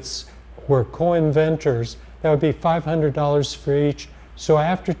I were co-inventors, that would be $500 for each. So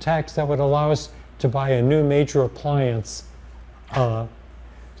after tax, that would allow us to buy a new major appliance.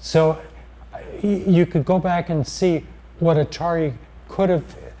 So you could go back and see what Atari could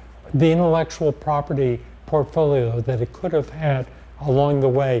have, the intellectual property portfolio that it could have had along the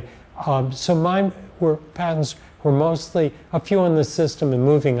way. So mine patents were mostly a few in the system and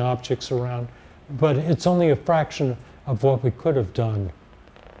moving objects around, but it's only a fraction of what we could have done.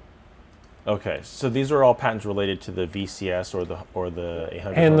 Okay, so these are all patents related to the VCS or the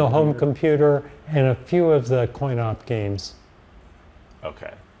 800 and the home computer and a few of the coin-op games.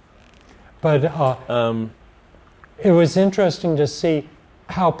 Okay. But it was interesting to see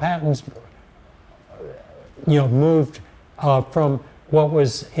how patents, moved from what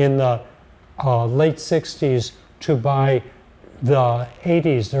was in the late 60s to by the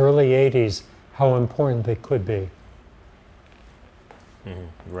 80s, early 80s, how important they could be.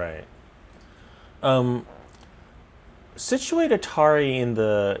 Mm-hmm. Right. Situate Atari in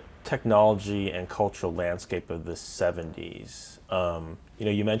the technology and cultural landscape of the 70s.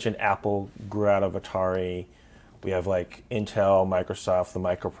 You mentioned Apple grew out of Atari. We have like Intel, Microsoft, the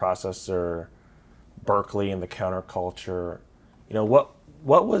microprocessor, Berkeley and the counterculture. What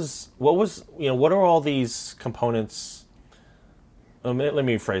are all these components? Let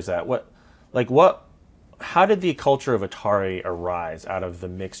me rephrase that. How did the culture of Atari arise out of the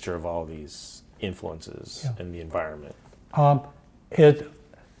mixture of all these influences in the environment? It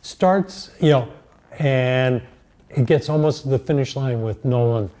starts, and it gets almost to the finish line with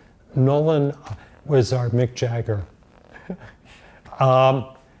Nolan. Nolan was our Mick Jagger.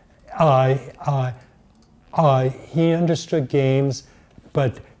 he understood games,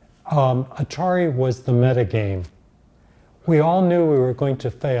 but Atari was the meta game. We all knew we were going to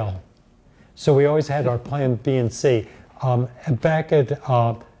fail, so we always had our plan B and C. Back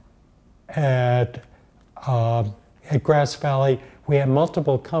at Grass Valley, we had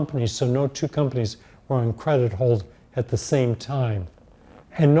multiple companies, so no two companies were on credit hold at the same time.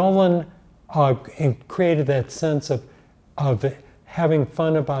 And Nolan created that sense of having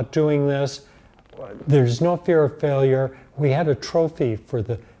fun about doing this. There's no fear of failure. We had a trophy for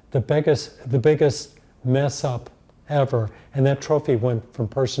the biggest mess up ever, and that trophy went from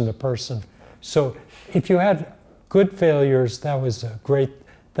person to person. So if you had good failures, that was a great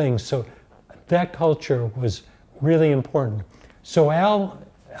thing. So that culture was really important. So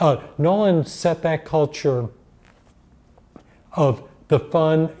Nolan set that culture of the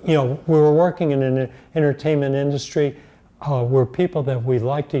fun. You know, we were working in an entertainment industry. We're people that we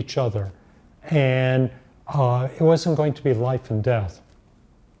liked each other, and it wasn't going to be life and death.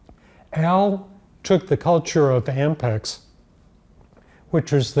 Al took the culture of Ampex,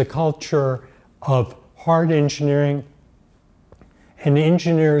 which was the culture of hard engineering and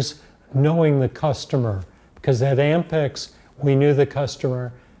engineers knowing the customer, because at Ampex we knew the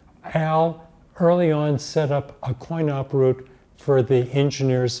customer. Al early on set up a coin-op route for the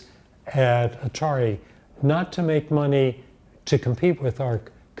engineers at Atari, not to make money to compete with our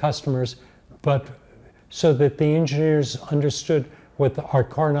customers, but so that the engineers understood what our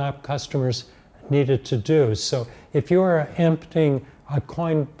coin-op customers needed to do. So if you were emptying a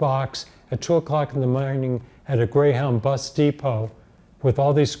coin box at 2 o'clock in the morning at a Greyhound bus depot with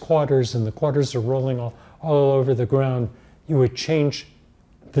all these quarters, and the quarters are rolling all over the ground, you would change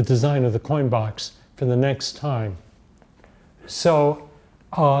the design of the coin box for the next time. So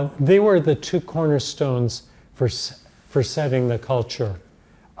they were the two cornerstones for setting the culture.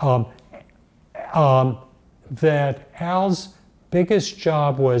 That Al's biggest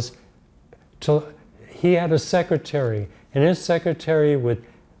job was he had a secretary, and his secretary would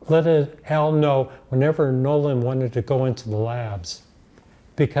let Al know whenever Nolan wanted to go into the labs,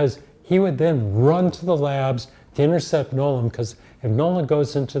 because he would then run to the labs to intercept Nolan, because if Nolan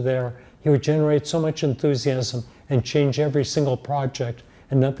goes into there, he would generate so much enthusiasm and change every single project,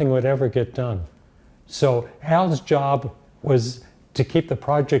 and nothing would ever get done. So Al's job was to keep the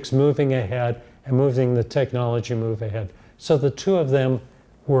projects moving ahead and moving the technology move ahead. So the two of them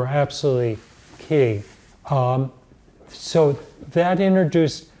were absolutely key. So that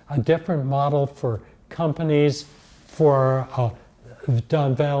introduced a different model for companies, for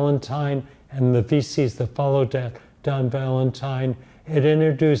Don Valentine and the VCs that followed Don Valentine. It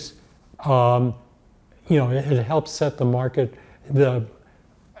introduced, it helped set the market,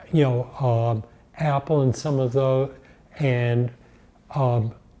 Apple and some of those, and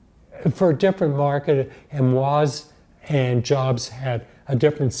for a different market, and Woz and Jobs had a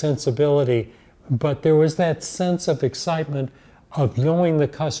different sensibility, but there was that sense of excitement of knowing the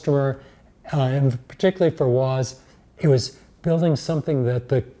customer, and particularly for Woz, it was building something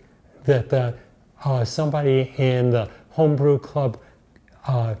that somebody in the homebrew club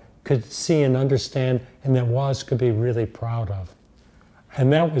could see and understand, and that Woz could be really proud of.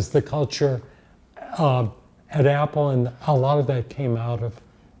 And that was the culture at Apple, and a lot of that came out of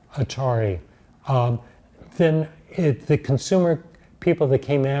Atari. Then the consumer people that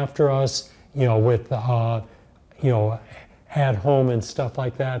came after us, with at home and stuff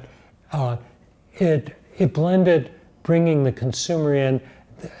like that, it blended bringing the consumer in.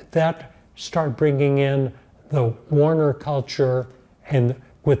 That started bringing in the Warner culture and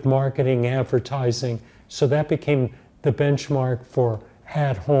with marketing, advertising. So that became the benchmark for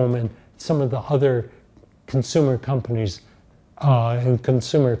at home and some of the other consumer companies and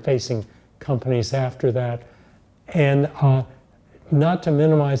consumer-facing companies after that. And not to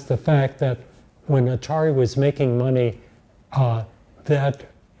minimize the fact that when Atari was making money, that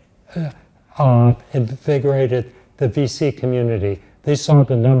invigorated the VC community. They saw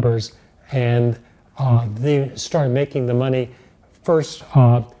the numbers, and they started making the money. First,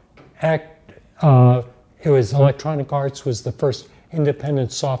 it was Electronic Arts was the first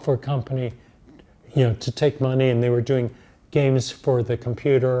independent software company, to take money, and they were doing games for the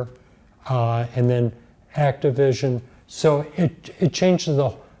computer, and then Activision. So it changed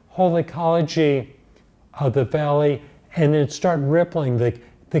the whole ecology of the valley, and it started rippling.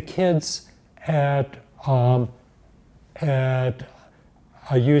 The kids at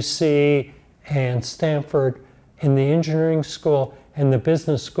UC and Stanford in the engineering school and the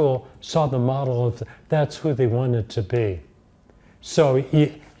business school saw the model of that's who they wanted to be. So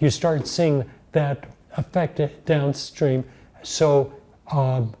you start seeing that affect it downstream. So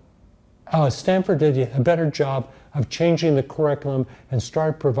Stanford did a better job of changing the curriculum and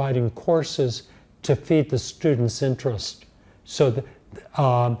started providing courses to feed the students' interest. So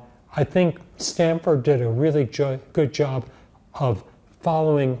I think Stanford did a really good job of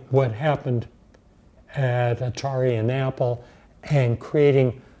following what happened at Atari and Apple and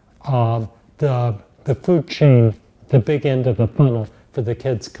creating the food chain, the big end of the funnel for the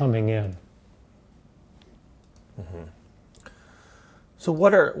kids coming in. Mm-hmm. So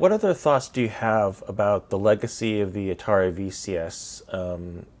what other thoughts do you have about the legacy of the Atari VCS,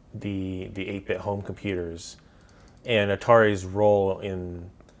 the 8-bit home computers, and Atari's role in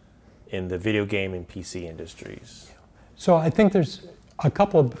the video game and PC industries? So I think there's a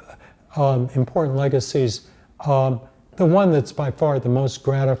couple of important legacies. The one that's by far the most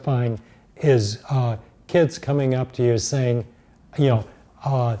gratifying is kids coming up to you saying,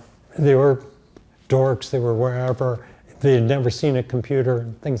 they were dorks, they were wherever, they had never seen a computer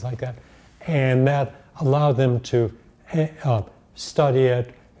and things like that. And that allowed them to study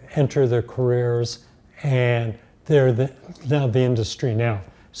it, enter their careers, and they're now the industry now.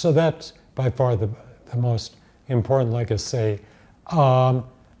 So that's by far the most important legacy.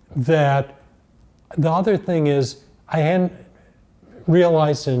 That the other thing is, I hadn't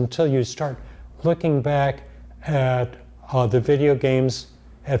realized it until you start looking back at the video games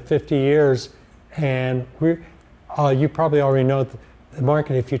at 50 years, and you probably already know the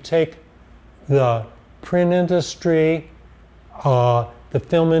market. If you take the print industry, the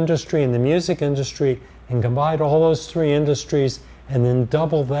film industry, and the music industry, and combine all those three industries, and then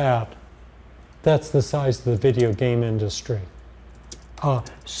double that, that's the size of the video game industry.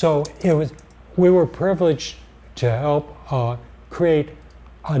 So we were privileged to help create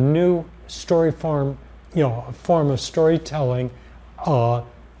a new story form, a form of storytelling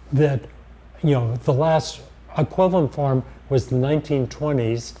that, the last equivalent form was the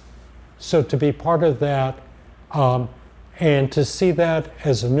 1920s. So to be part of that and to see that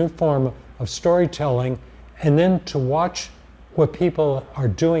as a new form of storytelling, and then to watch what people are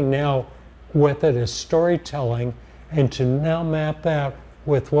doing now with it as storytelling, and to now map that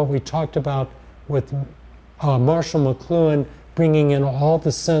with what we talked about with Marshall McLuhan, bringing in all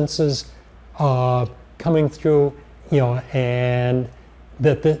the senses coming through, and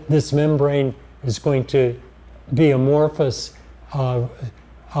that this membrane is going to be amorphous for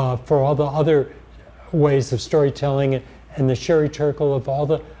all the other ways of storytelling, and the Sherry Turkle of all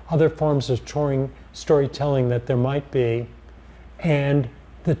the other forms of storytelling that there might be, and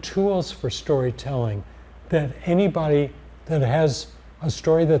the tools for storytelling, that anybody that has a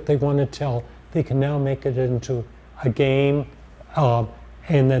story that they want to tell, they can now make it into a game,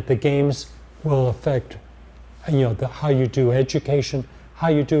 and that the games will affect how you do education, how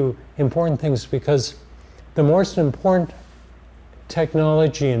you do important things, because the most important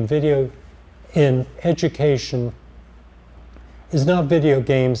technology in education is not video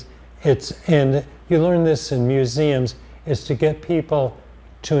games. And you learn this in museums, is to get people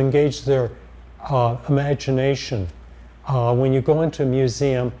to engage their imagination. When you go into a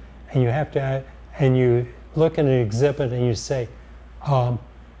museum and you look at an exhibit and you say,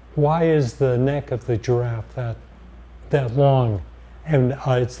 why is the neck of the giraffe that long? And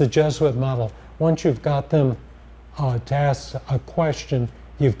it's the Jesuit model. Once you've got them to ask a question,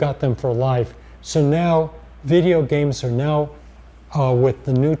 you've got them for life. So now video games are now with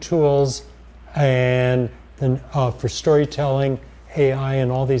the new tools and for storytelling, AI,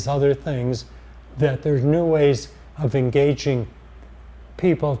 and all these other things, that there's new ways of engaging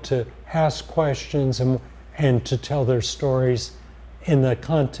people to ask questions and to tell their stories in the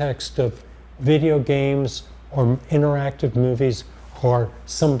context of video games or interactive movies or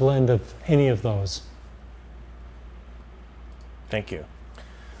some blend of any of those. Thank you.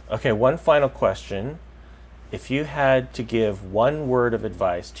 Okay, one final question. If you had to give one word of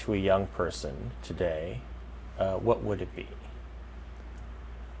advice to a young person today, what would it be?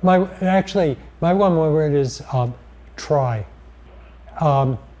 My one word is try.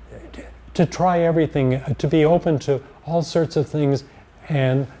 To try everything, to be open to all sorts of things,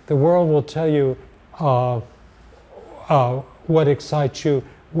 and the world will tell you what excites you,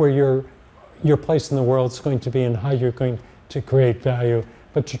 where your place in the world is going to be, and how you're going to create value.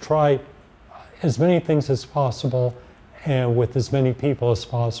 But to try as many things as possible and with as many people as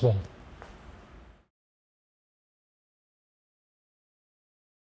possible.